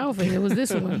wasn't her outfit. It was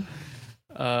this one.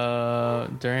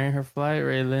 During her flight,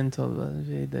 Raylan told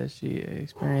BuzzFeed that she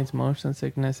experienced motion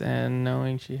sickness and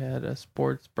knowing she had a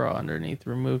sports bra underneath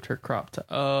removed her crop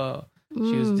top.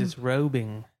 She was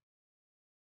disrobing.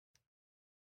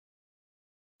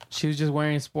 She was just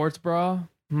wearing a sports bra?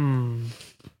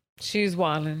 She's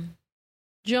wildin'.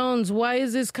 Jones, why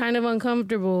is this kind of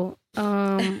uncomfortable?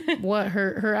 What,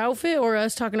 her outfit or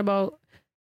us talking about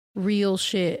real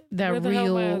shit that Where the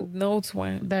hell my notes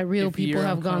went? That real people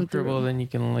have gone through? Then you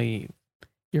can leave.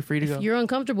 You're free to go. If you're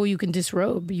uncomfortable, you can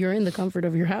disrobe. You're in the comfort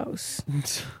of your house.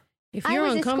 If I you're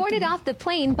was uncomfortable, escorted off the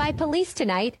plane by police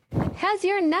tonight. How's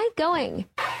your night going?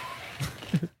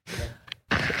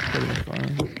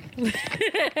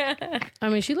 I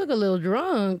mean, she look a little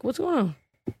drunk. What's going on?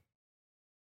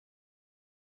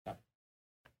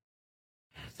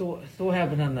 So what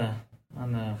happened on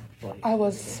the flight? I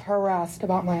was harassed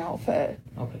about my outfit.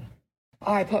 Okay.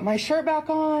 I put my shirt back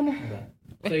on. Okay.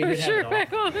 So you did have shirt it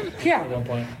back off on. Yeah. At one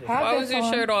point. Why was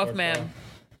your shirt off, ma'am?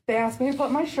 They asked me to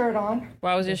put my shirt on.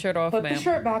 Why was your shirt off, Put ma'am? the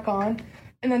shirt back on,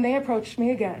 and then they approached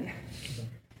me again,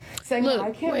 saying Look,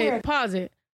 I can't wear wait, it. pause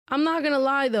it. I'm not gonna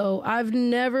lie though. I've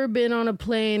never been on a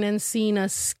plane and seen a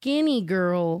skinny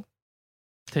girl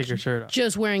Take her shirt off.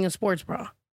 just wearing a sports bra.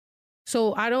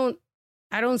 So I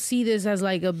don't see this as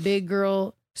like a big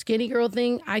girl, skinny girl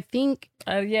thing. I think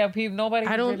nobody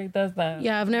really does that.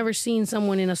 Yeah, I've never seen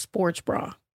someone in a sports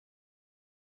bra.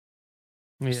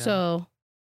 Yeah. So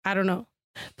I don't know.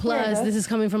 Plus, Yeah. this is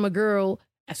coming from a girl.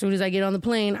 As soon as I get on the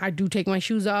plane, I do take my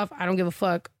shoes off. I don't give a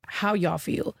fuck how y'all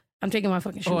feel. I'm taking my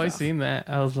fucking shoes I off. seen that.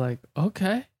 I was like,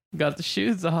 okay, got the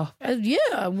shoes off.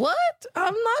 Yeah, what?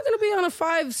 I'm not gonna be on a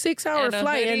 5-6 hour And a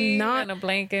flight hoodie and not and a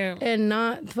blanket and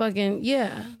not fucking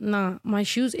nah. My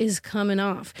shoes is coming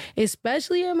off,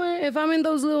 especially if I'm in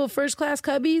those little first class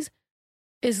cubbies.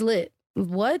 It's lit.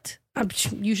 What?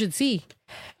 You should see.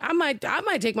 I might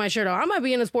take my shirt off. I might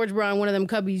be in a sports bra in one of them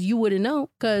cubbies. You wouldn't know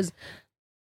because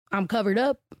I'm covered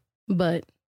up. But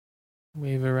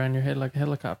wave it around your head like a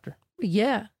helicopter.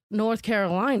 Yeah, North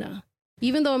Carolina.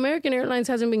 Even though American Airlines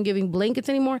hasn't been giving blankets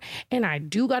anymore, and I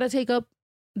do got to take up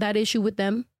that issue with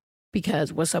them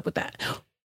because what's up with that?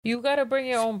 You got to bring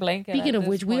your own blanket. Speaking at of this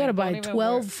which, we point. got to buy Don't even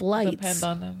 12 Depend flights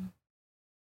on them.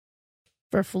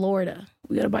 for Florida.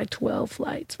 We got to buy 12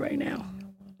 flights right now.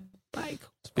 Like,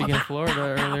 Speaking of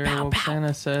Florida, earlier Woke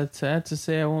Santa said, "Sad to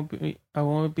say, I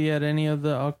won't be at any of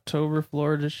the October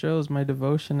Florida shows. My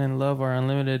devotion and love are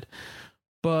unlimited,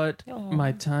 but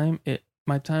my time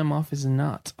off is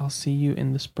not. I'll see you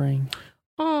in the spring."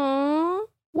 Aw,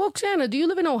 Woke Santa, do you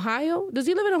live in Ohio? Does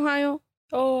he live in Ohio?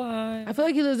 Oh, hi. I feel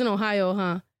like he lives in Ohio,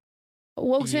 huh?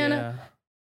 Woke Santa.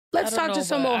 Let's talk to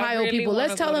some Ohio people.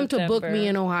 Let's tell them to book me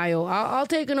in Ohio. I'll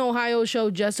take an Ohio show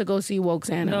just to go see Woke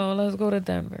Santa. No, let's go to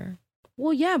Denver.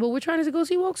 Well, yeah, but we're trying to go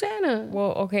see Woke Santa.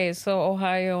 Well, okay, so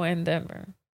Ohio and Denver.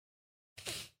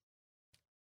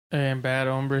 And Bad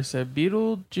Hombre said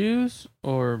Beetlejuice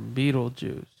or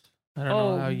Beetlejuice. I don't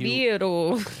know how you.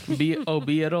 Beetle.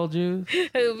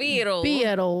 Beetlejuice.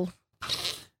 Beetle.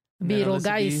 Beetle,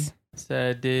 guys.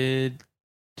 Said, did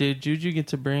Juju get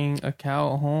to bring a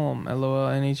cow home? LOL.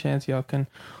 Any chance y'all can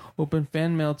open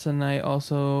fan mail tonight?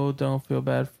 Also, don't feel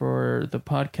bad for the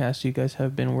podcast. You guys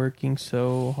have been working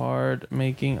so hard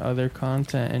making other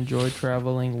content. Enjoy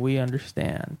traveling. We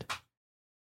understand.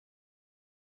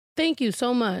 Thank you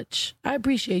so much. I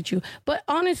appreciate you. But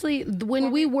honestly,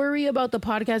 when we worry about the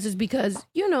podcast, is because,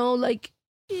 like,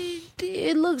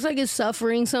 it looks like it's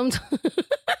suffering sometimes.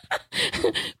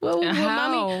 well,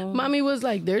 mommy was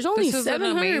like, there's only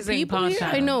 700 people here.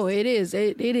 I know it is.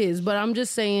 It is. But I'm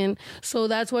just saying, so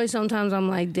that's why sometimes I'm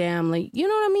like, damn, like, you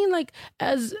know what I mean? Like,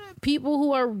 as people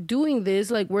who are doing this,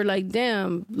 like, we're like,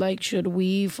 damn, like, should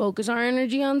we focus our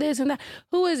energy on this and that?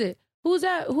 Who is it? Who's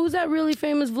that really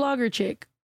famous vlogger chick?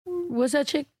 What's that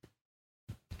chick?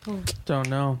 Don't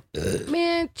know.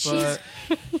 Man, she's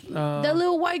that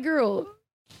little white girl.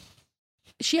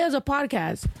 She has a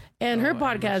podcast, and her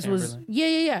podcast was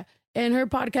yeah. And her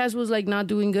podcast was like not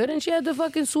doing good, and she had to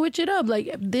fucking switch it up.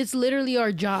 Like, this literally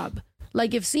our job.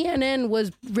 Like, if CNN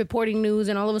was reporting news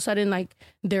and all of a sudden like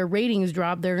their ratings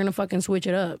drop, they're gonna fucking switch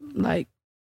it up. Like,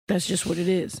 that's just what it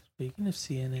is. Speaking of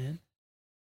CNN,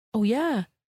 oh yeah,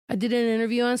 I did an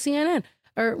interview on CNN,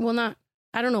 or well, not.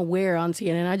 I don't know where on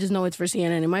CNN. I just know it's for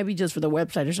CNN. It might be just for the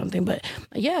website or something. But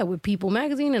yeah, with People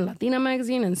Magazine and Latina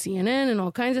Magazine and CNN and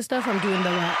all kinds of stuff. I'm doing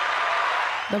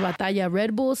the Batalla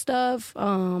Red Bull stuff.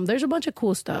 There's a bunch of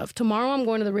cool stuff. Tomorrow I'm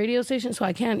going to the radio station, so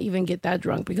I can't even get that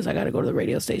drunk because I got to go to the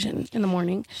radio station in the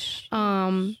morning.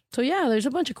 So yeah, there's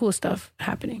a bunch of cool stuff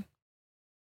happening.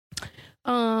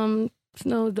 No,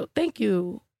 thank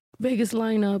you. Vegas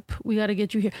lineup. We got to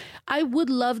get you here. I would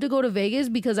love to go to Vegas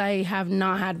because I have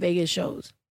not had Vegas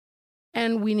shows.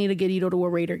 And we need to get Ito to a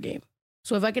Raider game.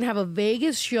 So if I can have a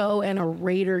Vegas show and a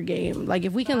Raider game, like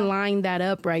if we can line that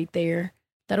up right there,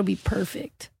 that'll be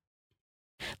perfect.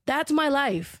 That's my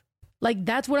life. Like,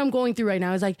 that's what I'm going through right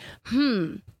now. It's like,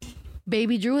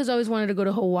 Baby Drew has always wanted to go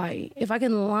to Hawaii. If I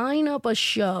can line up a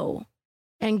show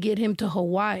and get him to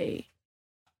Hawaii,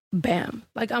 bam.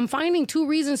 Like, I'm finding 2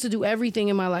 reasons to do everything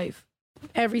in my life.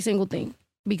 Every single thing.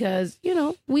 Because, you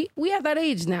know, we have that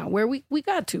age now where we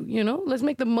got to, you know, let's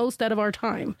make the most out of our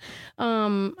time.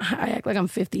 I act like I'm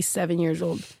 57 years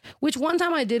old, which one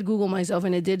time I did Google myself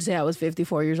and it did say I was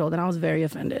 54 years old and I was very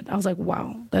offended. I was like,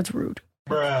 wow, that's rude.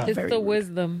 Bruh. It's the rude.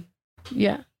 Wisdom.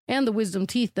 Yeah. And the wisdom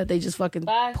teeth that they just fucking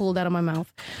pulled out of my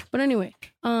mouth. But anyway,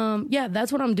 yeah,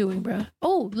 that's what I'm doing, bro.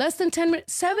 Oh, less than 10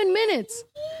 minutes. 7 minutes.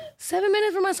 7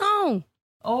 minutes for my song.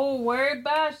 Oh, word,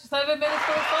 Bash. 7 minutes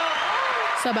for the song.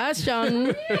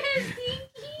 Sebastian.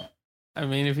 I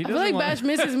mean, if he I doesn't feel like Bash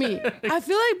misses me. I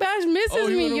feel like Bash misses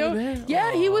me, yo.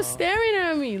 Yeah, he was staring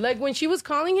at me. Like, when she was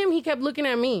calling him, he kept looking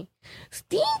at me.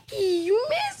 Stinky, you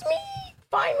miss me.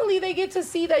 Finally, they get to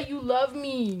see that you love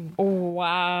me. Oh,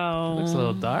 wow. Looks a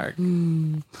little dark.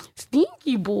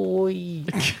 Stinky boy.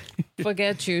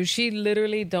 Forget you. She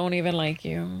literally don't even like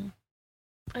you.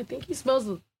 I think he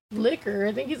smells liquor.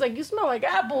 I think he's like, you smell like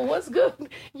apple. What's good?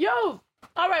 Yo.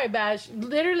 All right, Bash.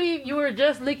 Literally, you were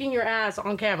just licking your ass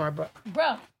on camera, bro.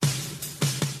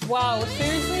 Wow,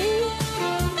 seriously?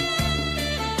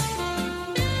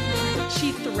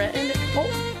 She threatened.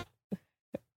 Oh.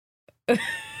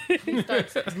 He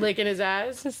starts licking his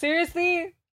ass.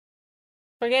 Seriously?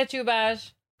 Forget you,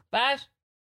 Bash. Bash?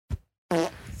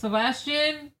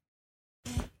 Sebastian?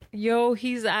 Yo,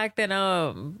 he's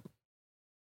acting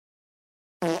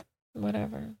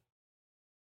whatever.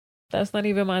 That's not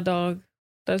even my dog.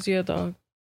 That's your dog.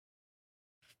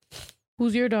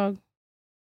 Who's your dog?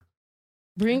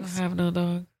 Brinks? I have no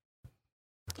dog.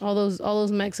 All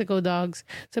those Mexico dogs.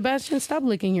 Sebastian, stop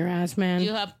licking your ass, man.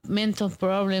 You have mental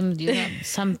problems. You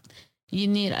have you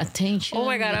need attention. Oh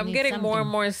my God, I'm getting more and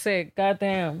more sick.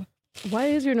 Goddamn. Why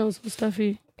is your nose so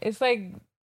stuffy? It's like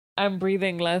I'm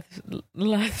breathing less. I'm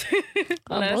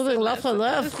breathing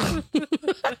less.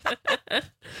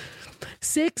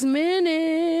 6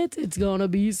 minutes. It's gonna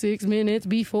be 6 minutes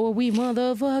before we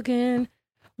motherfucking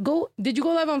go. Did you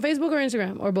go live on Facebook or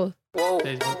Instagram or both?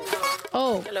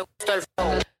 Oh.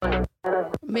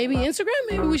 Maybe Instagram?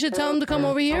 Maybe we should tell them to come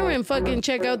over here and fucking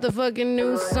check out the fucking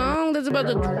new song that's about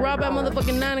to drop at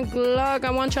motherfucking 9 o'clock.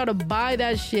 I want y'all to buy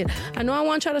that shit. I know I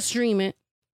want y'all to stream it.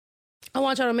 I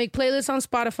want y'all to make playlists on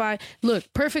Spotify.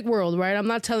 Look, perfect world, right? I'm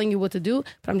not telling you what to do,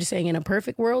 but I'm just saying in a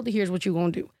perfect world, here's what you're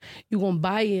going to do. You're going to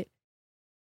buy it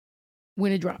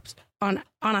when it drops on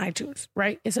iTunes,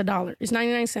 right? It's $1. It's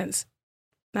 99 cents.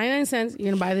 99 cents, you're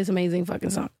going to buy this amazing fucking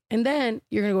song. And then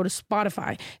you're going to go to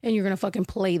Spotify and you're going to fucking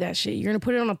play that shit. You're going to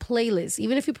put it on a playlist.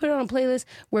 Even if you put it on a playlist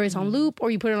where it's on loop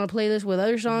or you put it on a playlist with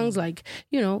other songs like,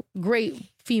 you know, great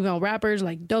female rappers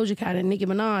like Doja Cat and Nicki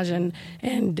Minaj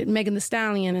and Megan Thee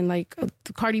Stallion and like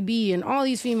Cardi B and all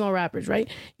these female rappers, right?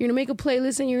 You're going to make a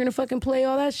playlist and you're going to fucking play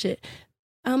all that shit.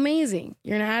 Amazing.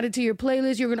 You're going to add it to your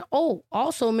playlist. You're going to,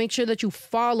 also make sure that you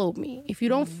follow me. If you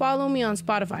don't follow me on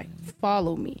Spotify,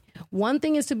 follow me. One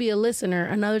thing is to be a listener.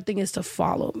 Another thing is to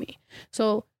follow me.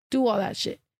 So do all that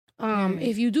shit.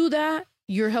 If you do that,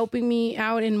 you're helping me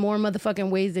out in more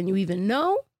motherfucking ways than you even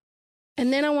know.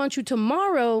 And then I want you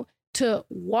tomorrow to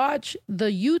watch the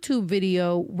YouTube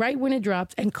video right when it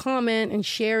drops and comment and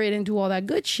share it and do all that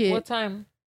good shit. What time?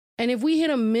 And if we hit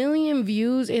 1 million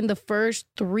views in the first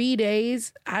 3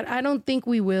 days, I don't think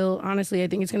we will. Honestly, I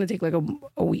think it's going to take like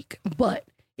a week. But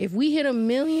if we hit 1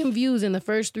 million views in the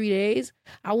first 3 days,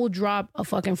 I will drop a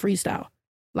fucking freestyle.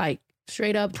 Like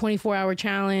straight up 24-hour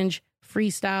challenge,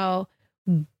 freestyle,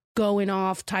 going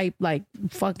off type, like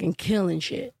fucking killing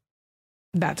shit.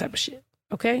 That type of shit.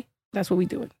 Okay? That's what we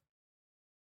doing.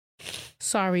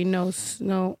 Sorry, no.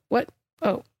 What?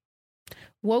 Oh.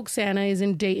 Woke Santa is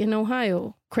in Dayton,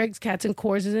 Ohio. Craig's Cats and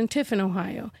Coors is in Tiffin,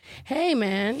 Ohio. Hey,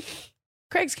 man.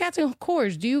 Craig's Cats and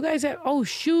Coors, do you guys have... Oh,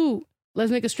 shoot.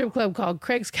 Let's make a strip club called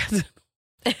Craig's Cats.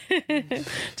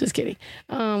 Just kidding.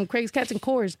 Craig's Cats and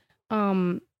Coors.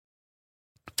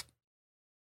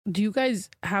 Do you guys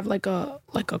have like a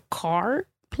car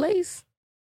place?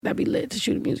 That'd be lit to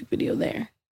shoot a music video there.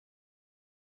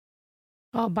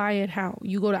 I'll buy it. How?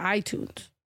 You go to iTunes.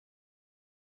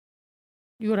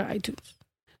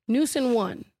 Newsom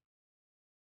won.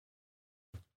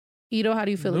 Ito, how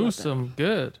do you feel about that? Newsom,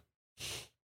 good.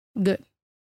 Good.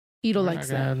 Ito likes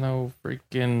that. Have no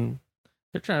freaking...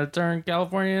 They're trying to turn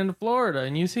California into Florida.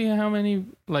 And you see how many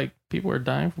like people are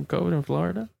dying from COVID in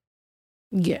Florida?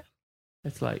 Yeah.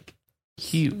 It's like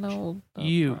huge.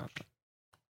 Huge.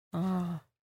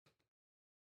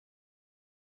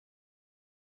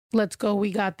 Let's go.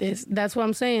 We got this. That's what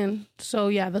I'm saying. So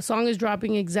yeah, the song is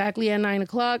dropping exactly at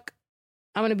 9:00.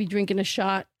 I'm going to be drinking a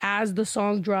shot as the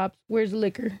song drops. Where's the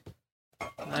liquor?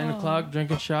 9:00, drink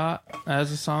a shot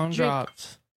as the song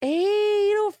drops.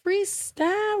 Ado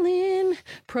freestyling,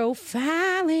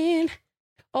 profiling.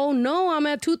 Oh no, I'm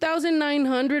at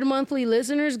 2,900 monthly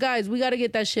listeners. Guys, we got to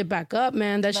get that shit back up,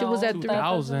 man. That shit was at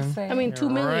 2,000. I mean, 2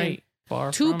 million. Right.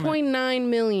 2.9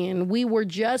 million. We were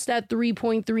just at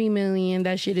 3.3 million.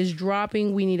 That shit is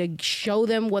dropping. We need to show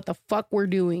them what the fuck we're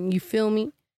doing. You feel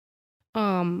me?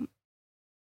 So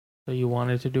you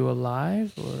wanted to do a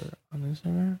live or on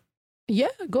Instagram? Yeah,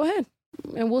 go ahead.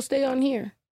 And we'll stay on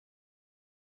here.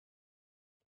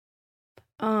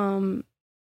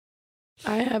 I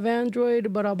have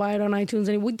Android, but I'll buy it on iTunes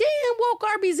anyway. Damn, Woke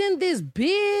Arby's in this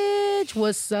bitch.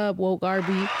 What's up, Woke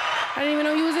Arby? I didn't even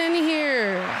know you was in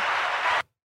here.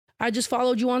 I just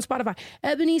followed you on Spotify.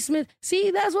 Ebony Smith. See,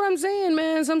 that's what I'm saying,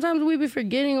 man. Sometimes we be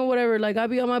forgetting or whatever. Like, I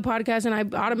be on my podcast and I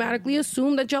automatically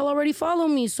assume that y'all already follow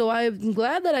me. So I'm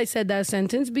glad that I said that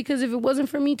sentence, because if it wasn't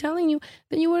for me telling you,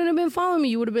 then you wouldn't have been following me.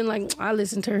 You would have been like, I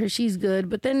listened to her. She's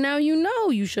good. But then now you know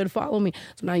you should follow me.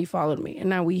 So now you followed me. And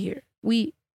now we here.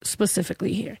 We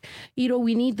specifically here. Ito,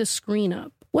 we need the screen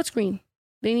up. What screen?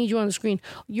 They need you on the screen.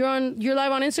 You're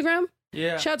live on Instagram?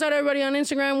 Yeah. Shouts out everybody on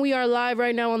Instagram. We are live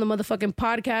right now on the motherfucking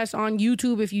podcast on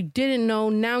YouTube. If you didn't know,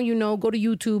 now you know. Go to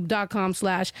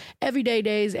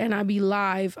youtube.com/everydaydays and I'll be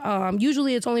live.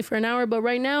 Usually it's only for an hour, but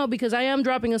right now, because I am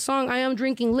dropping a song, I am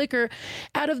drinking liquor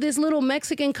out of this little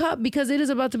Mexican cup because it is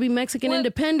about to be Mexican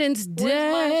Independence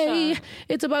Day.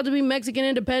 It's about to be Mexican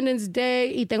Independence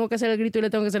Day. Y tengo que hacer el grito y le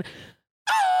tengo que hacer...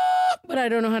 But I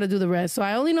don't know how to do the rest. So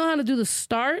I only know how to do the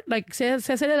start. Like, sé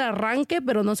hacer el arranque,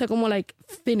 pero no sé cómo, like,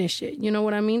 finish it. You know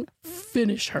what I mean?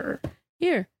 Finish her.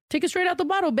 Here, take it straight out the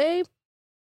bottle, babe.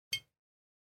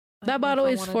 That bottle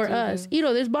is for us.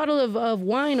 Ito, this bottle of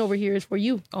wine over here is for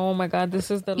you. Oh, my God. This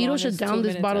is the Ito should down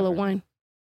this bottle of wine.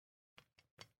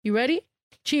 You ready?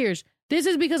 Cheers. This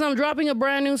is because I'm dropping a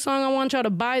brand new song. I want y'all to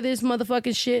buy this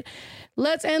motherfucking shit.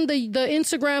 Let's end the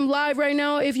Instagram live right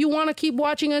now. If you want to keep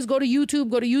watching us, go to YouTube.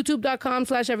 Go to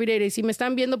youtube.com/everydaydays. Si me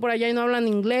están viendo por allá y no hablan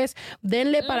inglés,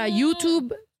 denle para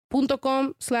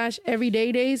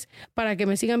youtube.com/everydaydays para que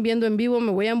me sigan viendo en vivo.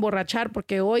 Me voy a emborrachar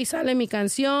porque hoy sale mi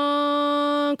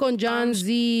canción con John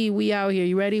Z. We out here.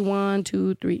 You ready? 1,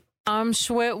 2, 3. I'm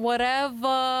Schwit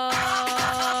whatever.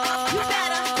 You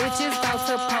better. Bitches about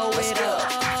to pull it up.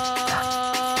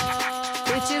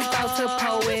 Bitches about to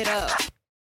pull it up.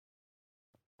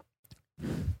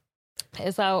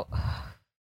 It's out.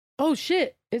 Oh,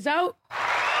 shit. It's out?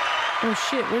 Oh,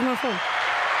 shit. Where's my phone?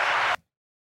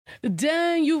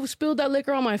 Dang, you spilled that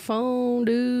liquor on my phone,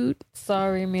 dude.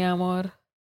 Sorry, mi amor.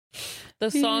 The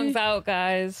song's out,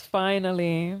 guys.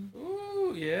 Finally.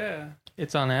 Ooh, yeah.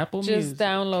 It's on Apple Just Music.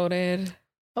 downloaded.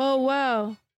 Oh,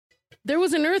 wow. There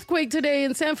was an earthquake today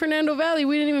in San Fernando Valley.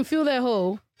 We didn't even feel that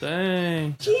hole.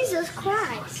 Dang. Jesus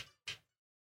Christ.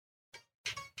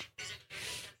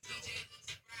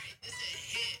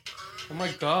 Oh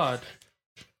my God.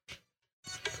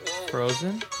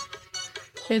 Frozen?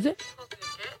 Is it?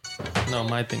 No,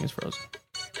 my thing is frozen.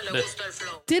 This.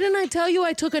 Didn't I tell you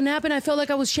I took a nap and I felt like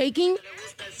I was shaking?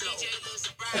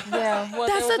 Yeah. What,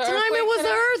 that's the time it was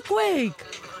the earthquake.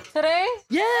 Today?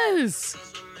 Yes.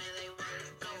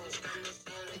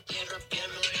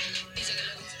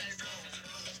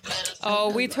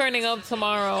 Oh, we turning up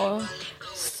tomorrow.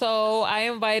 So I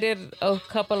invited a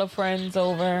couple of friends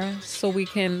over so we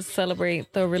can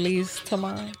celebrate the release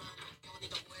tomorrow.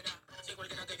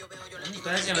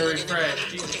 That's gonna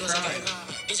refresh. Jesus Christ.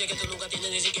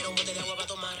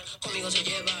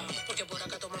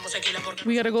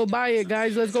 We gotta go buy it,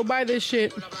 guys. Let's go buy this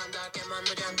shit.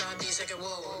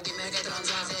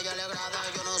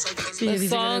 The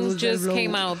song just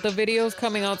came out. The video's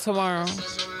coming out tomorrow.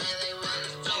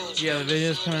 Yeah, the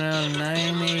video's coming out at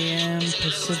 9 a.m.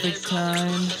 Pacific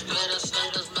time.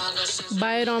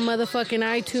 Buy it on motherfucking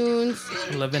iTunes.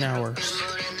 11 hours.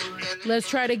 Let's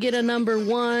try to get a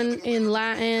 #1 in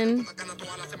Latin.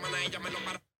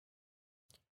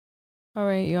 All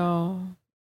right, y'all.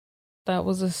 That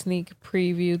was a sneak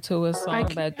preview to a song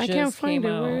that just can't find came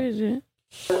it. out. Where is it?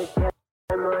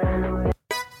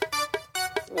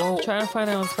 I'm trying to find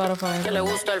it on Spotify.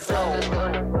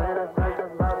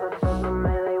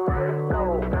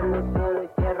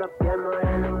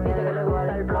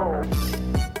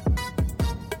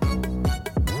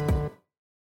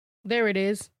 There it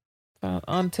is.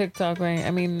 On TikTok, right? I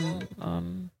mean,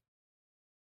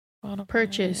 Spotify.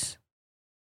 Purchase.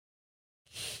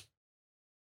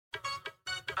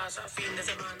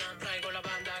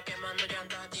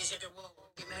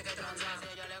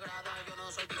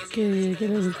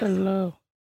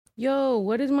 Yo,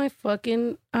 what is my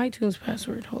fucking iTunes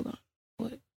password? Hold on.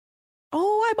 What?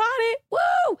 Oh, I bought it.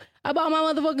 Woo! I bought my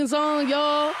motherfucking song,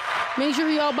 y'all. Make sure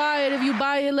y'all buy it. If you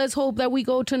buy it, let's hope that we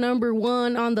go to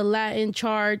 #1 on the Latin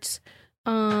charts.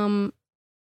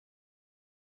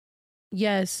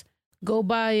 Yes, go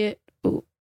buy it. Ooh.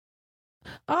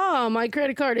 Oh, my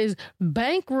credit card is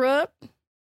bankrupt.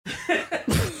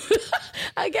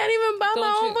 I can't even buy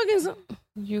my own fucking song.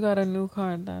 You got a new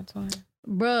card, that's why.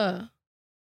 Bruh.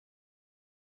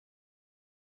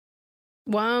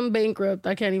 Well, I'm bankrupt.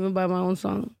 I can't even buy my own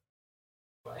song.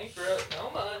 Bankrupt, no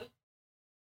money.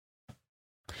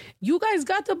 You guys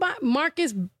got to buy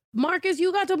Marcus,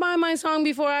 you got to buy my song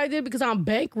before I did because I'm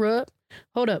bankrupt.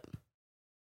 Hold up.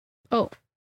 Oh,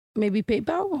 maybe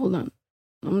PayPal? Hold on.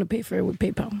 I'm going to pay for it with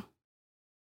PayPal.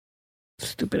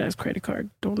 Stupid ass credit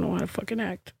card. Don't know how to fucking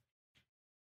act.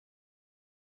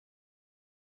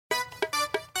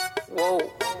 Whoa.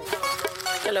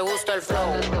 Que le gusta el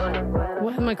flow.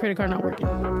 Why is my credit card not working?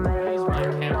 Why is my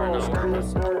camera not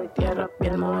working?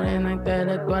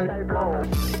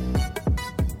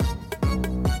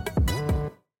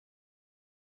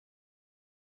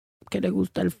 Que le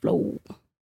gusta el flow.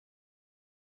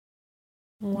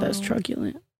 Wow. That's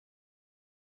truculent.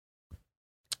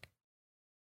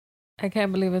 I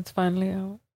can't believe it's finally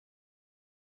out.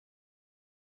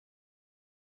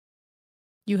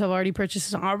 You have already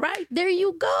purchased it. All right, there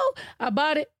you go. I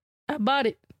bought it.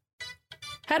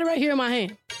 Had it right here in my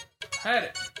hand. Had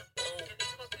it.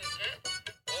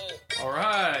 All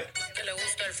right.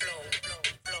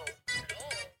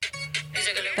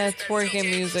 That's working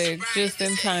music just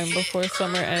in time before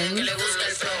summer ends.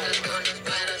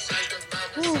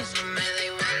 Ooh.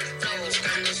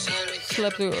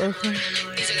 Slept through earthquake.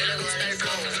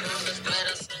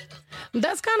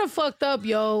 That's kind of fucked up,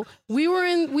 yo. We were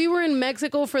in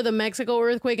Mexico for the Mexico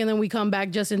earthquake, and then we come back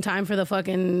just in time for the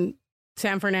fucking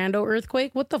San Fernando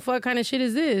earthquake. What the fuck kind of shit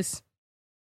is this?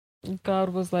 God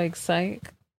was like,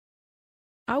 psych.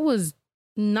 I was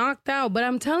knocked out, but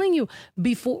I'm telling you,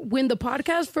 before when the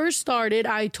podcast first started,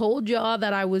 I told y'all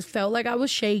that I felt like I was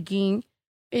shaking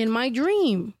in my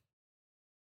dream.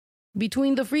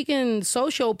 Between the freaking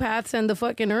sociopaths and the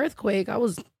fucking earthquake,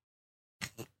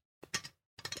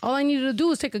 all I needed to do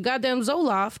was take a goddamn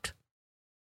Zoloft.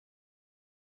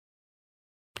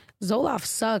 Zoloft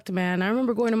sucked, man. I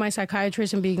remember going to my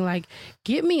psychiatrist and being like,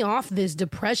 get me off this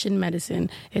depression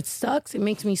medicine. It sucks. It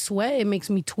makes me sweat. It makes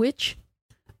me twitch.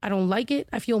 I don't like it.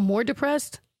 I feel more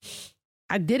depressed.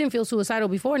 I didn't feel suicidal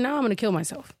before. Now I'm going to kill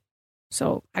myself.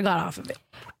 So I got off of it.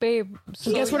 Babe.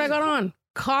 So guess what I got on?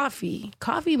 Coffee.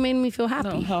 Coffee made me feel happy.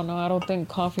 No, hell no. I don't think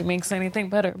coffee makes anything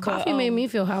better. Coffee made me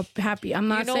feel happy. I'm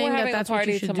not saying that that's what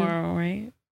you should tomorrow, do.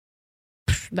 Right?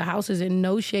 The house is in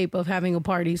no shape of having a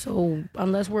party. So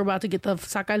unless we're about to get the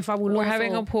Saca el Fabuloso. We're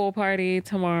having a pool party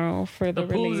tomorrow for the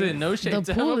pool is in no shape to have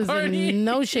a party. The pool is in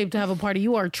no shape to have a party.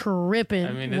 You are tripping.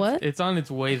 I mean, what? It's on its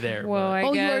way there. Well, I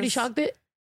guess. You already shocked it?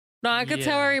 No, I could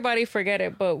tell everybody forget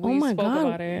it, but we spoke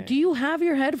about it. Do you have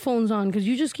your headphones on? Because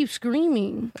you just keep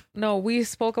screaming. No, we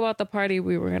spoke about the party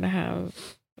we were going to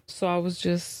have. So I was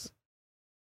just...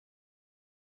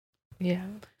 Yeah.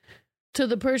 To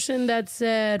the person that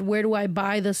said, where do I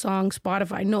buy the song?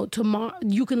 Spotify. No, tomorrow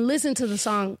you can listen to the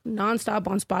song nonstop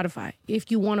on Spotify. If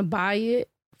you want to buy it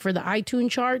for the iTunes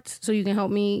charts, so you can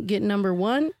help me get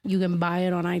 #1, you can buy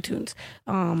it on iTunes.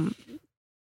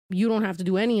 You don't have to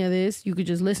do any of this. You could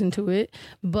just listen to it.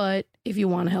 But if you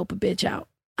want to help a bitch out,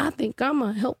 I think I'm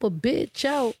going to help a bitch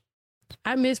out.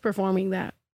 I miss performing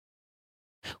that.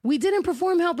 We didn't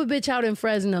perform Help a Bitch Out in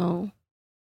Fresno.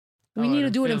 We need to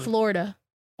do it in Philly. Florida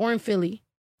or in Philly.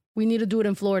 We need to do it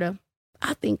in Florida.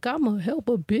 I think I'm going to help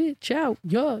a bitch out.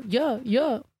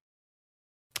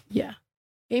 Yeah.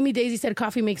 Amy Daisy said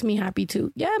coffee makes me happy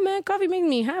too. Yeah, man, coffee makes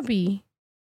me happy.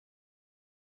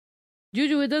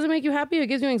 Juju, it doesn't make you happy? It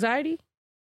gives you anxiety?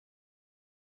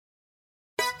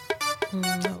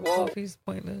 No, coffee's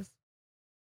pointless.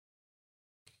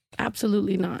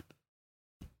 Absolutely not.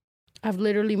 I've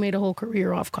literally made a whole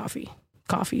career off coffee.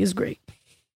 Coffee is great.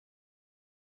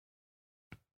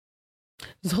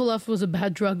 Zoloft was a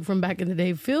bad drug from back in the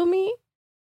day. Feel me?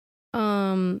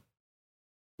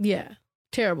 Yeah,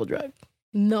 terrible drug.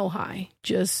 No high,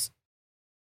 just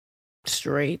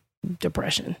straight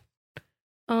depression.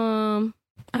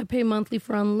 I pay monthly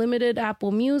for unlimited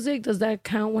Apple Music. Does that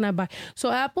count when I buy? So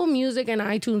Apple Music and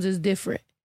iTunes is different.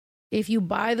 If you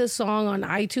buy the song on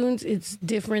iTunes, it's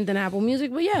different than Apple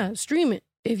Music. But yeah, stream it.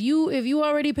 If you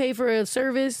already pay for a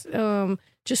service,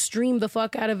 just stream the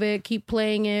fuck out of it. Keep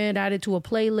playing it. Add it to a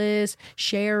playlist.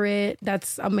 Share it.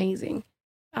 That's amazing.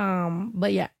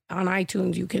 But yeah, on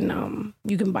iTunes you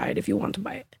can buy it if you want to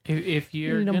buy it. If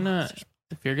you're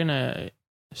gonna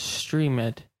stream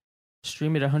it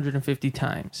 150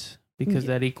 times because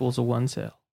that equals a one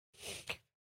sale.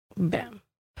 Bam.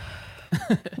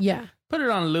 Yeah. Put it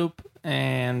on loop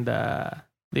and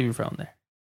leave your phone there.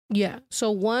 Yeah. So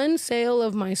one sale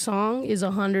of my song is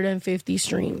 150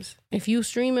 streams. If you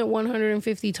stream it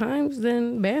 150 times,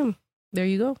 then bam, there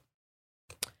you go.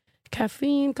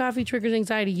 Coffee triggers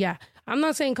anxiety. Yeah. I'm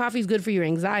not saying coffee is good for your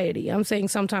anxiety. I'm saying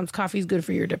sometimes coffee is good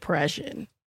for your depression.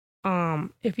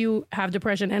 If you have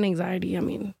depression and anxiety, I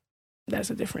mean, that's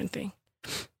a different thing.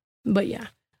 But yeah.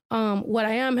 What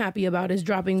I am happy about is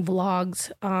dropping vlogs,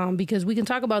 because we can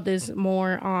talk about this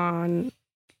more on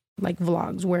like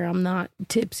vlogs where I'm not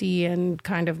tipsy and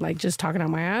kind of like just talking out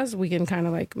my ass. We can kind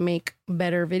of like make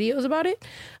better videos about it.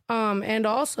 And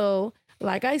also,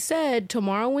 like I said,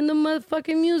 tomorrow when the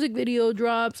motherfucking music video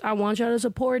drops, I want y'all to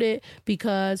support it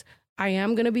because I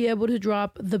am going to be able to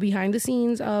drop the behind the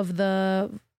scenes of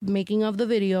the making of the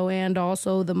video and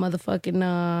also the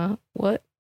motherfucking,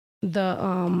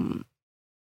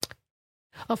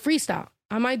 a freestyle.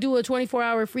 I might do a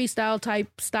 24-hour freestyle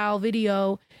type style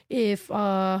video if,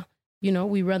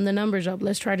 we run the numbers up.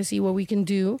 Let's try to see what we can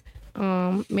do.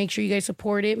 Make sure you guys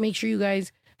support it. Make sure you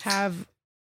guys have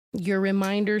your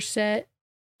reminders set.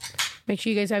 Make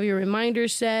sure you guys have your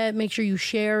reminders set. Make sure you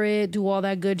share it. Do all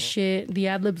that good shit. The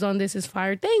ad-libs on this is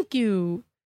fire. Thank you.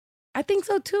 I think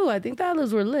so too. I think the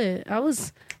ad-libs were lit. I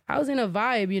was in a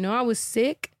vibe, I was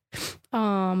sick.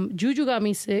 Juju got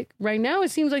me sick. Right now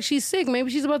it seems like she's sick.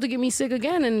 Maybe she's about to get me sick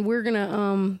again and we're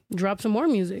gonna drop some more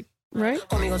music, right?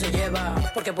 Conmigo se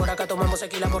lleva, porque por acá tomamos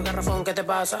tequila por garrafón. ¿Qué te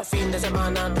pasa? Fin de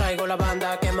semana traigo la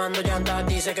banda quemando llantas.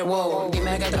 Dice que wow,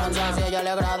 dime qué tranza. Si a ella le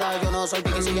agrada, yo no soy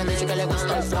piqui. Si ella dice que le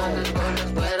gusta el flow.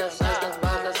 Buenas, buenas, altas,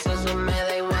 bajas, eso me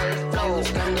da igual. Flow,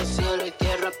 buscando cielo y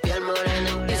tierra, piel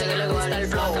morena. Dice que le gusta el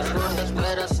flow. Buenas,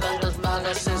 buenas, altas,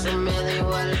 bajas, eso me da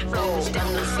igual. Flow,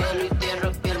 buscando cielo y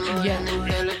tierra, piel morena. Yeah.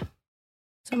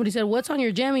 Somebody said, "What's on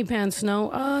your jammy pants,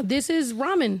 Snow?" This is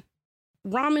ramen.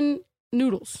 Ramen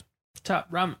noodles.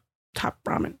 Top ramen.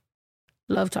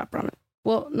 Love Top Ramen.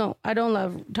 Well, no, I don't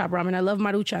love Top Ramen. I love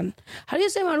Maruchan. How do you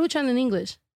say Maruchan in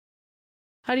English?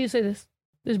 How do you say this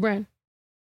brand?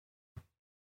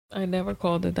 I never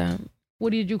called it that.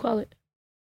 What did you call it?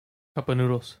 Cup of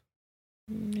noodles.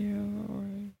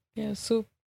 Yeah, soup.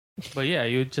 But yeah,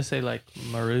 you would just say like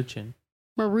Maruchan.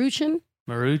 Maruchan?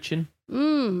 Maruchan.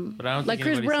 But I don't like think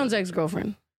Chris anybody Brown's said-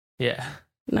 ex-girlfriend. Yeah.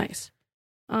 Nice.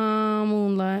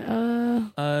 Moonlight.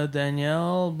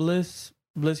 Danielle Bliss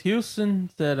Houston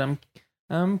said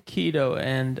I'm keto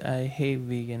and I hate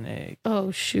vegan eggs.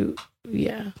 Oh shoot.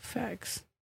 Yeah, facts.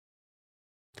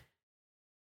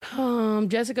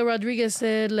 Jessica Rodriguez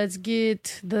said, "Let's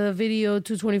get the video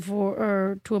to 24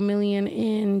 or to 1 million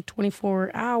in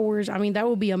 24 hours." I mean, that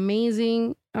would be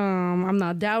amazing. I'm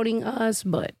not doubting us,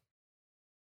 but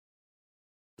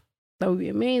that would be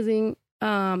amazing.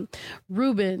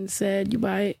 Ruben said, "You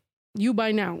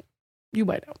buy now.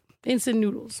 Instant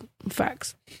noodles."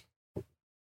 Facts.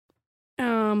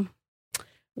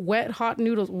 Wet hot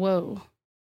noodles. Whoa.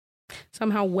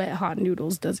 Somehow wet hot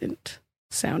noodles doesn't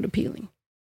sound appealing.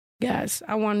 Guys,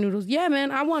 I want noodles. Yeah,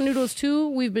 man, I want noodles too.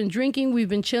 We've been drinking, we've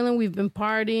been chilling, we've been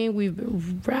partying, we've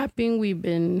been rapping, we've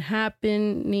been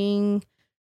happening.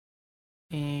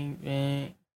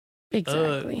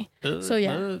 Exactly. So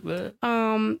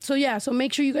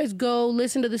make sure you guys go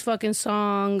listen to this fucking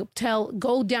song.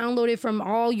 Go download it from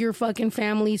all your fucking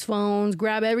family's phones.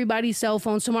 Grab everybody's cell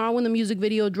phones. Tomorrow when the music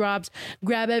video drops,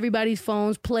 grab everybody's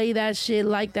phones, play that shit,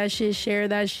 like that shit, share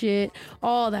that shit,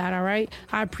 all that, all right?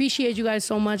 I appreciate you guys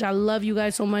so much. I love you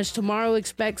guys so much. Tomorrow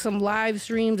expect some live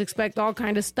streams, expect all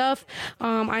kind of stuff.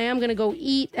 I am going to go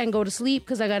eat and go to sleep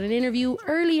because I got an interview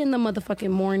early in the motherfucking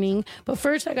morning. But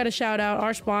first I got to shout out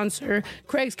our sponsor,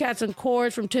 Craig's Cats and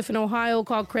Cords from Tiffin, Ohio.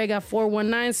 Call Craig at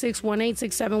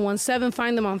 419-618-6717.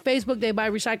 Find them on Facebook. They buy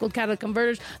recycled catalytic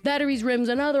converters, batteries, rims,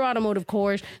 and other automotive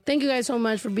cores. Thank you guys so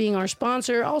much for being our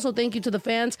sponsor. Also, thank you to the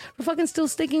fans for fucking still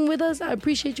sticking with us. I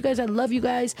appreciate you guys. I love you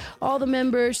guys. All the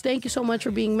members, thank you so much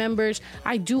for being members.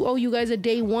 I do owe you guys a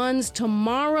day ones.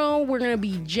 Tomorrow, we're going to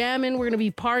be jamming. We're going to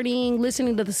be partying,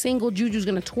 listening to the single. Juju's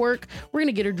going to twerk. We're going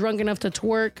to get her drunk enough to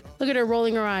twerk. Look at her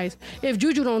rolling her eyes. If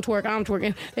Juju don't twerk, I'm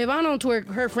twerking. If I don't twerk,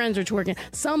 her friends are twerking.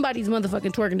 Somebody's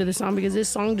motherfucking twerking to this song because this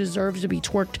song deserves to be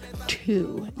twerked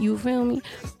too. You feel me?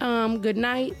 Good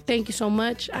night. Thank you so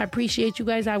much. I appreciate you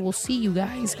guys. I will see you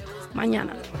guys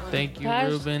mañana. Thank you,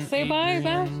 Bash, Ruben. say bye,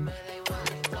 Bash.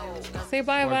 Say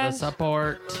bye, For Bash. the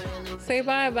support. Say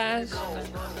bye, Bash.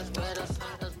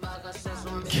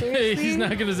 He's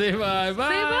not gonna say bye.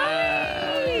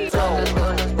 Bye. Say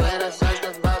bye.